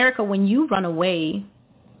 America, when you run away,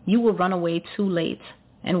 you will run away too late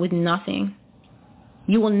and with nothing.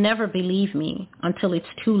 You will never believe me until it's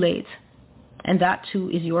too late, and that too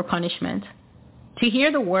is your punishment. To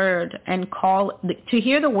hear the word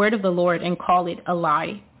of the Lord and call it a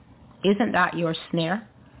lie, isn't that your snare?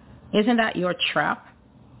 Isn't that your trap?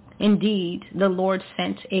 Indeed, the Lord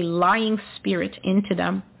sent a lying spirit into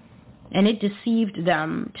them, and it deceived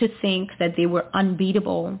them to think that they were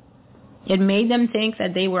unbeatable. It made them think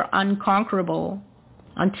that they were unconquerable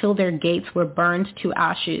until their gates were burned to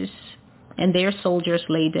ashes and their soldiers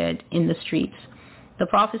lay dead in the streets. The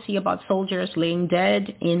prophecy about soldiers laying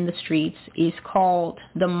dead in the streets is called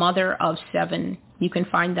the Mother of Seven. You can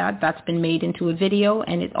find that. That's been made into a video,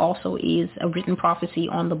 and it also is a written prophecy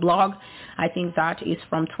on the blog. I think that is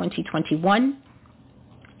from 2021.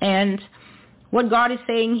 And what God is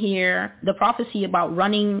saying here, the prophecy about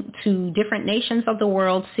running to different nations of the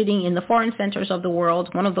world, sitting in the foreign centers of the world,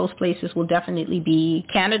 one of those places will definitely be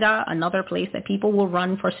Canada. Another place that people will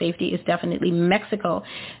run for safety is definitely Mexico.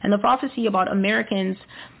 And the prophecy about Americans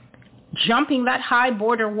jumping that high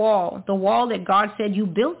border wall, the wall that God said you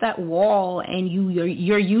built that wall and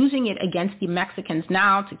you're using it against the Mexicans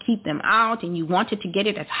now to keep them out, and you wanted to get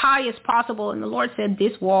it as high as possible. And the Lord said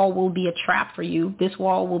this wall will be a trap for you. This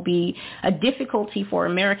wall will be a difficulty for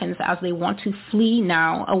Americans as they want to flee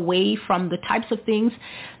now away from the types of things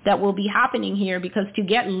that will be happening here, because to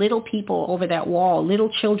get little people over that wall, little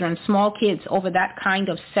children, small kids over that kind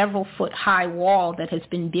of several foot high wall that has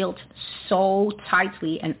been built so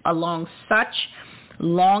tightly and along such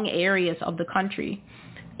long areas of the country,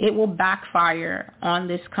 it will backfire on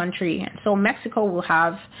this country. So Mexico will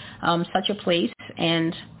have such a place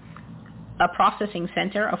and a processing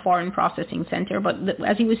center, a foreign processing center. But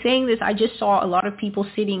as he was saying this, I just saw a lot of people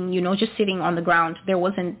sitting, just sitting on the ground. There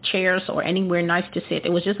wasn't chairs or anywhere nice to sit.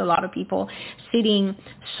 It was just a lot of people sitting,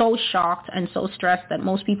 so shocked and so stressed that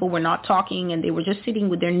most people were not talking, and they were just sitting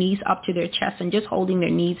with their knees up to their chest and just holding their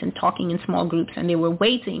knees and talking in small groups. And they were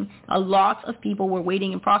waiting. A lot of people were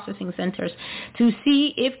waiting in processing centers to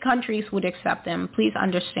see if countries would accept them. Please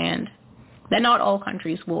understand that not all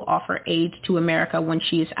countries will offer aid to America when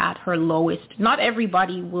she is at her lowest. Not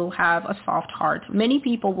everybody will have a soft heart. Many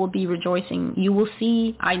people will be rejoicing. You will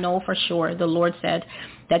see, I know for sure, the Lord said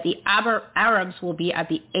that the Arabs will be at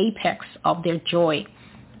the apex of their joy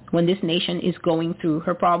when this nation is going through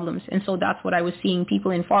her problems. And so that's what I was seeing,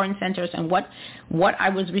 people in foreign centers. And what I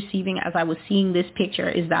was receiving as I was seeing this picture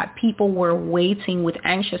is that people were waiting with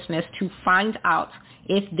anxiousness to find out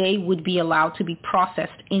if they would be allowed to be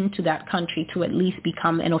processed into that country to at least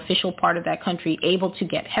become an official part of that country, able to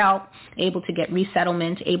get help, able to get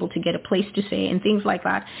resettlement, able to get a place to stay, and things like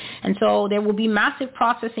that. And so there will be massive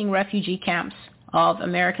processing refugee camps of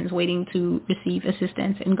Americans waiting to receive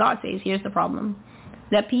assistance. And God says, here's the problem,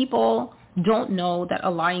 that people don't know that a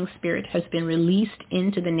lying spirit has been released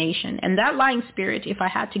into the nation. And that lying spirit, if I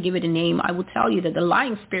had to give it a name, I would tell you that the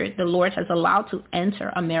lying spirit the Lord has allowed to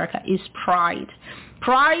enter America is pride.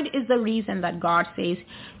 Pride is the reason that God says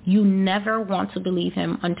you never want to believe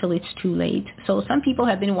him until it's too late. So some people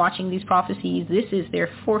have been watching these prophecies. This is their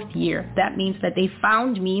fourth year. That means that they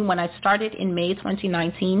found me when I started in May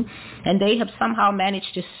 2019, and they have somehow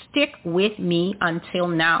managed to stick with me until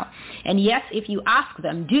now. And yes, if you ask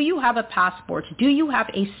them, do you have a passport? Do you have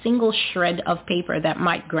a single shred of paper that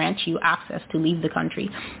might grant you access to leave the country?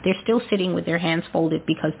 They're still sitting with their hands folded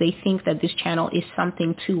because they think that this channel is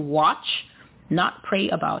something to watch, not pray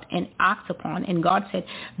about and act upon. And God said,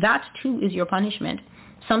 that too is your punishment.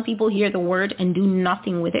 Some people hear the word and do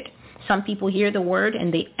nothing with it. Some people hear the word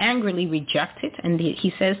and they angrily reject it. And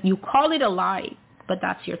he says, you call it a lie, but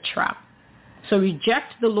that's your trap. So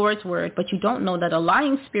reject the Lord's word, but you don't know that a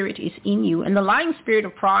lying spirit is in you. And the lying spirit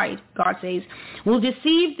of pride, God says, will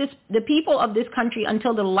deceive the people of this country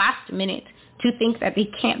until the last minute to think that they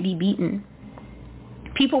can't be beaten.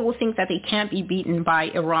 People will think that they can't be beaten by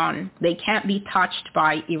Iran. They can't be touched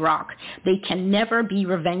by Iraq. They can never be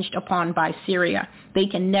revenged upon by Syria. They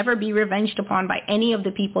can never be revenged upon by any of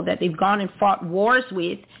the people that they've gone and fought wars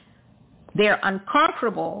with. They're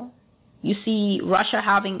unconquerable. You see Russia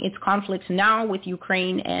having its conflicts now with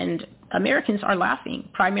Ukraine, and Americans are laughing,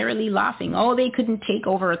 primarily laughing. Oh, they couldn't take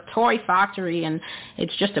over a toy factory, and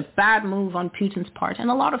it's just a bad move on Putin's part.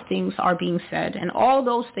 And a lot of things are being said, and all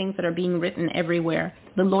those things that are being written everywhere,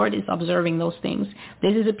 the Lord is observing those things.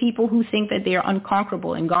 This is a people who think that they are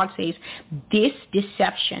unconquerable, and God says, this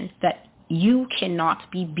deception that you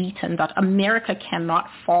cannot be beaten, that America cannot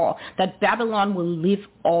fall, that Babylon will live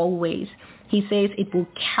always. He says it will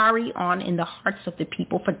carry on in the hearts of the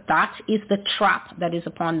people, for that is the trap that is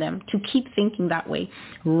upon them, to keep thinking that way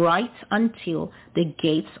right until the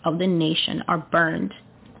gates of the nation are burned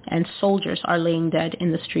and soldiers are laying dead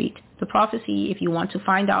in the street. The prophecy, if you want to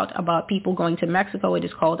find out about people going to Mexico, it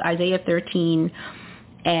is called Isaiah 13.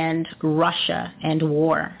 and Russia and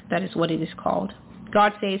war. That is what it is called.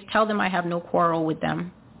 God says, tell them I have no quarrel with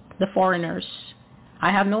them, the foreigners.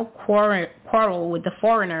 I have no quarrel with the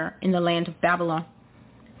foreigner in the land of Babylon.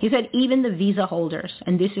 He said, even the visa holders,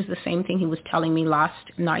 and this is the same thing he was telling me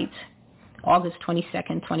last night, August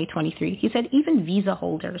 22nd, 2023. He said, even visa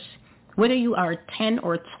holders, whether you are a 10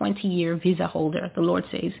 or 20-year visa holder, the Lord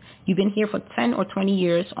says, you've been here for 10 or 20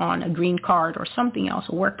 years on a green card or something else,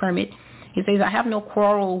 a work permit. He says, I have no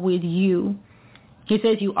quarrel with you. He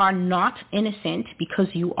says, you are not innocent because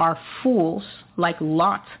you are fools like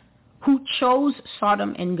Lot, who chose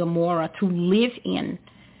Sodom and Gomorrah to live in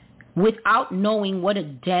without knowing what a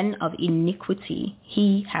den of iniquity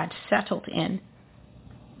he had settled in.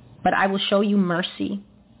 But I will show you mercy.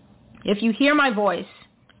 If you hear my voice,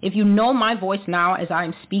 if you know my voice now as I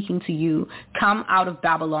am speaking to you, come out of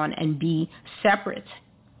Babylon and be separate.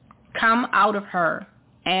 Come out of her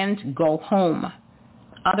and go home.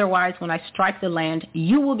 Otherwise, when I strike the land,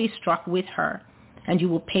 you will be struck with her, and you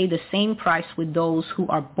will pay the same price with those who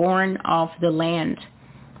are born of the land.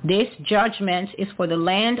 This judgment is for the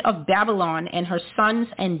land of Babylon and her sons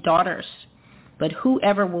and daughters. But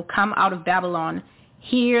whoever will come out of Babylon,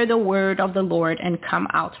 hear the word of the Lord and come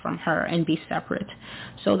out from her and be separate.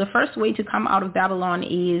 So the first way to come out of Babylon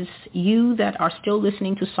is you that are still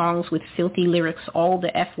listening to songs with filthy lyrics, all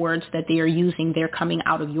the F words that they are using, they're coming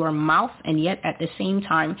out of your mouth, and yet at the same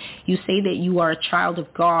time you say that you are a child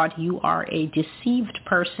of God. You are a deceived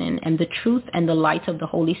person, and the truth and the light of the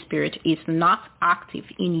Holy Spirit is not active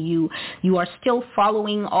in you. You are still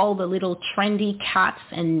following all the little trendy cats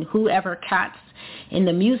and whoever cats in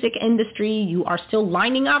the music industry. You are still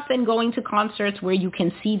lining up and going to concerts where you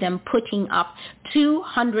can see them putting up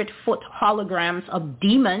 200-foot holograms of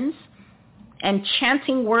demons and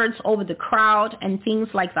chanting words over the crowd and things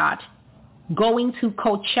like that. Going to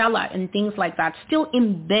Coachella and things like that, still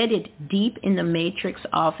embedded deep in the matrix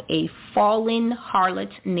of a fallen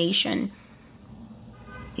harlot nation.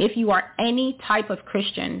 If you are any type of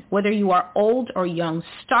Christian, whether you are old or young,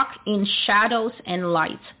 stuck in shadows and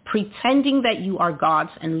lights, pretending that you are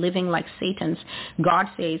God's and living like Satan's, God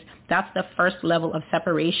says that's the first level of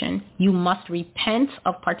separation. You must repent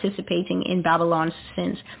of participating in Babylon's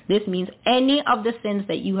sins. This means any of the sins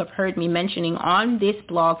that you have heard me mentioning on this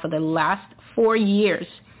blog for the last 4 years.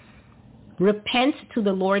 Repent to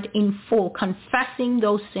the Lord in full, confessing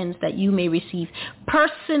those sins that you may receive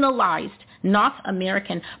personalized, not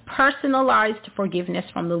American, personalized forgiveness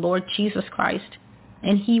from the Lord Jesus Christ,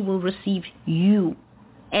 and he will receive you.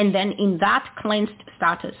 And then in that cleansed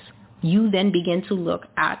status, you then begin to look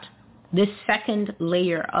at this second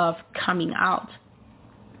layer of coming out.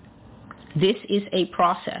 This is a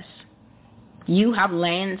process. You have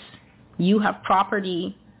lands, you have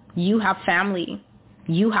property, you have family,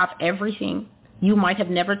 you have everything. You might have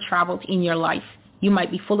never traveled in your life. You might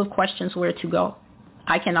be full of questions where to go.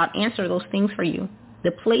 I cannot answer those things for you.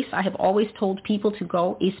 The place I have always told people to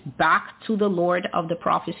go is back to the Lord of the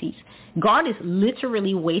prophecies. God is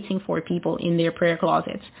literally waiting for people in their prayer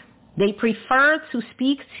closets. They prefer to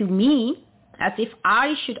speak to me as if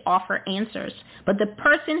I should offer answers. But the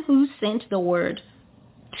person who sent the word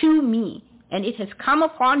to me, and it has come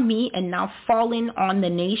upon me and now fallen on the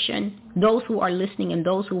nation, those who are listening and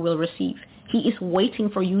those who will receive. He is waiting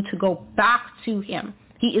for you to go back to him.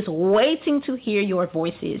 He is waiting to hear your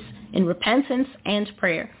voices in repentance and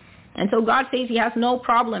prayer. And so God says he has no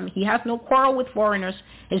problem. He has no quarrel with foreigners.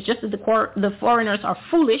 It's just that the foreigners are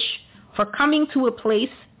foolish for coming to a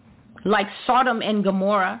place like Sodom and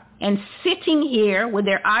Gomorrah and sitting here with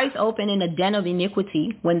their eyes open in a den of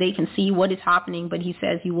iniquity when they can see what is happening. But he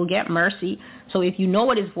says you will get mercy. So if you know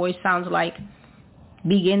what his voice sounds like,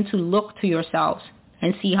 begin to look to yourselves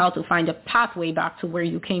and see how to find a pathway back to where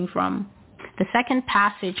you came from. The second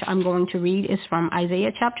passage I'm going to read is from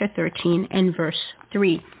Isaiah chapter 13 and verse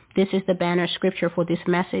 3. This is the banner scripture for this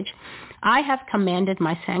message. I have commanded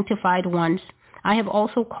my sanctified ones. I have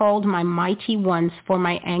also called my mighty ones for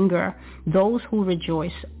my anger, those who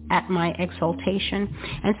rejoice at my exaltation.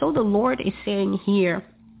 And so the Lord is saying here,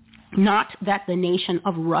 not that the nation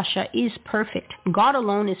of Russia is perfect. God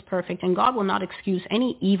alone is perfect, and God will not excuse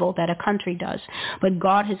any evil that a country does. But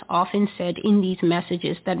God has often said in these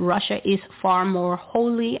messages that Russia is far more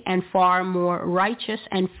holy and far more righteous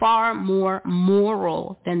and far more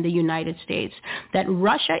moral than the United States. That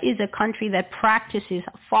Russia is a country that practices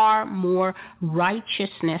far more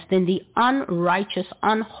righteousness than the unrighteous,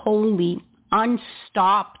 unholy,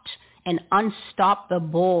 unstopped, and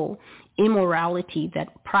unstoppable immorality that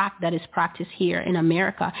is practiced here in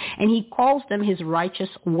America. And he calls them his righteous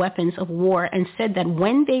weapons of war and said that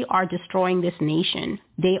when they are destroying this nation,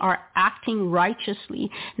 They are acting righteously.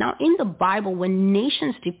 Now, in the Bible, when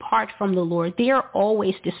nations depart from the Lord, they are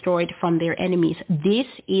always destroyed from their enemies. This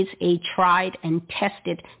is a tried and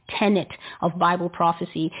tested tenet of Bible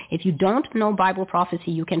prophecy. If you don't know Bible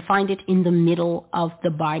prophecy, you can find it in the middle of the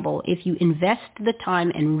Bible. If you invest the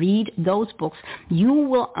time and read those books, you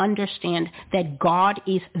will understand that God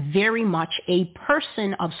is very much a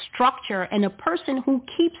person of structure and a person who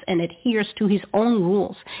keeps and adheres to his own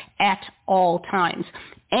rules at all times.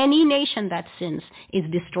 Any nation that sins is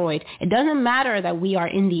destroyed. It doesn't matter that we are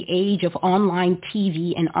in the age of online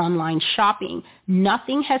TV and online shopping.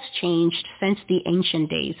 Nothing has changed since the ancient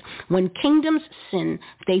days. When kingdoms sin,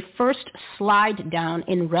 they first slide down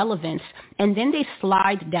in relevance, and then they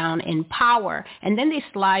slide down in power, and then they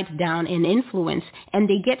slide down in influence, and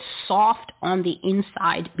they get soft on the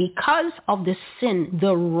inside because of the sin,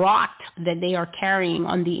 the rot that they are carrying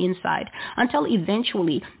on the inside, until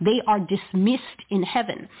eventually they are dismissed in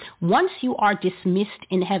heaven. Once you are dismissed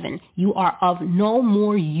in heaven, you are of no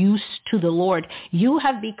more use to the Lord. You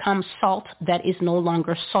have become salt that is no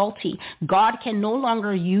longer salty. God can no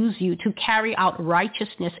longer use you to carry out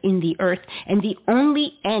righteousness in the earth. And the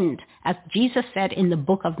only end, as Jesus said in the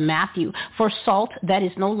book of Matthew, for salt that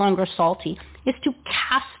is no longer salty is to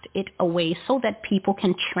cast it away so that people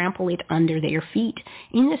can trample it under their feet.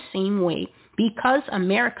 In the same way, because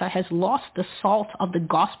America has lost the salt of the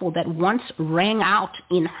gospel that once rang out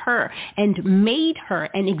in her and made her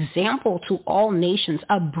an example to all nations,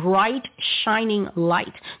 a bright, shining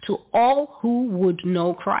light to all who would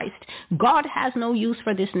know Christ, God has no use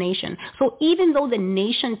for this nation. So even though the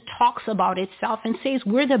nation talks about itself and says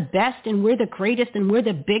we're the best and we're the greatest and we're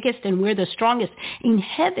the biggest and we're the strongest, in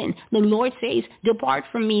heaven the Lord says, "Depart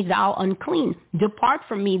from me, thou unclean. Depart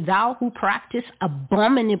from me, thou who practice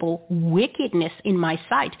abominable wickedness in my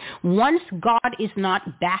sight." Once God is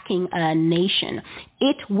not backing a nation,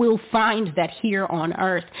 it will find that here on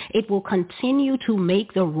earth, it will continue to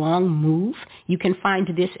make the wrong move. You can find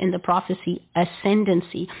this in the prophecy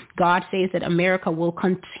Ascendancy. God says that America will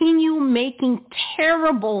continue making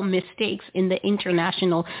terrible mistakes in the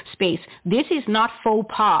international space. This is not faux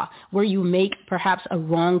pas where you make perhaps a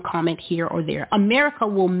wrong comment here or there. America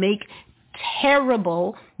will make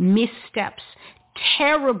terrible missteps,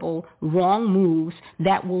 terrible wrong moves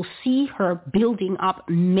that will see her building up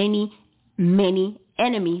many, many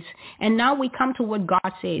enemies. And now we come to what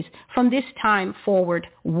God says. From this time forward,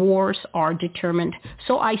 wars are determined.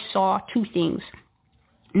 So I saw two things.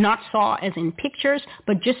 Not saw as in pictures,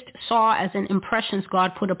 but just saw as in impressions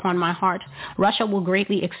God put upon my heart. Russia will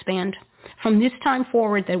greatly expand. From this time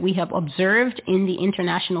forward that we have observed in the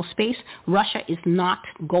international space, Russia is not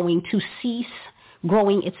going to cease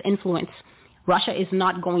growing its influence. Russia is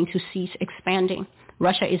not going to cease expanding.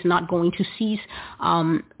 Russia is not going to cease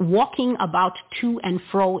walking about to and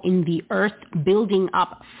fro in the earth, building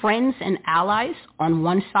up friends and allies on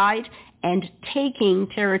one side and taking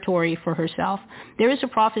territory for herself. There is a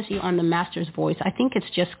prophecy on the Master's Voice. I think it's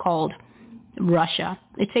just called Russia.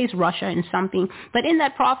 It says Russia in something. But in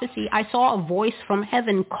that prophecy, I saw a voice from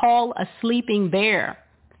heaven call a sleeping bear.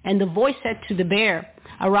 And the voice said to the bear,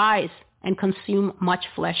 "Arise and consume much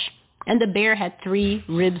flesh." And the bear had 3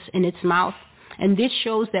 ribs in its mouth. And this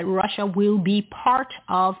shows that Russia will be part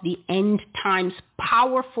of the end times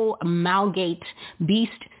powerful amalgate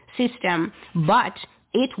beast system, but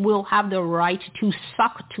it will have the right to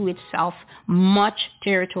suck to itself much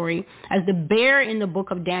territory. As the bear in the book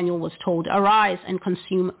of Daniel was told, "Arise and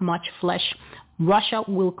consume much flesh." Russia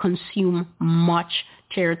will consume much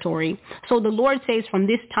territory. So the Lord says from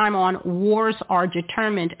this time on, wars are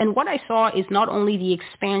determined. And what I saw is not only the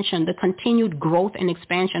expansion, the continued growth and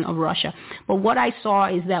expansion of Russia, but what I saw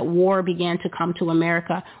is that war began to come to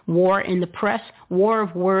America. War in the press, war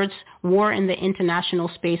of words, war in the international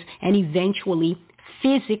space, and eventually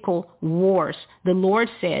physical wars. The Lord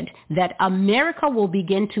said that America will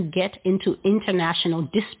begin to get into international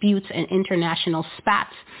disputes and international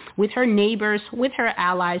spats with her neighbors, with her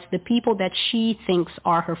allies, the people that she thinks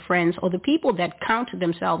are her friends, or the people that count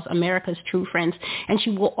themselves America's true friends. And she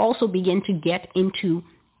will also begin to get into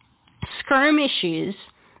skirmishes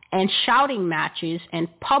and shouting matches and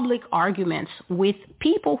public arguments with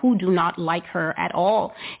people who do not like her at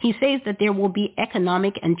all. He says that there will be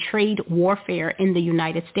economic and trade warfare in the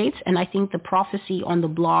United States, and I think the prophecy on the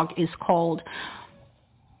blog is called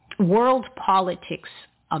World Politics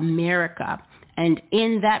America. And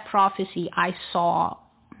in that prophecy, I saw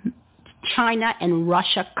China and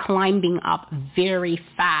Russia climbing up very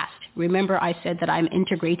fast. Remember, I said that I'm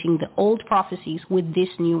integrating the old prophecies with this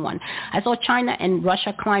new one. I saw China and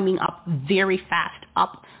Russia climbing up very fast,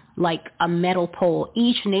 up like a metal pole.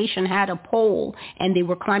 Each nation had a pole, and they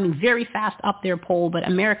were climbing very fast up their pole, but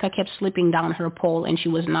America kept slipping down her pole, and she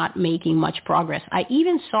was not making much progress. I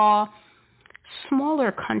even saw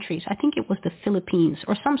smaller countries, I think it was the Philippines,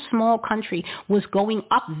 or some small country was going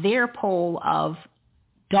up their pole of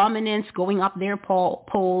dominance, going up their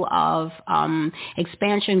pole of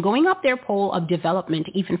expansion, going up their pole of development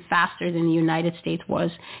even faster than the United States was.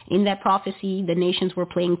 In that prophecy, the nations were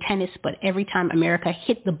playing tennis, but every time America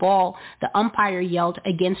hit the ball, the umpire yelled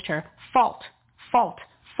against her, fault, fault,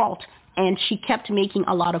 fault. And she kept making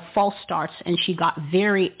a lot of false starts, and she got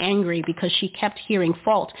very angry because she kept hearing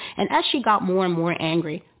fault. And as she got more and more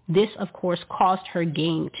angry, this, of course, caused her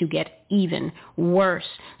game to get even worse.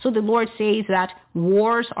 So the Lord says that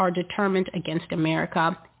wars are determined against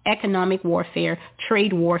America, economic warfare,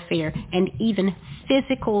 trade warfare, and even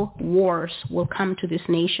physical wars will come to this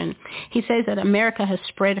nation. He says that America has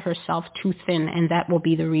spread herself too thin, and that will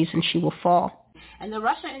be the reason she will fall. And the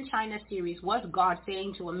Russia and China series was God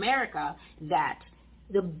saying to America that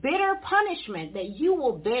the bitter punishment that you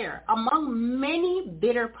will bear, among many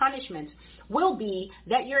bitter punishments, will be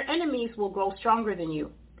that your enemies will grow stronger than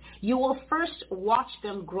you. You will first watch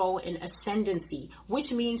them grow in ascendancy,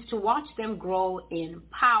 which means to watch them grow in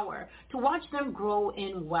power, to watch them grow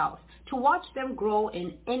in wealth, to watch them grow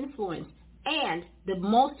in influence, and the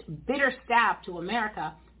most bitter stab to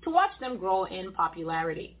America, to watch them grow in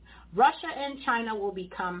popularity. Russia and China will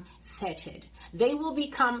become feted. They will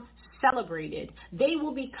become celebrated. They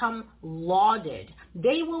will become lauded.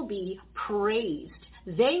 They will be praised.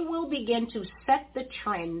 They will begin to set the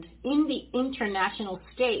trend in the international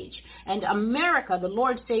stage. And America, the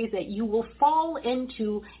Lord says that you will fall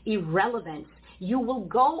into irrelevance. You will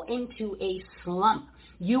go into a slump.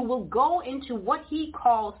 You will go into what he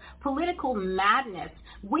calls political madness,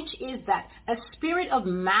 which is that a spirit of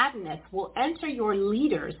madness will enter your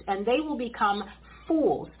leaders and they will become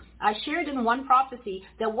fools. I shared in one prophecy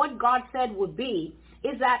that what God said would be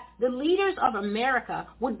is that the leaders of America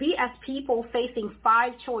would be as people facing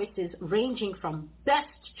 5 choices ranging from best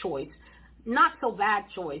choice, not so bad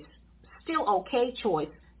choice, still okay choice,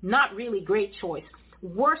 not really great choice,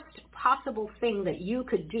 worst possible thing that you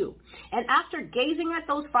could do. And after gazing at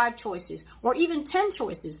those 5 choices, or even 10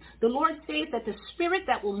 choices, the Lord says that the spirit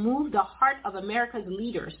that will move the heart of America's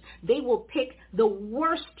leaders, they will pick the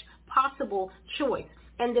worst possible choice.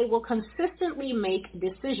 And they will consistently make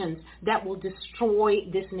decisions that will destroy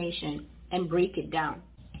this nation and break it down.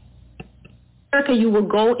 America, you will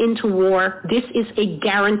go into war. This is a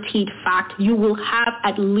guaranteed fact. You will have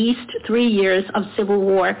at least 3 years of civil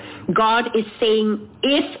war. God is saying,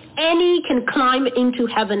 if any can climb into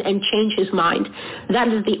heaven and change his mind, that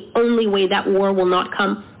is the only way that war will not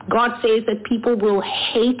come. God says that people will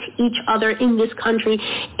hate each other in this country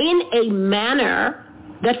in a manner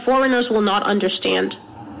that foreigners will not understand.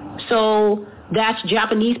 So that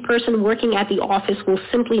Japanese person working at the office will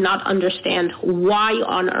simply not understand why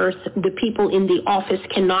on earth the people in the office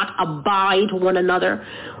cannot abide one another,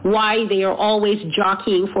 why they are always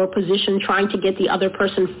jockeying for a position, trying to get the other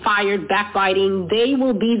person fired, backbiting. They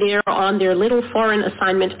will be there on their little foreign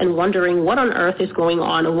assignment and wondering what on earth is going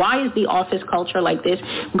on. Why is the office culture like this?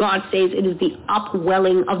 God says it is the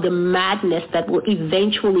upwelling of the madness that will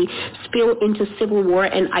eventually spill into civil war.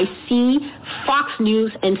 And I see Fox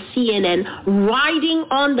News and CNN riding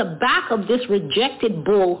on the back of this rejected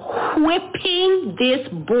bull, whipping this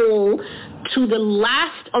bull to the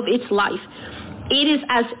last of its life. It is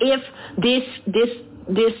as if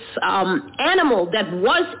this animal that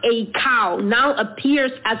was a cow now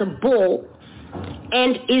appears as a bull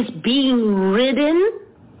and is being ridden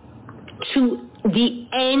to the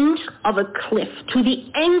end of a cliff, to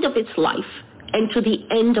the end of its life, and to the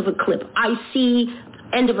end of a cliff. I see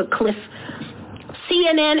end of a cliff.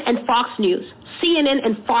 CNN and Fox News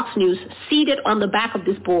seated on the back of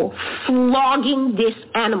this bull, flogging this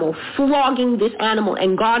animal,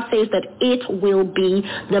 and God says that it will be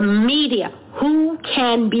the media who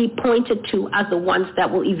can be pointed to as the ones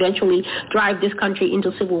that will eventually drive this country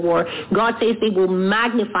into civil war. God says they will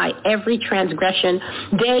magnify every transgression.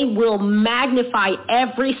 They will magnify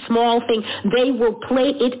every small thing. They will play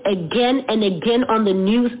it again and again on the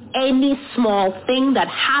news. Any small thing that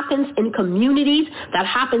happens in communities, that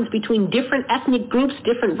happens between different ethnic groups,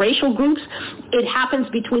 different racial groups, it happens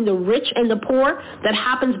between the rich and the poor, that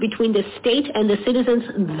happens between the state and the citizens,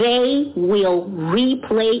 they will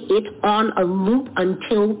replay it on a loop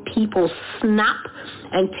until people snap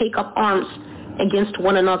and take up arms against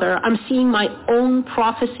one another. I'm seeing my own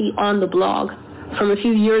prophecy on the blog from a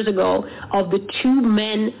few years ago of the 2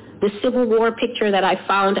 men the Civil War picture that I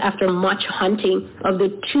found after much hunting of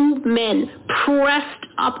the two men pressed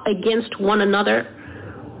up against one another,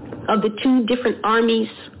 of the two different armies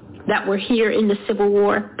that were here in the Civil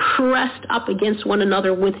War, pressed up against one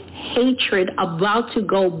another with hatred, about to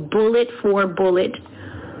go bullet for bullet.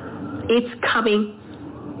 It's coming.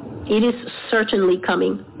 It is certainly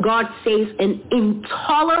coming. God says an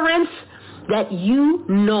intolerance that you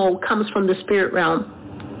know comes from the spirit realm.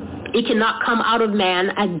 It cannot come out of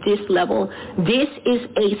man at this level. This is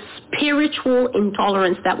a spiritual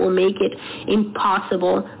intolerance that will make it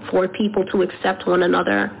impossible for people to accept one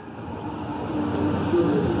another.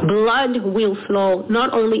 Blood will flow,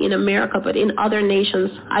 not only in America, but in other nations.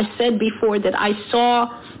 I said before that I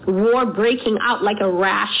saw war breaking out like a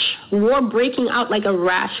rash. War breaking out like a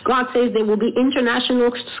rash. God says there will be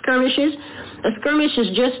international skirmishes. A skirmish is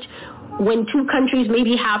just when two countries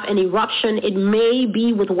maybe have an eruption. It may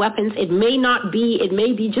be with weapons. It may not be. It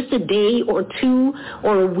may be just a day or two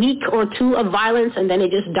or a week or two of violence, and then it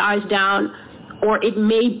just dies down. Or it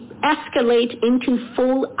may escalate into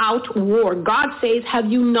full-out war. God says,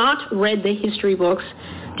 have you not read the history books?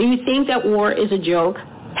 Do you think that war is a joke?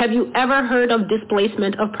 Have you ever heard of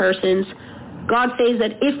displacement of persons? God says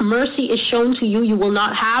that if mercy is shown to you, you will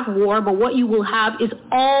not have war, but what you will have is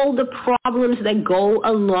all the problems that go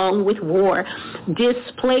along with war.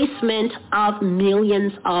 Displacement of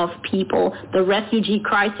millions of people. The refugee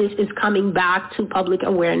crisis is coming back to public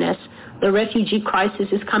awareness. The refugee crisis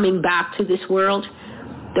is coming back to this world.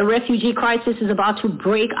 The refugee crisis is about to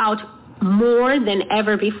break out more than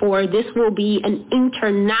ever before. This will be an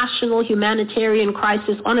international humanitarian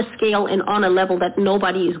crisis on a scale and on a level that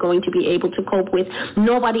nobody is going to be able to cope with.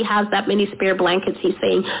 Nobody has that many spare blankets, he's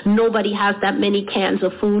saying. Nobody has that many cans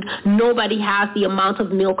of food. Nobody has the amount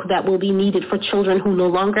of milk that will be needed for children who no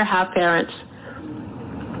longer have parents.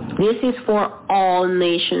 This is for all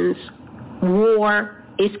nations. War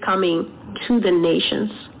is coming to the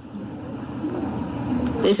nations.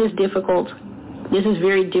 This is difficult. This is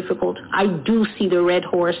very difficult. I do see the red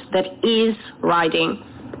horse that is riding.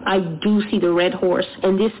 I do see the red horse.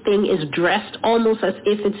 And this thing is dressed almost as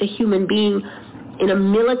if it's a human being in a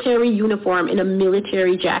military uniform, in a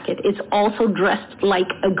military jacket. It's also dressed like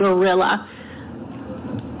a gorilla,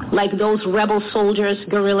 like those rebel soldiers,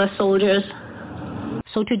 guerrilla soldiers.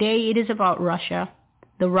 So today it is about Russia,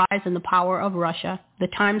 the rise and the power of Russia, the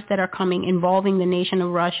times that are coming involving the nation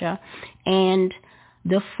of Russia, and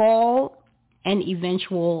the fall and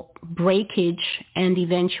eventual breakage and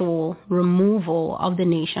eventual removal of the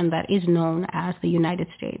nation that is known as the United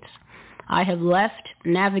States. I have left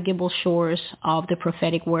navigable shores of the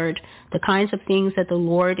prophetic word. The kinds of things that the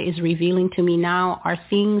Lord is revealing to me now are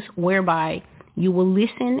things whereby you will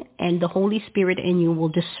listen and the Holy Spirit in you will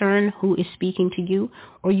discern who is speaking to you,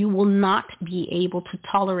 or you will not be able to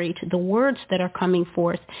tolerate the words that are coming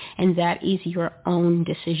forth, and that is your own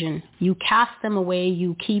decision. You cast them away,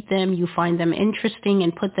 you keep them, you find them interesting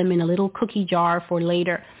and put them in a little cookie jar for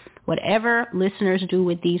later. Whatever listeners do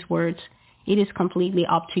with these words, it is completely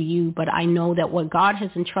up to you, but I know that what God has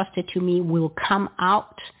entrusted to me will come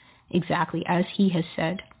out exactly as he has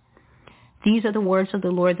said. These are the words of the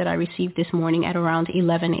Lord that I received this morning at around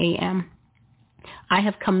 11 a.m. I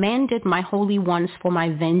have commanded my holy ones for my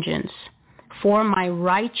vengeance, for my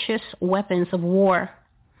righteous weapons of war.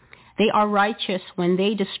 They are righteous when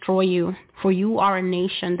they destroy you, for you are a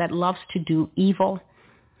nation that loves to do evil.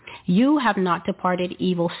 You have not departed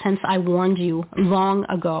evil since I warned you long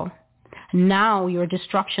ago. Now your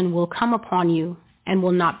destruction will come upon you and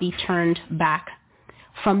will not be turned back.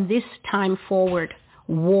 From this time forward,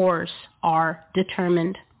 wars are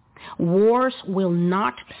determined. Wars will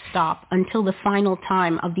not stop until the final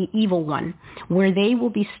time of the evil one, where they will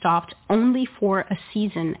be stopped only for a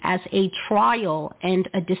season as a trial and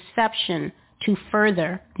a deception to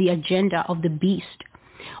further the agenda of the beast.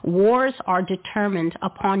 Wars are determined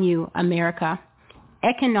upon you, America.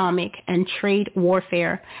 Economic and trade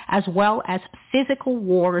warfare, as well as physical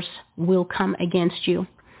wars, will come against you.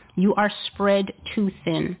 You are spread too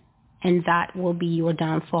thin, and that will be your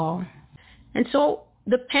downfall. And so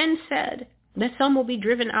the pen said that some will be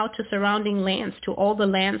driven out to surrounding lands, to all the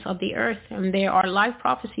lands of the earth. And there are live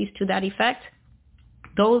prophecies to that effect.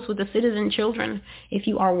 Those with the citizen children, if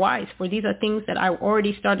you are wise, for these are things that I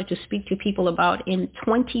already started to speak to people about in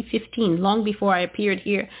 2015, long before I appeared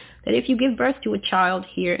here, that if you give birth to a child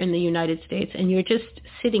here in the United States and you're just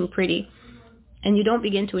sitting pretty and you don't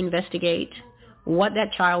begin to investigate what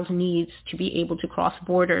that child needs to be able to cross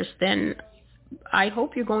borders, then I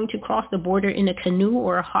hope you're going to cross the border in a canoe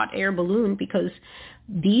or a hot air balloon, because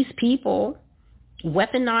these people,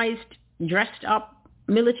 weaponized, dressed up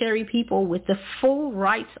military people with the full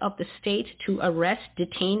rights of the state to arrest,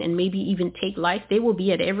 detain, and maybe even take life. They will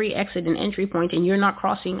be at every exit and entry point, and you're not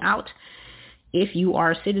crossing out if you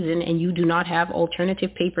are a citizen and you do not have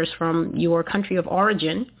alternative papers from your country of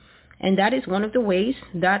origin. And that is one of the ways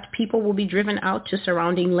that people will be driven out to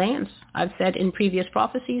surrounding lands. I've said in previous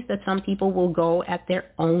prophecies that some people will go at their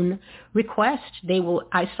own request.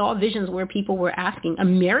 I saw visions where people were asking,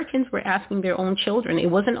 Americans were asking their own children. It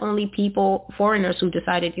wasn't only foreigners who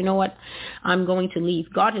decided, you know what, I'm going to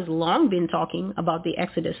leave. God has long been talking about the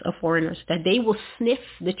exodus of foreigners, that they will sniff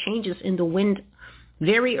the changes in the wind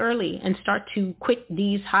very early and start to quit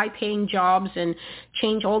these high-paying jobs and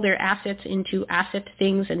change all their assets into asset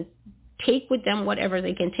things and take with them whatever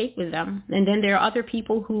they can take with them. And then there are other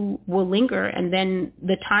people who will linger, and then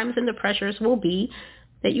the times and the pressures will be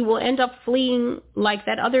that you will end up fleeing, like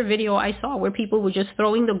that other video I saw where people were just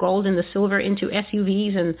throwing the gold and the silver into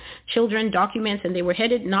SUVs and children documents, and they were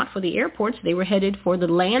headed not for the airports, they were headed for the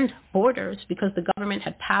land borders because the government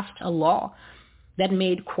had passed a law that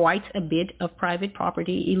made quite a bit of private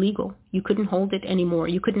property illegal. You couldn't hold it anymore.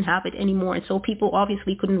 You couldn't have it anymore. And so people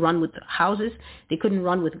obviously couldn't run with houses. They couldn't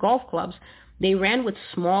run with golf clubs. They ran with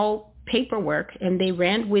small paperwork, and they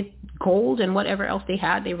ran with gold and whatever else they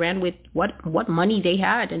had. They ran with what money they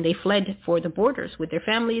had, and they fled for the borders with their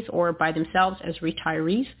families or by themselves as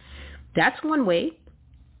retirees. That's one way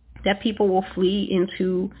that people will flee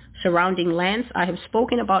into surrounding lands. I have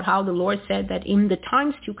spoken about how the Lord said that in the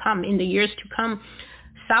times to come, in the years to come,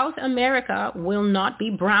 South America will not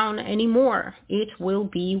be brown anymore. It will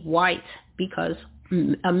be white, because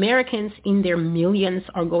Americans in their millions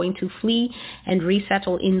are going to flee and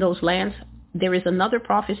resettle in those lands. There is another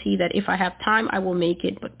prophecy that if I have time, I will make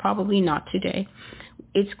it, but probably not today.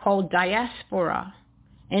 It's called diaspora.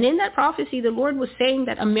 And in that prophecy, the Lord was saying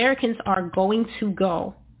that Americans are going to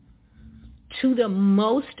go to the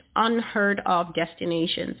most unheard of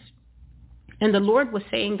destinations. And the Lord was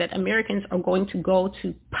saying that Americans are going to go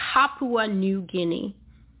to Papua New Guinea.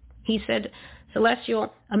 He said,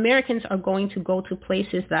 Celestial, Americans are going to go to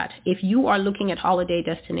places that if you are looking at holiday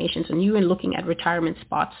destinations and you are looking at retirement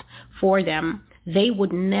spots for them, they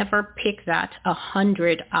would never pick that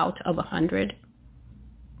 100 out of 100.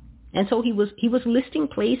 And so he was listing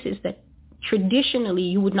places that traditionally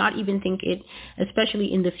you would not even think it,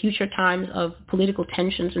 especially in the future times of political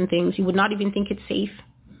tensions and things, you would not even think it's safe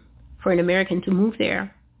for an American to move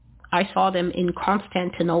there. I saw them in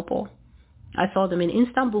Constantinople. I saw them in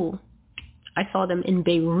Istanbul. I saw them in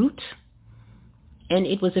Beirut. And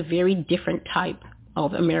it was a very different type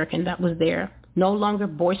of American that was there. No longer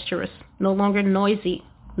boisterous, no longer noisy,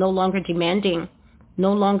 no longer demanding,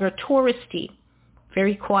 no longer touristy,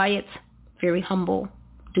 very quiet, very humble,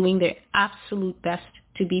 doing their absolute best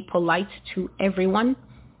to be polite to everyone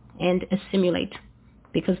and assimilate,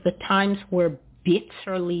 because the times were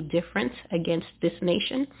bitterly different against this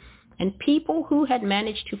nation. And people who had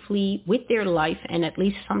managed to flee with their life and at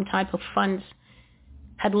least some type of funds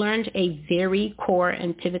had learned a very core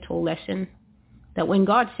and pivotal lesson, that when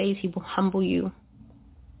God says he will humble you,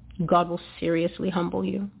 God will seriously humble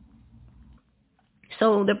you.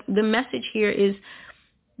 So the message here is,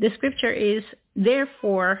 the scripture is,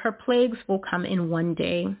 therefore her plagues will come in one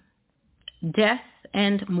day, death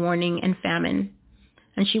and mourning and famine,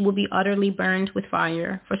 and she will be utterly burned with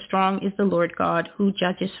fire, for strong is the Lord God who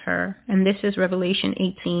judges her. And this is Revelation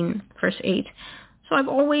 18, verse 8. So I've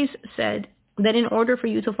always said that in order for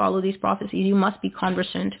you to follow these prophecies, you must be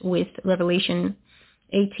conversant with Revelation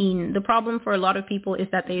 18. The problem for a lot of people is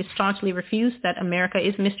that they staunchly refuse that America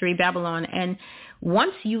is Mystery Babylon. And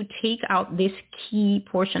once you take out this key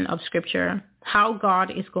portion of Scripture, how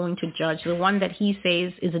God is going to judge, the one that he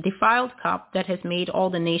says is a defiled cup that has made all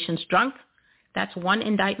the nations drunk, that's one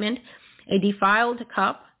indictment. A defiled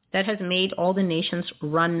cup that has made all the nations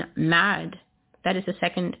run mad, that is the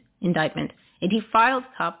second indictment. A defiled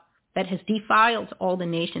cup that has defiled all the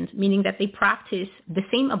nations, meaning that they practice the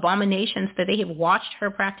same abominations that they have watched her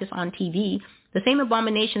practice on TV, the same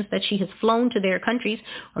abominations that she has flown to their countries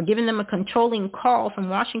or given them a controlling call from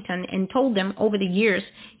Washington and told them over the years,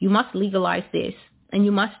 you must legalize this and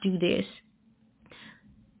you must do this.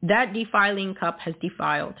 That defiling cup has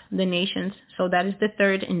defiled the nations. So that is the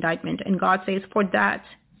third indictment. And God says, for that,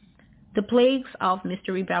 the plagues of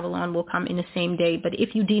Mystery Babylon will come in the same day. But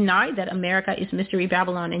if you deny that America is Mystery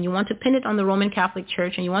Babylon and you want to pin it on the Roman Catholic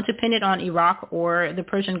Church and you want to pin it on Iraq or the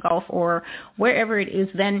Persian Gulf or wherever it is,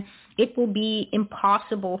 then it will be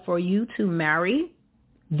impossible for you to marry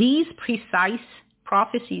these precise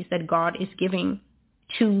prophecies that God is giving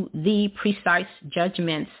to the precise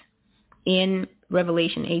judgments in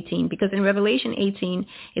Revelation 18. Because in Revelation 18,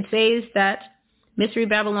 it says that Mystery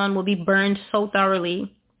Babylon will be burned so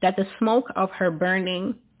thoroughly that the smoke of her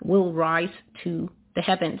burning will rise to the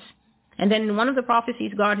heavens. And then in one of the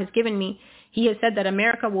prophecies God has given me, he has said that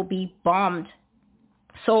America will be bombed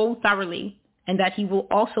so thoroughly, and that he will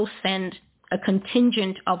also send a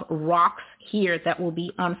contingent of rocks here that will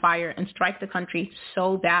be on fire and strike the country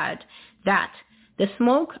so bad that the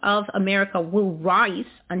smoke of America will rise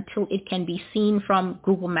until it can be seen from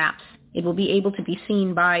Google Maps. It will be able to be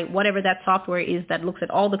seen by whatever that software is that looks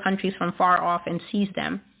at all the countries from far off and sees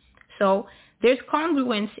them. So there's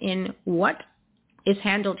congruence in what is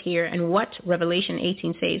handled here and what Revelation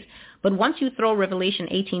 18 says. But once you throw Revelation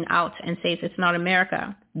 18 out and say it's not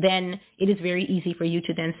America, then it is very easy for you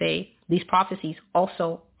to then say these prophecies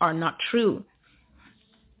also are not true.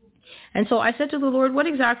 And so I said to the Lord, what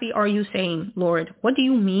exactly are you saying, Lord? What do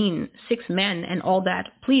you mean, 6 men and all that?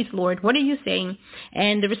 Please, Lord, what are you saying?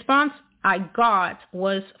 And the response I got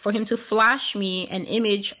was for him to flash me an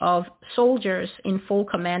image of soldiers in full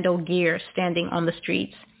commando gear standing on the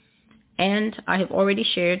streets. And I have already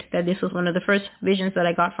shared that this was one of the first visions that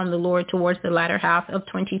I got from the Lord towards the latter half of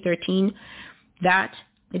 2013, that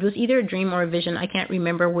it was either a dream or a vision, I can't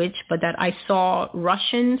remember which, but that I saw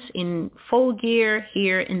Russians in full gear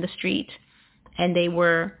here in the street, and they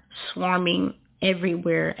were swarming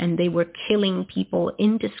everywhere, and they were killing people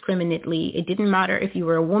indiscriminately. It didn't matter if you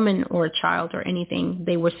were a woman or a child or anything.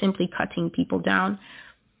 They were simply cutting people down.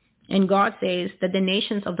 And God says that the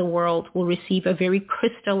nations of the world will receive a very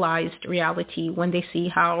crystallized reality when they see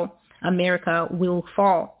how America will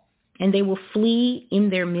fall. And they will flee in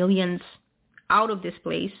their millions out of this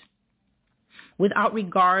place without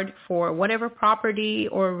regard for whatever property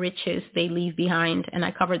or riches they leave behind. And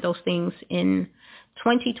I covered those things in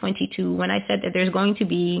 2022 when I said that there's going to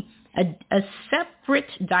be a separate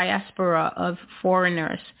diaspora of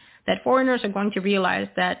foreigners, that foreigners are going to realize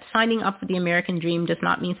that signing up for the American dream does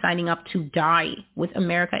not mean signing up to die with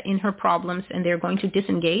America in her problems, and they're going to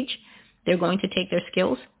disengage. They're going to take their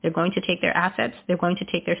skills. They're going to take their assets. They're going to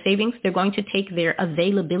take their savings. They're going to take their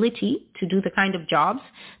availability to do the kind of jobs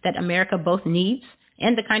that America both needs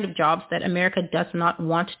and the kind of jobs that America does not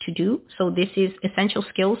want to do. So this is essential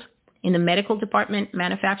skills in the medical department,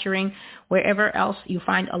 manufacturing, wherever else you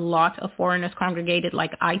find a lot of foreigners congregated,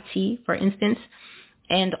 like IT, for instance.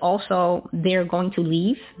 And also, they're going to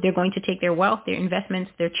leave. They're going to take their wealth, their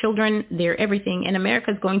investments, their children, their everything. And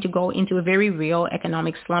America is going to go into a very real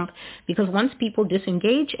economic slump, because once people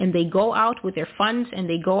disengage and they go out with their funds and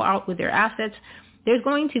they go out with their assets, there's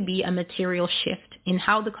going to be a material shift in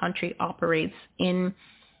how the country operates, in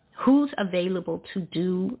who's available to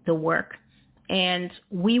do the work. And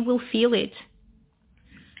we will feel it.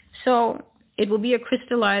 So it will be a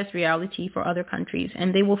crystallized reality for other countries,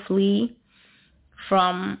 and they will flee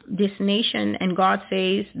from this nation. And God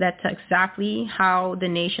says that's exactly how the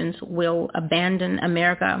nations will abandon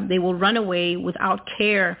America. They will run away without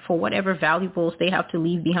care for whatever valuables they have to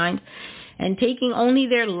leave behind. And taking only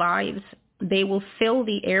their lives, they will fill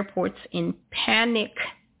the airports in panic,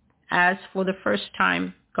 as for the first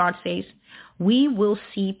time, God says, we will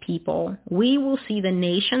see people, we will see the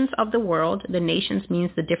nations of the world, the nations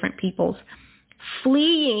means the different peoples,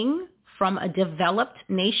 fleeing from a developed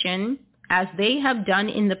nation, as they have done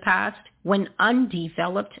in the past when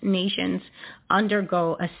undeveloped nations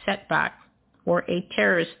undergo a setback or a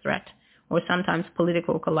terrorist threat or sometimes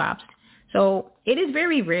political collapse. So it is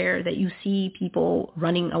very rare that you see people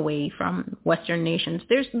running away from Western nations.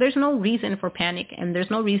 There's no reason for panic, and there's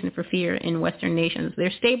no reason for fear in Western nations.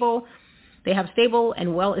 They're stable. They have stable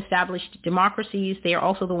and well-established democracies. They are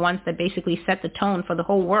also the ones that basically set the tone for the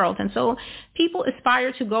whole world. And so people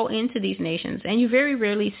aspire to go into these nations, and you very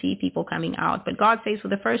rarely see people coming out. But God says for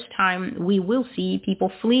the first time, we will see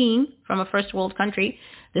people fleeing from a first world country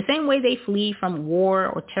the same way they flee from war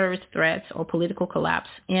or terrorist threats or political collapse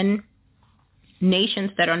in nations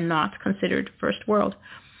that are not considered first world.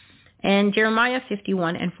 And Jeremiah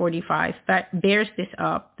 51 and 45, that bears this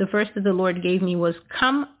up. The verse that the Lord gave me was,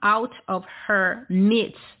 come out of her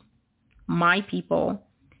midst, my people,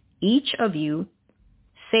 each of you,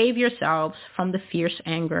 save yourselves from the fierce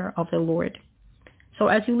anger of the Lord. So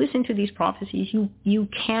as you listen to these prophecies, you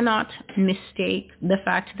cannot mistake the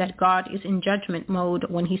fact that God is in judgment mode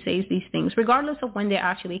when he says these things, regardless of when they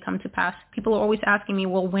actually come to pass. People are always asking me,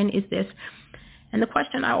 well, when is this? And the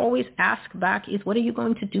question I always ask back is, what are you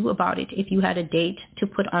going to do about it if you had a date to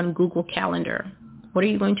put on Google Calendar? What are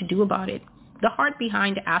you going to do about it? The heart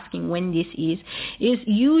behind asking when this is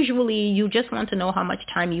usually you just want to know how much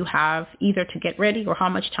time you have either to get ready or how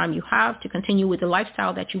much time you have to continue with the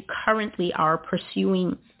lifestyle that you currently are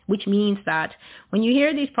pursuing, which means that when you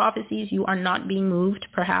hear these prophecies, you are not being moved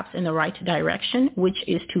perhaps in the right direction, which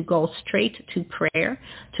is to go straight to prayer,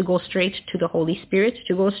 to go straight to the Holy Spirit,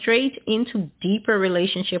 to go straight into deeper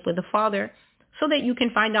relationship with the Father, so that you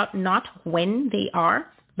can find out not when they are,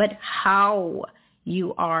 but how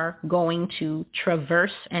you are going to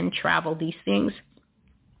traverse and travel these things.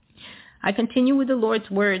 I continue with the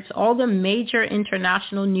Lord's words. All the major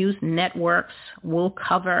international news networks will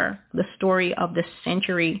cover the story of the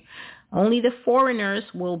century. Only the foreigners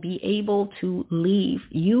will be able to leave.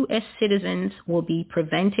 U.S. citizens will be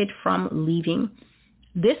prevented from leaving.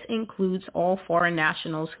 This includes all foreign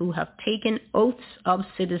nationals who have taken oaths of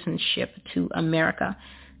citizenship to America.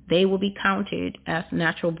 They will be counted as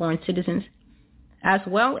natural-born citizens, as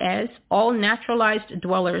well as all naturalized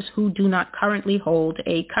dwellers who do not currently hold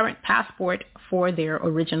a current passport for their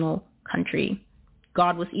original country.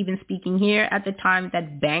 God was even speaking here at the time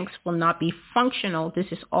that banks will not be functional. This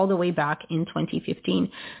is all the way back in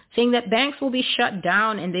 2015, saying that banks will be shut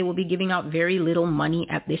down and they will be giving out very little money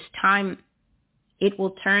at this time. It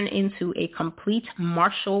will turn into a complete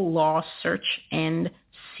martial law search and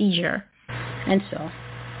seizure. And so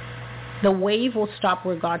the wave will stop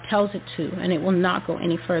where God tells it to, and it will not go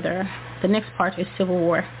any further. The next part is civil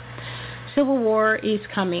war. Civil war is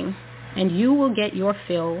coming, and you will get your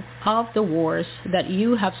fill of the wars that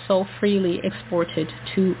you have so freely exported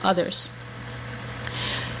to others.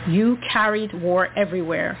 You carried war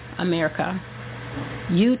everywhere, America.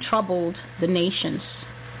 You troubled the nations.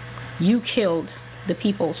 You killed the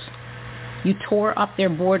peoples. You tore up their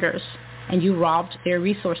borders, and you robbed their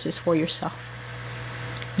resources for yourself.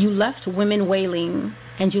 You left women wailing,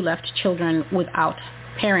 and you left children without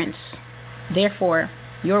parents. Therefore,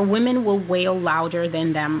 your women will wail louder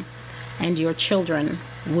than them, and your children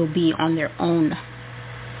will be on their own.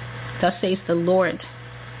 Thus says the Lord,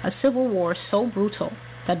 a civil war so brutal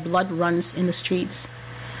that blood runs in the streets.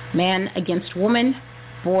 Man against woman,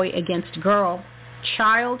 boy against girl,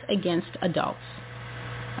 child against adults.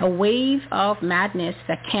 A wave of madness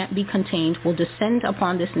that can't be contained will descend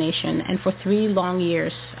upon this nation, and for 3 long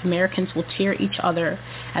years, Americans will tear each other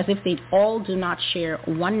as if they all do not share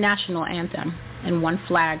one national anthem and one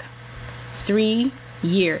flag. 3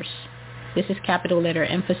 years. This is capital letter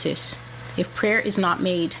emphasis. If prayer is not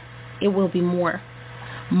made, it will be more.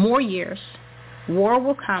 More years. War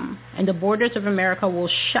will come, and the borders of America will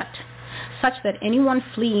shut, such that anyone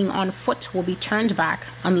fleeing on foot will be turned back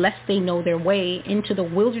unless they know their way into the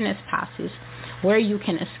wilderness passes where you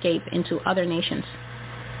can escape into other nations.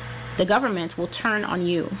 The government will turn on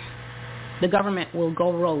you. The government will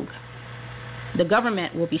go rogue. The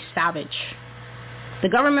government will be savage. The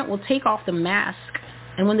government will take off the mask,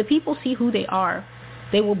 and when the people see who they are,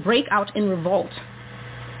 they will break out in revolt,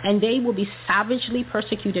 and they will be savagely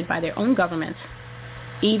persecuted by their own government,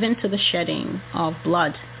 even to the shedding of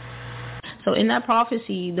blood. So in that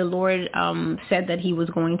prophecy, the Lord said that he was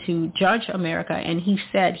going to judge America, and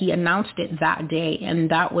he announced it that day, and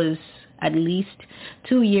that was at least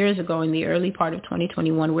 2 years ago in the early part of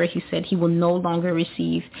 2021, where he said he will no longer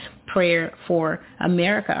receive prayer for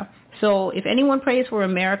America. So if anyone prays for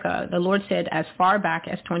America, the Lord said as far back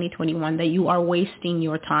as 2021 that you are wasting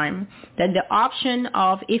your time, that the option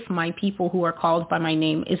of if my people who are called by my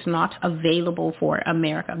name is not available for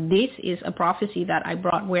America. This is a prophecy that I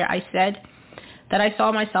brought where I said that I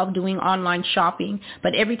saw myself doing online shopping,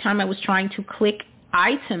 but every time I was trying to click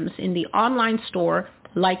items in the online store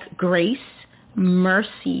like grace,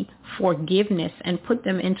 mercy, forgiveness, and put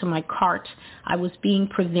them into my cart, I was being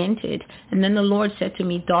prevented. And then the Lord said to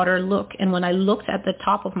me, daughter, look. And when I looked at the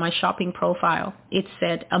top of my shopping profile, it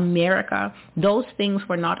said America. Those things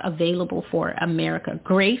were not available for America.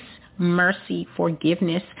 Grace, mercy,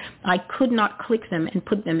 forgiveness. I could not click them and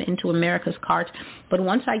put them into America's cart. But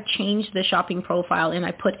once I changed the shopping profile and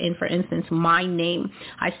I put in, for instance, my name,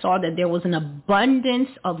 I saw that there was an abundance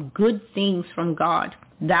of good things from God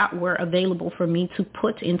that were available for me to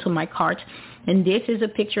put into my cart. And this is a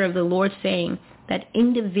picture of the Lord saying that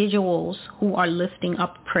individuals who are lifting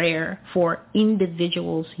up prayer for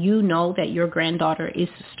individuals, you know that your granddaughter is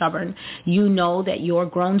stubborn. You know that your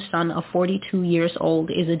grown son of 42 years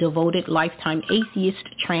old is a devoted lifetime atheist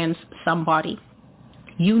trans somebody.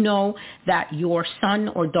 You know that your son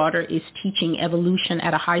or daughter is teaching evolution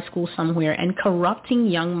at a high school somewhere and corrupting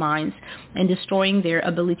young minds and destroying their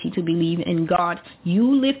ability to believe in God.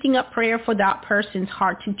 You lifting up prayer for that person's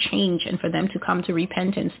heart to change and for them to come to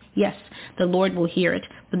repentance. Yes, the Lord will hear it.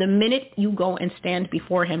 But the minute you go and stand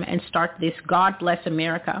before him and start this, God bless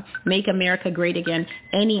America, make America great again,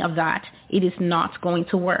 any of that, it is not going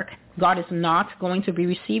to work. God is not going to be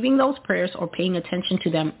receiving those prayers or paying attention to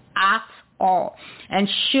them at all. And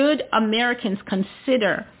should Americans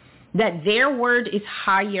consider that their word is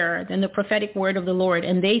higher than the prophetic word of the Lord,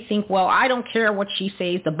 and they think, well, I don't care what she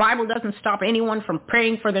says, the Bible doesn't stop anyone from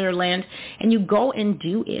praying for their land, and you go and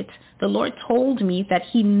do it. The Lord told me that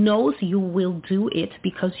he knows you will do it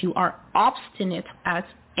because you are obstinate as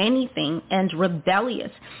anything and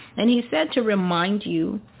rebellious. And he said to remind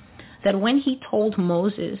you that when he told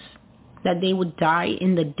Moses that they would die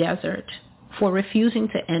in the desert for refusing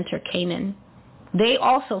to enter Canaan, they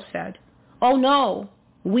also said, oh no,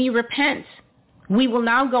 we repent. We will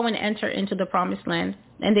now go and enter into the promised land.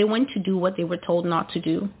 And they went to do what they were told not to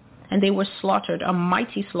do. And they were slaughtered, a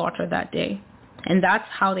mighty slaughter that day. And that's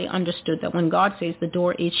how they understood that when God says the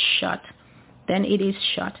door is shut, then it is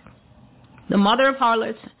shut. The mother of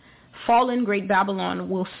harlots, fallen great Babylon,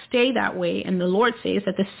 will stay that way. And the Lord says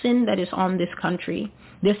that the sin that is on this country,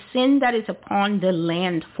 the sin that is upon the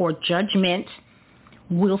land for judgment,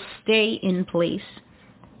 will stay in place.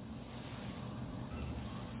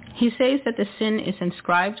 He says that the sin is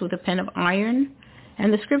inscribed with a pen of iron,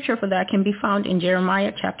 and the scripture for that can be found in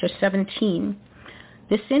Jeremiah chapter 17.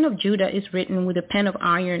 The sin of Judah is written with a pen of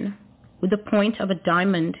iron. With the point of a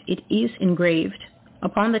diamond it is engraved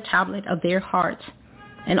upon the tablet of their heart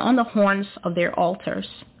and on the horns of their altars,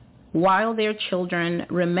 while their children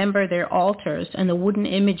remember their altars and the wooden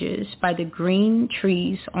images by the green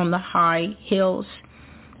trees on the high hills.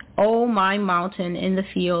 O my mountain in the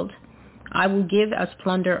field, I will give as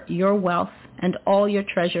plunder your wealth and all your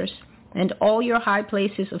treasures and all your high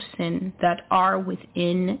places of sin that are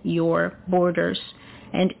within your borders.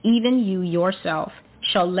 And even you yourself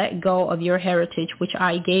shall let go of your heritage which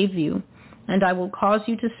I gave you, and I will cause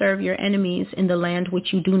you to serve your enemies in the land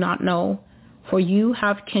which you do not know. For you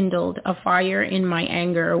have kindled a fire in my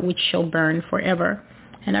anger which shall burn forever.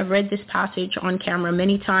 And I've read this passage on camera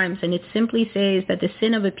many times, and it simply says that the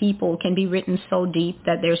sin of a people can be written so deep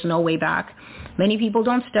that there's no way back. Many people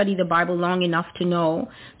don't study the Bible long enough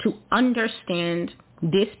to understand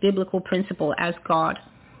this biblical principle as God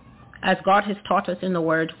has taught us in the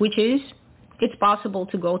Word, which is, it's possible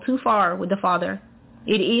to go too far with the Father.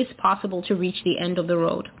 It is possible to reach the end of the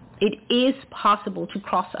road. It is possible to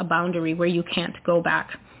cross a boundary where you can't go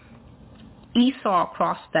back. Esau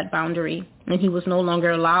crossed that boundary, and he was no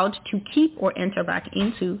longer allowed to keep or enter back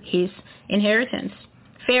into his inheritance.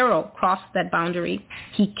 Pharaoh crossed that boundary.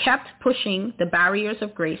 He kept pushing the barriers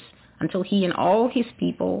of grace until he and all his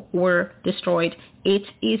people were destroyed. It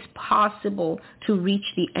is possible to reach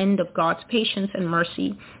the end of God's patience and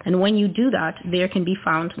mercy. And when you do that, there can be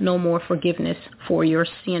found no more forgiveness for your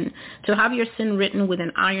sin. To have your sin written with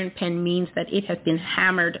an iron pen means that it has been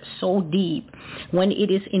hammered so deep. When it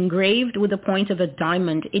is engraved with the point of a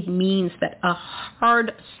diamond, it means that a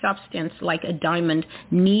hard substance like a diamond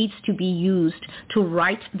needs to be used to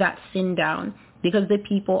write that sin down, because the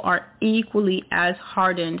people are equally as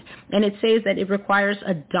hardened. And it says that it requires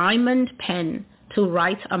a diamond pen to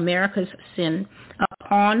write America's sin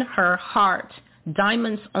upon her heart.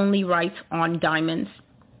 Diamonds only write on diamonds.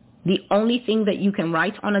 The only thing that you can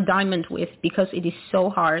write on a diamond with, because it is so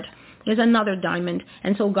hard, is another diamond.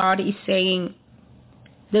 And so God is saying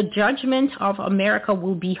the judgment of America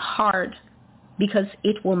will be hard because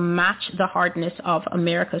it will match the hardness of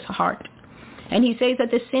America's heart. And he says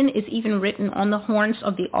that the sin is even written on the horns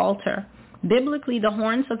of the altar. Biblically, the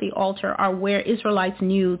horns of the altar are where Israelites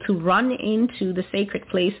knew to run into the sacred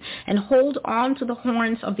place and hold on to the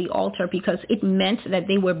horns of the altar, because it meant that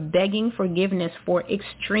they were begging forgiveness for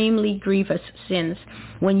extremely grievous sins.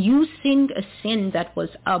 When you sinned a sin that was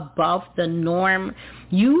above the norm,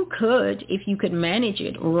 you could, if you could manage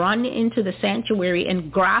it, run into the sanctuary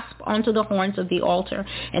and grasp onto the horns of the altar.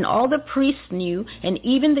 And all the priests knew, and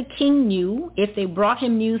even the king knew, if they brought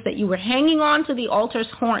him news that you were hanging on to the altar's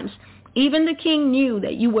horns, even the king knew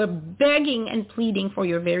that you were begging and pleading for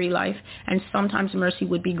your very life, and sometimes mercy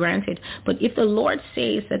would be granted. But if the Lord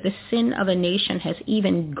says that the sin of a nation has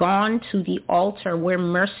even gone to the altar where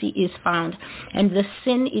mercy is found, and the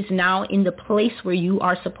sin is now in the place where you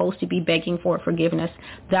are supposed to be begging for forgiveness,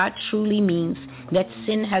 that truly means that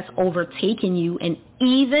sin has overtaken you and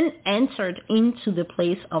even entered into the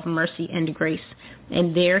place of mercy and grace.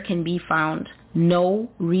 And there can be found no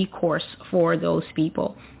recourse for those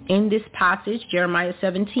people. In this passage, Jeremiah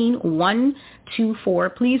 17,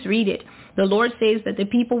 1-4, please read it. The Lord says that the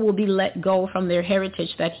people will be let go from their heritage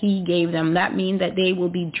that he gave them. That means that they will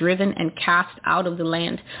be driven and cast out of the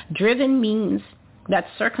land. Driven means that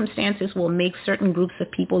circumstances will make certain groups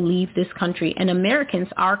of people leave this country, and Americans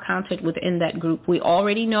are counted within that group. We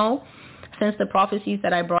already know since the prophecies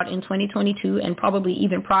that I brought in 2022 and probably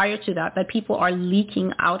even prior to that, that people are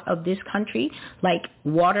leaking out of this country like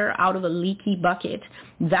water out of a leaky bucket.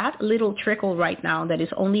 That little trickle right now that is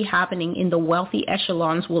only happening in the wealthy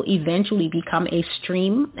echelons will eventually become a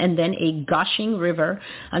stream and then a gushing river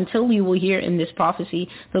until you will hear in this prophecy,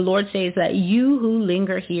 the Lord says that you who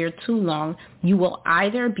linger here too long, you will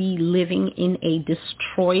either be living in a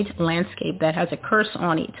destroyed landscape that has a curse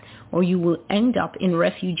on it, or you will end up in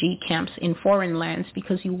refugee camps in foreign lands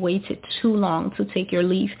because you waited too long to take your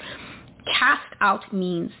leave. Cast out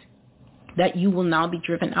means that you will now be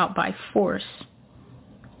driven out by force.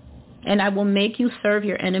 And I will make you serve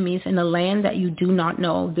your enemies in a land that you do not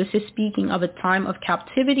know. This is speaking of a time of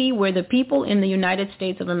captivity where the people in the United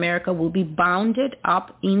States of America will be bounded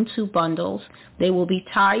up into bundles. They will be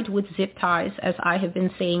tied with zip ties, as I have been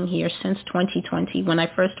saying here since 2020 when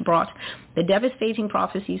I first brought the devastating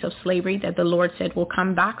prophecies of slavery that the Lord said will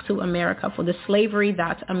come back to America for the slavery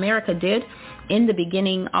that America did in the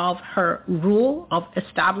beginning of her rule of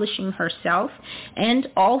establishing herself, and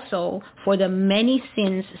also for the many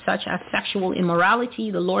sins such as sexual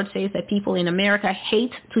immorality. The Lord says that people in America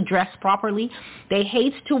hate to dress properly. They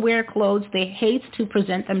hate to wear clothes. They hate to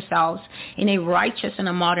present themselves in a righteous and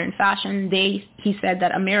a modern fashion. He said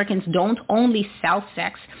that Americans don't only sell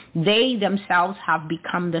sex, they themselves have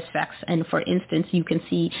become the sex. And for instance, you can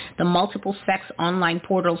see the multiple sex online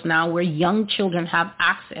portals now where young children have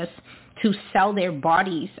access to sell their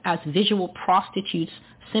bodies as visual prostitutes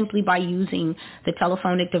simply by using the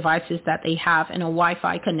telephonic devices that they have and a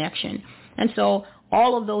Wi-Fi connection. And so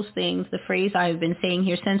all of those things, the phrase I've been saying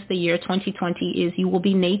here since the year 2020 is you will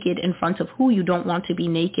be naked in front of who you don't want to be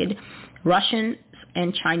naked. Russians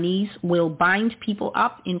and Chinese will bind people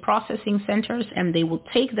up in processing centers and they will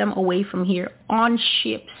take them away from here on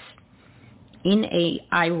ships in a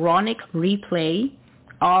ironic replay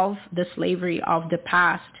of the slavery of the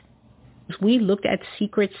past. We looked at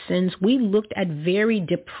secret sins. We looked at very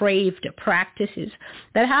depraved practices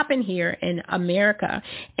that happen here in America.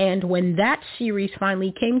 And when that series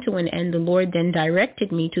finally came to an end, the Lord then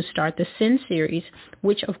directed me to start the sin series,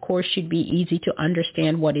 which of course should be easy to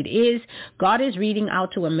understand what it is. God is reading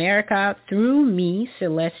out to America through me,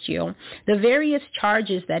 Celestial, the various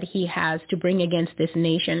charges that he has to bring against this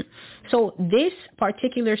nation. So this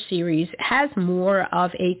particular series has more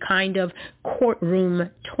of a kind of courtroom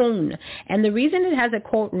tone. And the reason it has a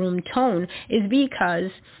courtroom tone is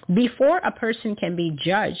because before a person can be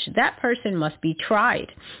judged, that person must be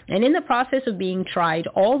tried. And in the process of being tried,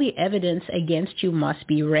 all the evidence against you must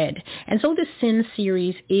be read. And so the Sin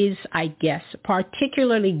series is, I guess,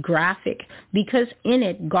 particularly graphic because in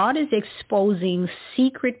it, God is exposing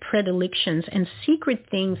secret predilections and secret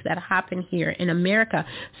things that happen here in America,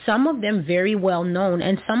 some of them very well known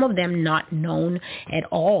and some of them not known at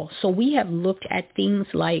all. So we have looked at things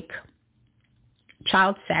like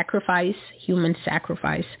child sacrifice, human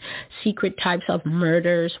sacrifice, secret types of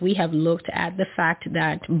murders. We have looked at the fact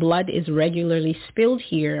that blood is regularly spilled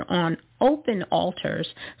here on open altars,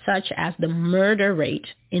 such as the murder rate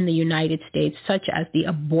in the United States, such as the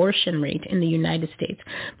abortion rate in the United States.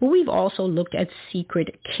 But we've also looked at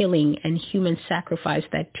secret killing and human sacrifice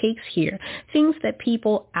that takes here, things that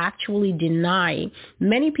people actually deny.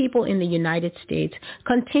 Many people in the United States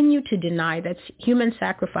continue to deny that human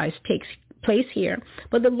sacrifice takes place here,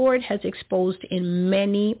 but the Lord has exposed in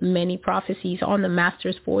many, many prophecies on the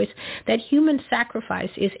Master's Voice that human sacrifice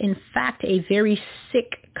is in fact a very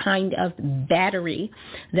sick kind of battery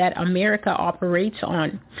that America operates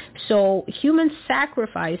on. So human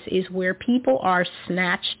sacrifice is where people are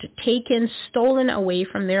snatched, taken, stolen away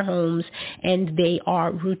from their homes, and they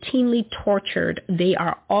are routinely tortured. They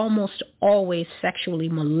are almost always sexually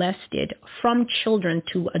molested from children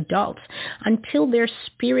to adults until their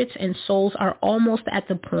spirits and souls are almost at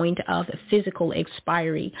the point of physical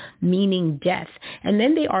expiry, meaning death. And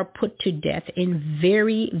then they are put to death in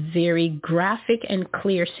very, very graphic and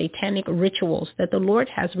clear satanic rituals that the Lord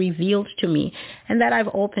has revealed to me and that I've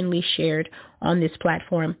openly shared on this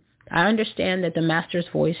platform. I understand that the Master's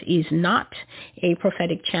Voice is not a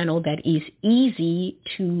prophetic channel that is easy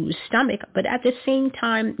to stomach, but at the same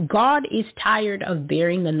time, God is tired of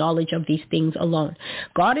bearing the knowledge of these things alone.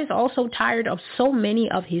 God is also tired of so many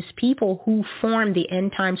of his people who form the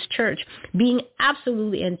End Times Church being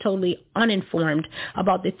absolutely and totally uninformed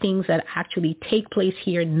about the things that actually take place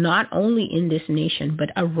here, not only in this nation, but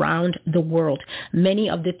around the world. Many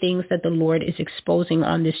of the things that the Lord is exposing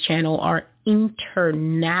on this channel are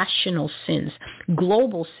international sins,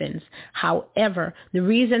 global sins. However, the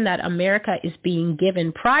reason that America is being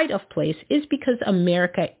given pride of place is because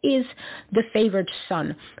America is the favored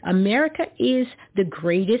son. America is the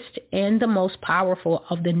greatest and the most powerful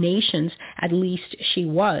of the nations. At least she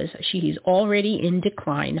was. She is already in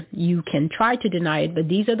decline. You can try to deny it, but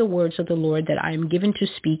these are the words of the Lord that I am given to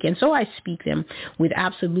speak, and so I speak them with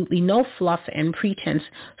absolutely no fluff and pretense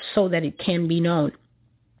so that it can be known.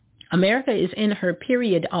 America is in her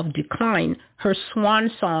period of decline, her swan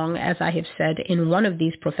song, as I have said in one of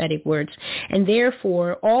these prophetic words. And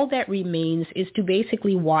therefore, all that remains is to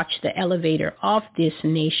basically watch the elevator of this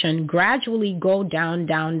nation gradually go down,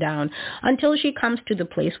 down, down, until she comes to the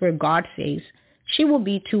place where God says she will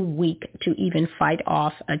be too weak to even fight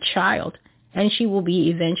off a child, and she will be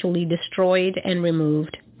eventually destroyed and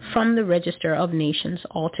removed from the register of nations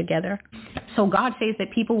altogether. So God says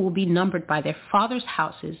that people will be numbered by their father's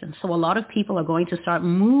houses. And so a lot of people are going to start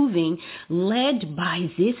moving, led by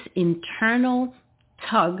this internal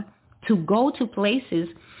tug to go to places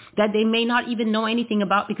that they may not even know anything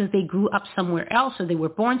about because they grew up somewhere else or they were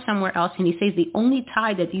born somewhere else. And he says the only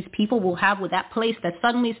tie that these people will have with that place that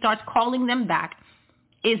suddenly starts calling them back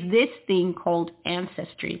is this thing called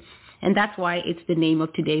ancestry. And that's why it's the name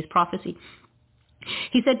of today's prophecy.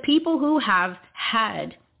 He said people who have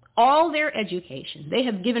had all their education, they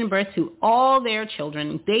have given birth to all their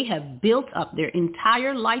children, they have built up their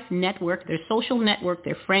entire life network, their social network,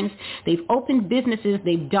 their friends, they've opened businesses,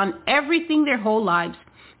 they've done everything their whole lives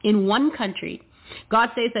in one country. God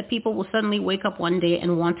says that people will suddenly wake up one day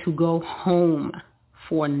and want to go home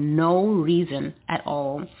for no reason at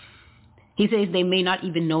all. He says they may not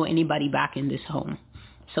even know anybody back in this home.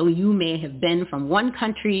 So you may have been from one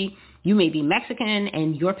country, you may be Mexican,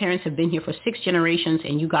 and your parents have been here for 6 generations,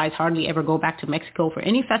 and you guys hardly ever go back to Mexico for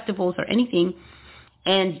any festivals or anything.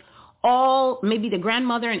 And maybe the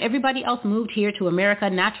grandmother and everybody else moved here to America,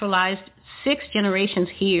 naturalized 6 generations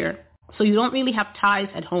here. So you don't really have ties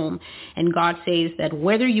at home. And God says that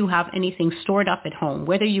whether you have anything stored up at home,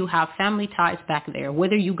 whether you have family ties back there,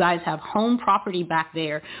 whether you guys have home property back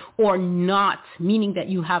there or not, meaning that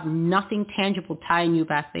you have nothing tangible tying you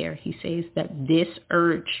back there, he says that this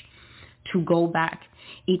urge to go back,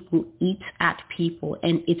 it will eat at people.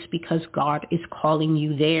 And it's because God is calling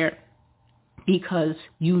you there, because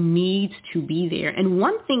you need to be there. And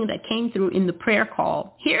one thing that came through in the prayer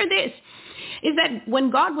call, hear this, is that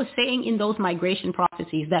when God was saying in those migration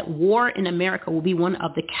prophecies that war in America will be one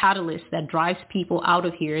of the catalysts that drives people out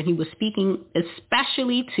of here, and he was speaking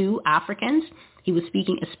especially to Africans, he was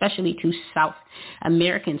speaking especially to South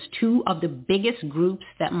Americans, 2 of the biggest groups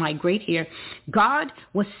that migrate here. God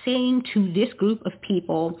was saying to this group of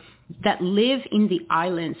people that live in the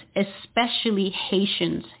islands, especially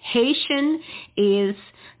Haitians. Haitian is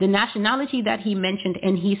the nationality that he mentioned,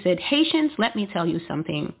 and he said, Haitians, let me tell you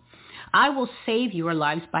something. I will save your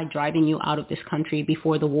lives by driving you out of this country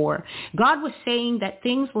before the war. God was saying that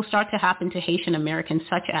things will start to happen to Haitian Americans,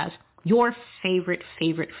 such as your favorite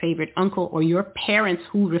uncle or your parents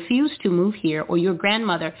who refuse to move here, or your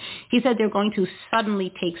grandmother. He said they're going to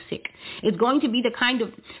suddenly take sick. It's going to be the kind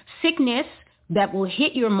of sickness that will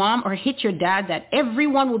hit your mom or hit your dad that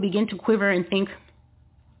everyone will begin to quiver and think,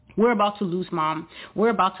 we're about to lose mom. We're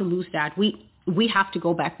about to lose dad. We have to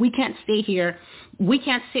go back. We can't stay here. We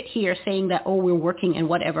can't sit here saying that, oh, we're working and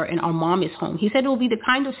whatever, and our mom is home. He said it will be the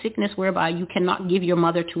kind of sickness whereby you cannot give your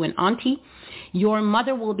mother to an auntie. Your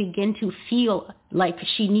mother will begin to feel like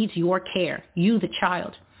she needs your care, you the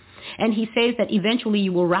child. And he says that eventually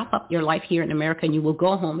you will wrap up your life here in America and you will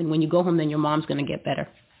go home. And when you go home, then your mom's going to get better.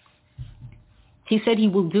 He said he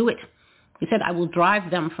will do it. He said, I will drive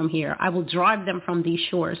them from here. I will drive them from these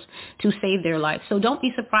shores to save their lives. So don't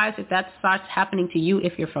be surprised if that starts happening to you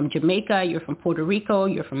if you're from Jamaica, you're from Puerto Rico,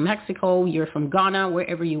 you're from Mexico, you're from Ghana,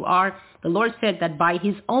 wherever you are. The Lord said that by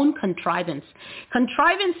his own contrivance.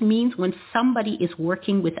 Contrivance means when somebody is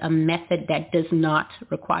working with a method that does not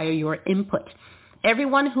require your input.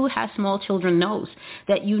 Everyone who has small children knows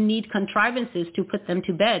that you need contrivances to put them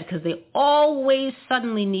to bed because they always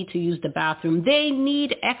suddenly need to use the bathroom. They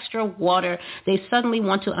need extra water. They suddenly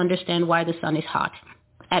want to understand why the sun is hot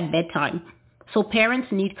at bedtime. So parents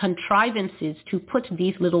need contrivances to put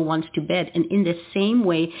these little ones to bed. And in the same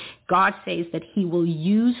way, God says that he will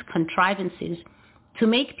use contrivances to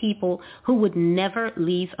make people who would never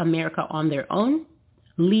leave America on their own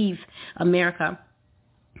leave America.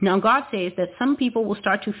 Now, God says that some people will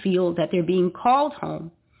start to feel that they're being called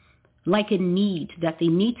home, like a need, that they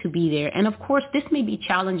need to be there. And of course, this may be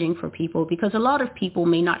challenging for people because a lot of people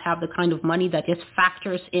may not have the kind of money that just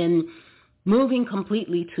factors in moving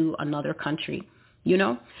completely to another country. you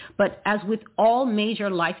know. But as with all major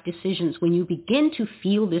life decisions, when you begin to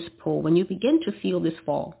feel this pull, when you begin to feel this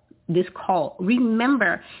call,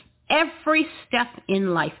 remember every step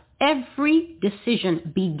in life, every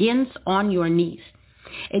decision begins on your knees.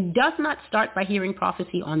 It does not start by hearing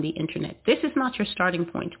prophecy on the internet. This is not your starting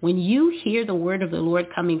point. When you hear the word of the Lord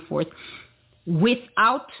coming forth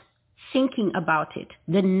without thinking about it,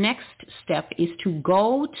 the next step is to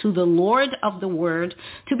go to the Lord of the word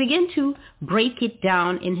to begin to break it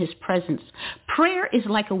down in his presence. Prayer is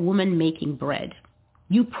like a woman making bread.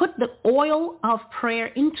 You put the oil of prayer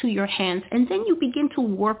into your hands, and then you begin to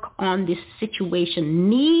work on this situation,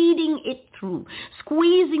 kneading it through,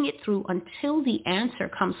 squeezing it through until the answer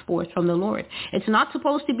comes forth from the Lord. It's not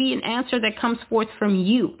supposed to be an answer that comes forth from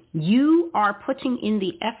you. You are putting in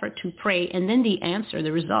the effort to pray, and then the answer,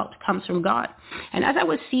 the result, comes from God. And as I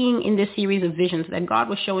was seeing in this series of visions that God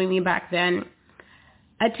was showing me back then,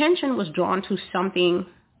 attention was drawn to something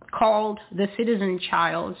called the citizen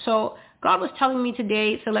child. So God was telling me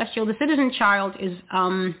today, Celestial, the citizen child is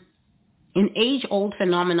an age-old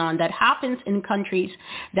phenomenon that happens in countries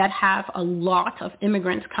that have a lot of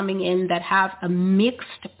immigrants coming in, that have a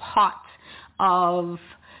mixed pot of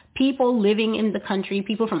people living in the country,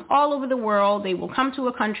 people from all over the world. They will come to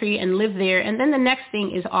a country and live there. And then the next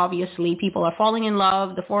thing is obviously people are falling in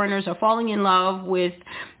love. The foreigners are falling in love with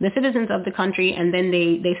the citizens of the country. And then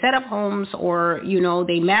they set up homes, or, you know,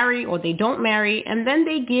 they marry or they don't marry. And then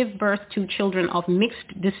they give birth to children of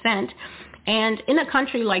mixed descent. And in a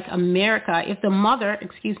country like America, if the mother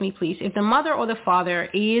or the father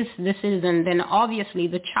is the citizen, then obviously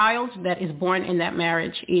the child that is born in that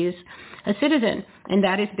marriage is a citizen. And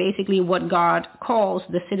that is basically what God calls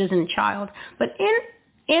the citizen child. But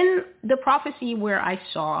in the prophecy where I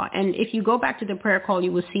saw, and if you go back to the prayer call,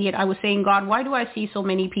 you will see it. I was saying, God, why do I see so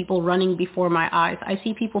many people running before my eyes? I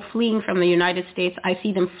see people fleeing from the United States. I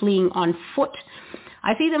see them fleeing on foot.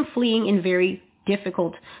 I see them fleeing in very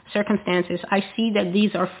difficult circumstances. I see that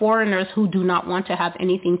these are foreigners who do not want to have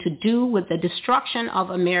anything to do with the destruction of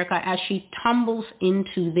America as she tumbles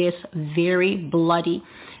into this very bloody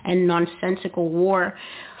and nonsensical war.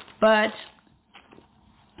 But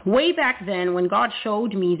way back then, when God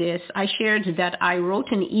showed me this, I shared that I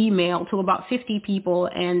wrote an email to about 50 people,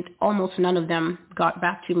 and almost none of them got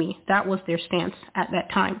back to me. That was their stance at that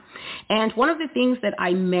time. And one of the things that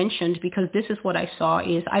I mentioned, because this is what I saw,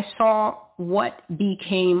 is I saw what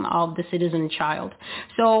became of the citizen child.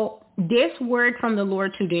 So this word from the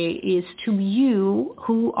Lord today is to you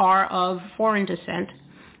who are of foreign descent,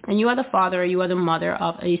 and you are the father or you are the mother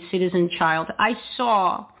of a citizen child. I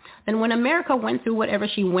saw that when America went through whatever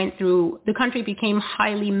she went through, the country became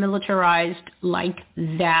highly militarized like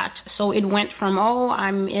that. So it went from,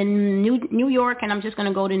 I'm in New York and I'm just going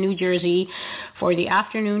to go to New Jersey for the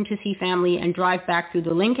afternoon to see family and drive back through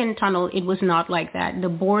the Lincoln Tunnel. It was not like that. The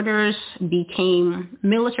borders became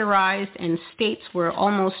militarized and states were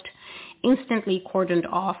almost instantly cordoned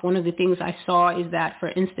off. One of the things I saw is that, for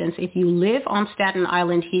instance, if you live on Staten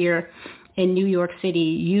Island here in New York City,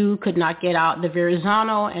 you could not get out. The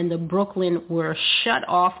Verrazano and the Brooklyn were shut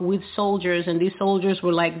off with soldiers, and these soldiers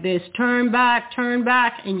were like this, turn back,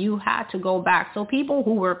 and you had to go back. So people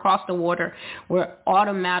who were across the water were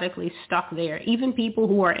automatically stuck there. Even people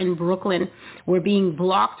who are in Brooklyn were being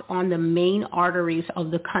blocked on the main arteries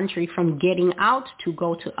of the country from getting out to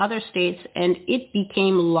go to other states, and it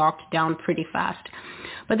became locked down pretty fast.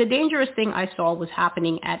 But the dangerous thing I saw was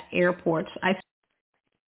happening at airports.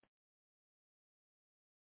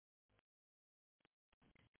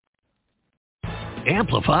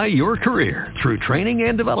 Amplify your career through training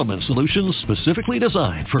and development solutions specifically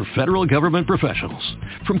designed for federal government professionals.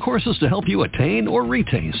 From courses to help you attain or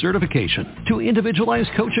retain certification, to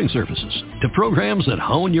individualized coaching services, to programs that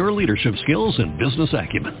hone your leadership skills and business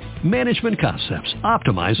acumen, Management Concepts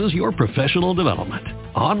optimizes your professional development.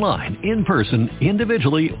 Online, in person,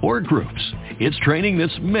 individually, or groups, it's training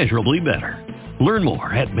that's measurably better. Learn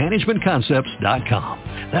more at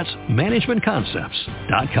managementconcepts.com. That's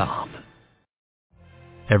managementconcepts.com.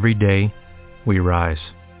 Every day, we rise,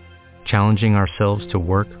 challenging ourselves to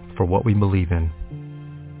work for what we believe in.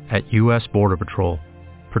 At U.S. Border Patrol,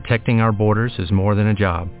 protecting our borders is more than a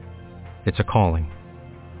job. It's a calling.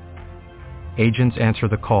 Agents answer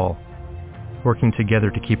the call, working together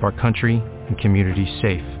to keep our country and communities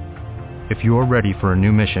safe. If you are ready for a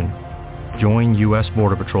new mission, join U.S.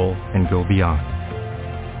 Border Patrol and go beyond.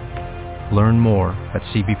 Learn more at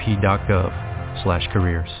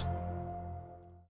cbp.gov/careers.